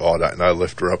missus? Oh, I don't know.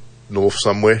 Left her up north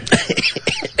somewhere.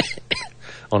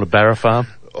 On a barra farm.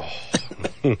 Oh.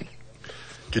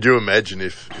 Could you imagine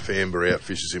if Amber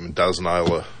outfishes him and does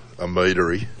nail a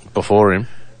meatery before him?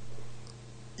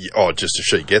 Yeah, just if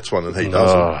she gets one and he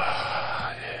doesn't.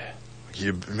 Yeah.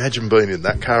 You imagine being in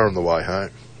that car on the way home,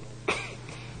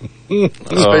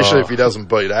 especially if he doesn't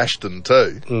beat Ashton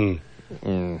too.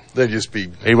 They'd just be.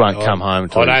 He won't come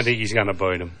home. I don't think he's going to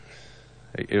beat him.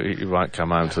 He won't come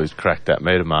home until he's cracked that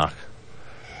metre mark,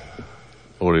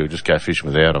 or he'll just go fishing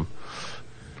without him.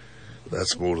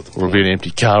 That's more to the point. Or it'll be an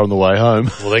empty car on the way home.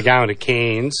 Well, they're going to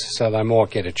Cairns, so they might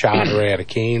get a charter out of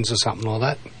Cairns or something like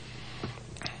that.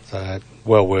 So,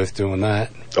 well worth doing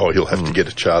that. Oh, he'll have to get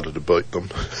a charter to beat them.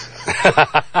 He'd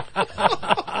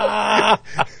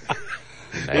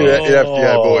have to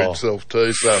go by himself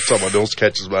too, so if someone else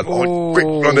catches one, quick,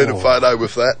 I need a photo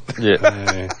with that.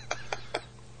 Yeah.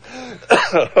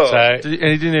 And he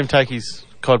didn't even take his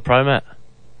Cod Pro mat.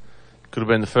 Could have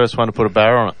been the first one to put a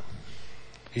barra on it.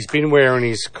 He's been wearing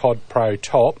his Cod Pro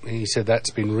top, and he said that's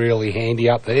been really handy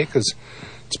up there because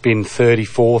it's been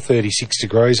 34, 36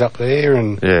 degrees up there,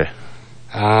 and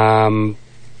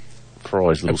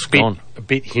Fry's little scone. A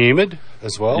bit humid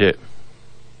as well. Yeah.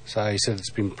 So he said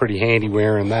it's been pretty handy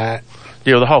wearing that.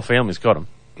 Yeah, well, the whole family's got them.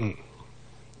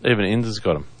 Even Inda's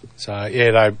got them. So,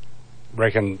 yeah, they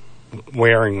reckon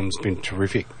wearing them's been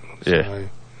terrific. Yeah. So,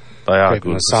 they are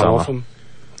keeping good the for sun summer. off them.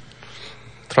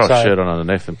 Throw a shirt on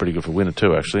underneath, they're pretty good for winter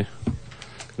too, actually.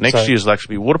 Next year's will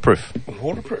actually be waterproof.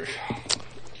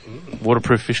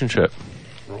 Waterproof fishing shirt.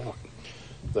 Right.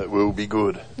 That will be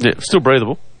good. Yeah, still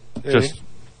breathable. Yeah. Just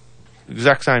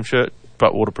exact same shirt,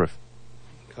 but waterproof.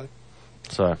 Okay.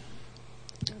 So,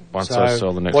 once I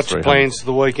sell the next what's your 300. plans for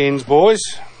the weekends, boys?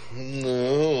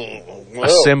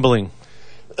 Assembling.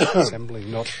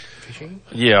 Assembling, not fishing?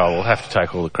 Yeah, we'll have to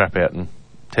take all the crap out and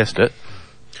test it.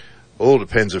 All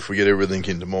depends if we get everything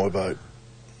into my boat.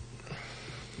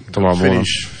 Tomorrow morning.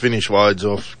 Finish loads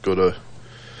off. Got to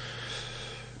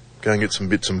go and get some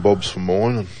bits and bobs for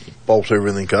mine and bolt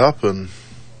everything up and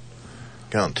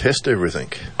go and test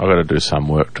everything. I've got to do some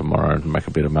work tomorrow and make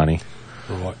a bit of money.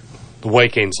 Right. The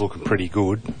weekend's looking pretty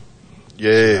good.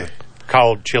 Yeah.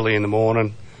 Cold, chilly in the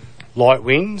morning. Light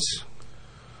winds,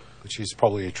 which is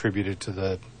probably attributed to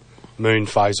the moon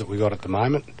phase that we got at the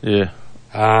moment. Yeah.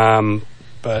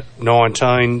 But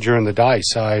 19 during the day,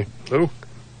 so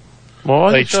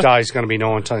each day is going to be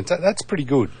 19. That's pretty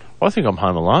good. I think I'm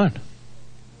home alone.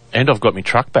 And I've got my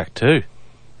truck back too.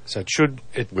 So it should...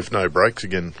 With no brakes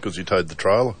again, because you towed the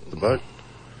trailer, the boat.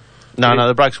 No,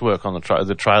 the brakes work on the trailer.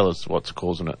 The trailer's what's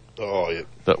causing it. Oh, yeah.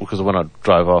 Because when I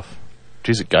drove off,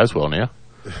 geez, it goes well now.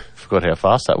 Forgot how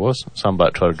fast that was. Some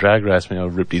boat tried to drag race me, I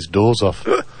ripped his doors off.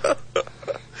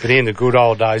 But in the good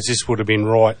old days, this would have been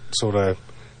right sort of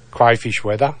crayfish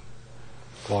weather.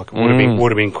 Like it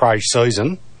would have been crayfish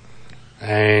season.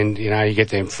 And, you know, you get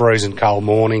them freezing cold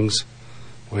mornings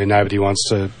where nobody wants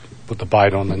to put the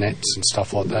bait on the nets and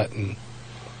stuff like that. And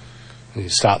you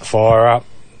start the fire up.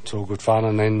 It's all good fun.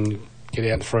 And then you get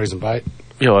out the freezing bait.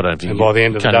 Yeah, I don't think. And by the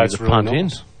end of the day, it's really punt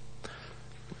nice.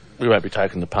 We won't be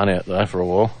taking the punt out though for a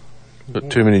while. Got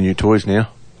too many new toys now.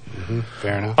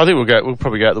 Fair enough. I think we'll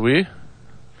probably go out the weir.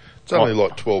 It's only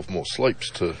like 12 more sleeps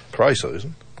to cray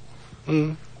season.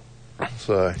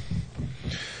 So,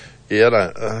 yeah, I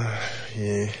don't.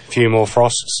 Yeah. A few more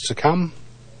frosts to come.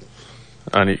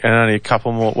 Only a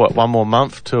couple more. What? One more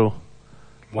month till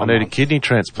I need a kidney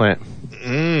transplant.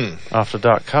 After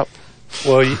Dark Cup.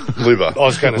 Well, liver. I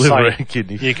was going to Liver say and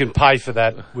kidney. you can pay for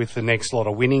that with the next lot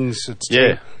of winnings. It's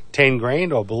 10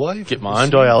 grand, I believe. Get my own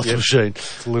dialysis machine.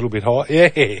 It's a little bit high. Yeah.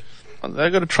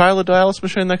 They've got a trailer dialysis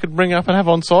machine they could bring up and have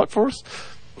on site for us.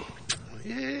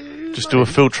 Yeah. Just do a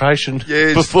filtration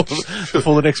before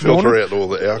the next morning. Filter out all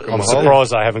the alcohol. I'm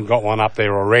surprised they haven't got one up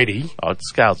there already. Oh,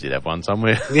 Scales did have one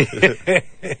somewhere.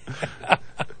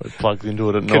 It plugs into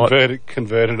it at night.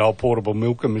 Convert an old portable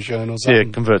milker machine or something.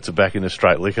 Yeah, converts it back into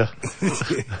straight liquor.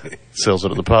 Sells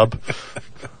it at the pub.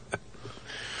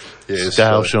 Yes,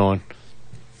 Scale shine.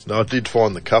 No, I did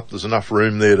find the cup. There's enough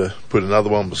room there to put another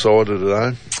one beside it at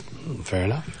home. Fair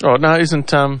enough. Oh, no,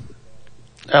 isn't Al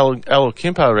or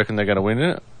Kimpo, I reckon they're going to win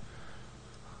it.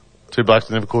 Two blokes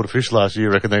that never caught a fish last year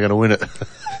reckon they're going to win it.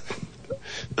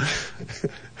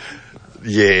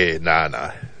 Yeah, no,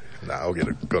 I'll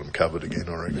got them covered again,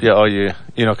 I reckon. Yeah,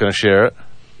 you're not going to share it.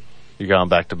 You're going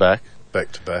back to back.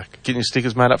 Back to back. Getting your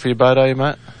stickers made up for your boat, are you,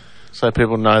 mate? So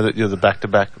people know that you're the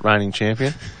back-to-back reigning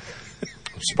champion.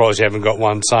 I'm surprised you haven't got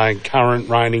one saying current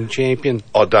reigning champion.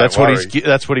 Oh, don't worry.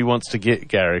 That's what he wants to get,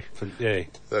 Gary. Yeah.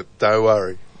 Don't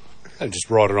worry. I'll just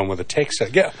write it on with a text.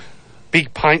 Get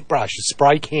big paintbrush, a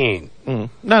spray can.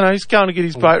 No, he's going to get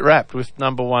his boat wrapped with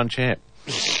number one champ.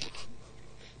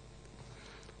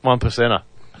 1%er.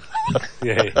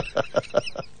 Yeah.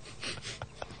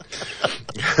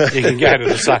 You can go to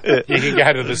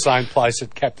the same place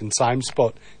that Captain Same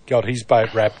Spot got his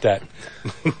boat wrapped at.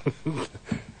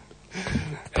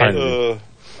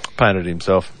 Painted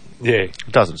himself. Yeah.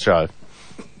 Doesn't show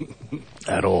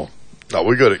at all. No,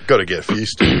 we got to get a few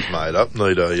stickers made up.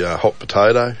 Need a hot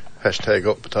potato,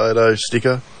 #hot potato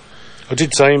sticker. I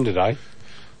did see him today.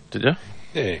 Did you?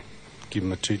 Yeah. Give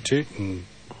him a toot and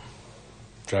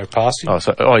drove past him. Oh,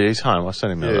 yeah, he's home. I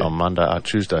sent him out on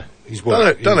Tuesday.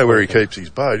 Don't know where he keeps his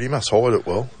boat. He must hide it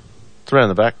well. It's around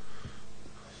the back.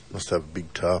 Must have a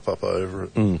big tarp up over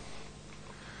it.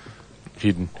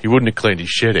 He wouldn't have cleaned his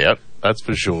shed out, that's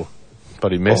for sure.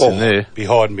 But he messed in there. Be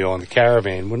hiding behind the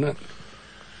caravan, wouldn't it?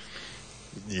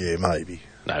 Yeah, maybe.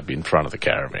 No, it'd be in front of the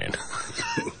caravan.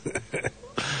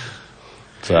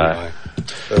 So, anyway.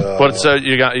 So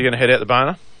you're going to head out the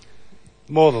Boner?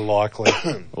 More than likely.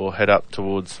 Or head up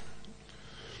towards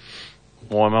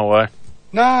Waima way?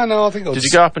 No, I think I'll Did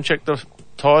you go up and check the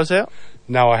tyres out?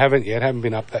 No, I haven't yet. Haven't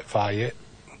been up that far yet.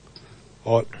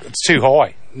 Oh, it's too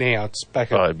high now. It's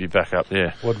back at... Oh, it'd be back up,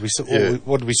 yeah. What did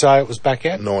we say it was back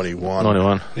at? 91.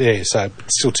 91. Yeah, so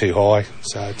it's still too high,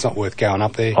 so it's not worth going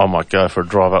up there. I might go for a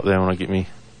drive up there when I get me...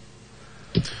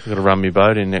 I've got to run my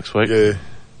boat in next week. Yeah.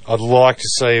 I'd like to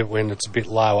see it when it's a bit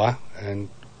lower and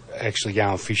actually go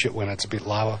and fish it when it's a bit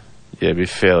lower. Yeah, it'd be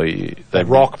fairly... The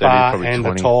rock bar and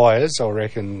 20. The tyres, I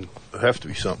reckon... There'd have to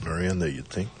be something around there, you'd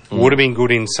think. Would have been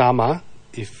good in summer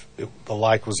if the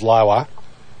lake was lower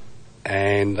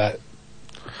and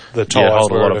the tyres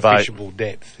were at a fishable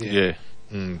depth. Yeah.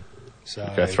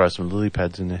 So go throw some lily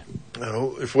pads in there.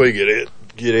 Well, if we get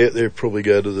out there, probably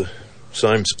go to the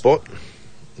same spot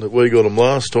that we got them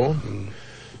last time.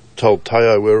 Told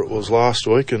Teo where it was last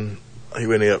week, and he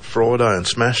went out Friday and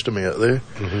smashed them out there.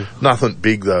 Nothing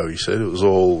big though, he said. It was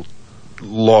all a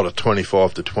lot of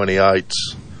 25 to 28s,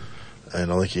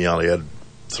 and I think he only had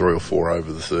 3 or 4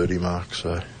 over the 30 mark.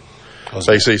 So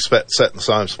he sat in the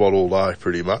same spot all day,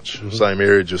 pretty much. Same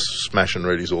area, just smashing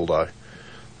reddies all day.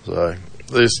 So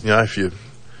there's,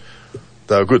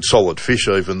 they were good solid fish,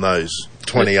 even those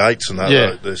 28s and that.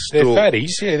 Yeah. They're still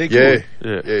fatties. Yeah, they're good.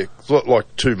 Yeah.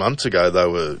 Like 2 months ago, they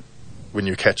were, when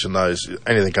you're catching those,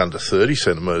 anything under 30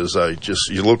 centimetres,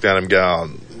 you looked at them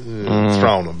going,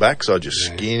 throwing them back, so just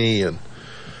skinny and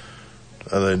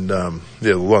then,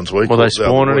 the ones we Were they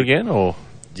spawning again, or?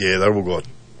 Yeah, they've all got...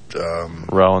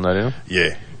 rolling that in?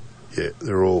 Yeah,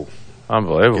 they're all...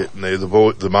 Unbelievable. Getting there.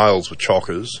 The males were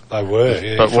chockers. They were,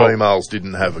 yeah. But females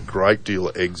didn't have a great deal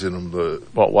of eggs in them.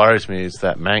 What worries me is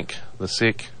that mank, the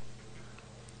sick.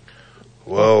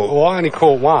 Well, I only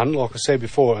caught one, like I said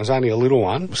before. It was only a little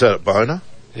one. Was that at Bona?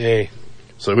 Yeah.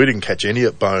 So we didn't catch any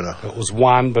at Bona. It was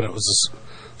one, but it was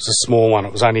a small one.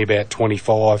 It was only about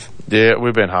 25. Yeah,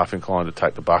 we've been half inclined to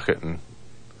take the bucket and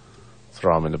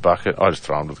throw them in the bucket. I just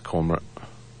throw them to the cormorant.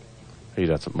 He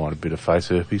doesn't mind a bit of face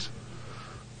herpes.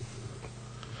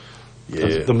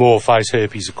 Yeah. The more face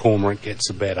herpes a cormorant gets,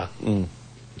 the better.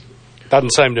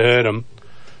 Doesn't seem to hurt them.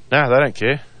 No, they don't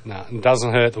care. No, it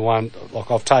doesn't hurt the one. Like,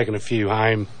 I've taken a few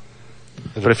home.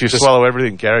 But if you swallow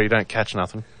everything, Gary, you don't catch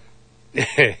nothing.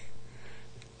 Yeah.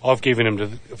 I've given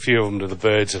a few of them to the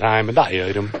birds at home, and they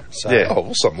eat them. So. Yeah. Oh,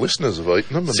 well, some listeners have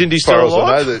eaten them. Cindy's still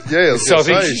alive? So I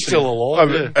think she's still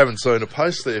alive. I haven't seen a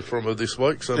post there from her this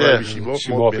week, so maybe she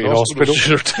might be in hospital.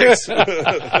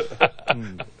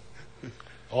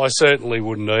 I certainly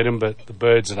wouldn't eat them, but the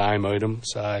birds at home eat them,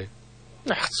 so...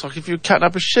 It's like if you were cutting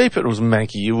up a sheep and it was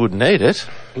manky, you wouldn't eat it.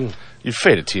 You'd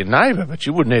feed it to your neighbour, but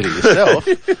you wouldn't eat it yourself.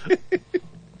 Do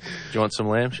you want some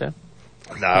lamb, Sham?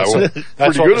 No,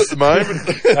 that's pretty good at the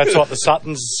moment. That's what the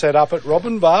Suttons set up at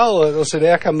Robinvale. I said,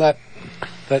 how come that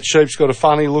sheep's got a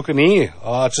funny looking ear?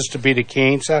 Oh, it's just a bit of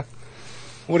cancer.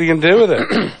 What are you going to do with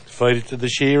it? Feed it to the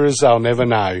shearers, they'll never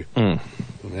know.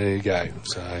 There you go.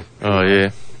 So. Oh,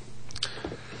 yeah.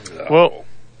 Well,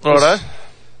 righto.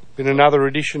 Been another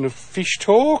edition of Fish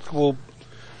Talk. We'll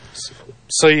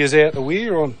see us out the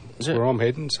weir on where I'm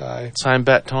heading. So same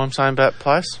bat time, same bat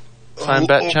place, same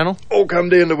bat channel. All come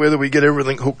down to whether we get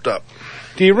everything hooked up.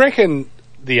 Do you reckon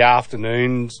the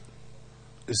afternoons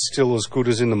is still as good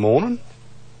as in the morning?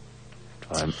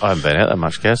 I haven't been out that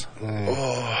much, Gaz.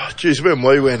 Oh, geez, when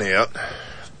we went out,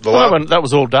 that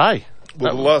was all day.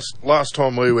 Well, the last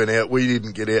time we went out, we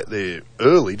didn't get out there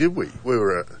early, did we? We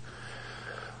were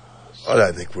I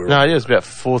don't think we were... No, it was about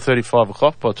 4:30, 5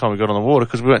 o'clock by the time we got on the water,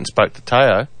 because we went and spoke to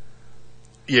Teo.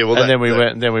 Yeah, well, then we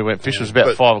went fishing. It was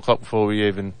about 5 o'clock before we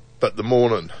even... But the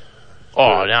morning...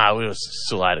 Oh, no, it was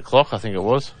still 8 o'clock, I think it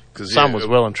was. Sun was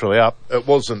well and truly up. It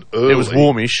wasn't early. It was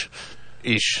warmish.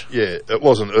 Yeah, it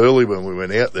wasn't early when we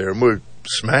went out there, and we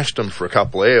smashed them for a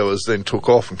couple of hours, then took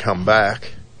off and come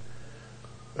back.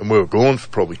 And we were gone for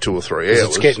probably 2 or 3 hours.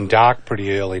 It's getting dark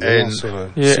pretty early now.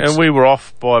 And we were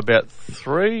off by about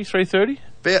 3:30.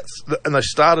 And they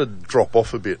started to drop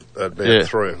off a bit at about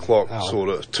 3 o'clock, sort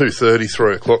of 2:30,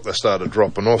 3 o'clock. They started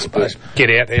dropping off. But get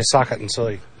out there, suck it, and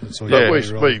see.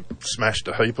 We smashed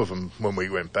a heap of them when we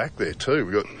went back there too.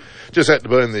 We just had to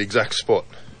be in the exact spot.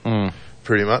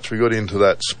 Pretty much, we got into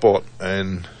that spot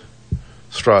and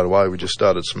straight away we just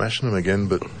started smashing them again.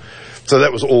 But so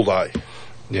that was all day.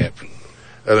 Yep.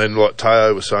 And then, like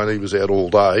Teo was saying, he was out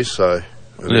all day, so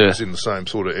he was in the same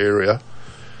sort of area.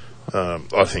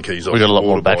 I think he's... We've got a lot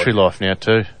more battery life now,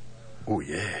 too. Oh,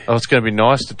 yeah. Oh, it's going to be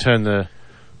nice to turn the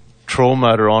trawl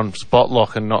motor on spot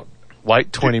lock and not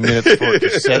wait 20 minutes for it to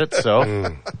set itself.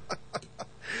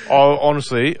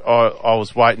 Honestly, I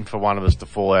was waiting for one of us to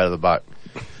fall out of the boat.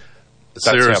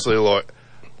 Seriously, like,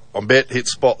 I'm about to hit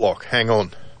spot lock, hang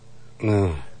on.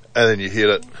 And then you hit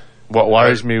it. What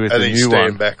worries me with the new one... And then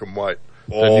stand back and wait.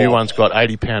 The new one's got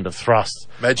 80 pound of thrust.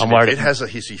 Imagine if it has a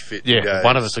hissy fit. Yeah,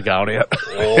 one of us are going out.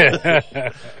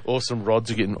 Or some rods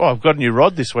are getting... Oh, I've got a new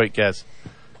rod this week, Gaz.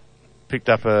 Picked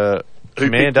up a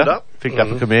Commander. Picked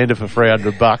up a Commander for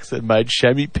 $300 and made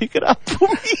Shammy pick it up for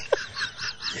me.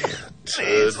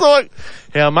 He's like,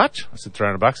 how much? I said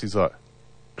 $300. He's like,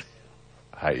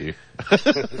 I hate you.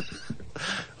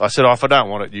 I said, if I don't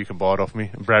want it, you can buy it off me.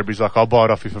 And Bradbury's like, I'll buy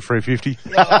it off you for $350.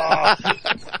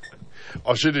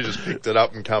 I should have just picked it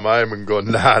up and come home and gone,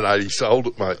 no, he sold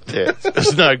it, mate. Yeah,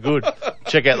 it's no good.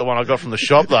 Check out the one I got from the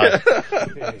shop, though.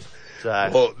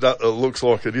 Well, it looks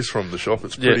like it is from the shop.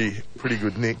 It's pretty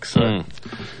good nick. So.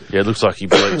 Yeah, it looks like he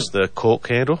bleached the cork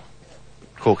handle.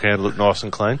 Cork handle looked nice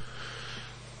and clean.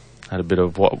 Had a bit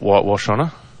of whitewash on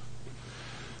her.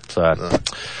 So,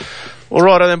 all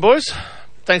right then, boys.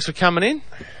 Thanks for coming in.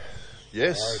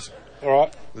 Yes. All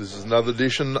right. This is another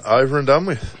edition over and done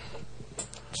with.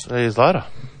 See you later.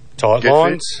 Tight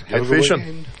lines. Get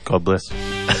fishing. God bless.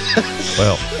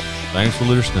 Well, thanks for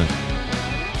listening.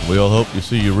 We all hope to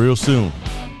see you real soon.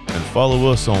 And follow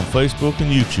us on Facebook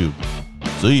and YouTube.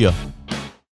 See ya.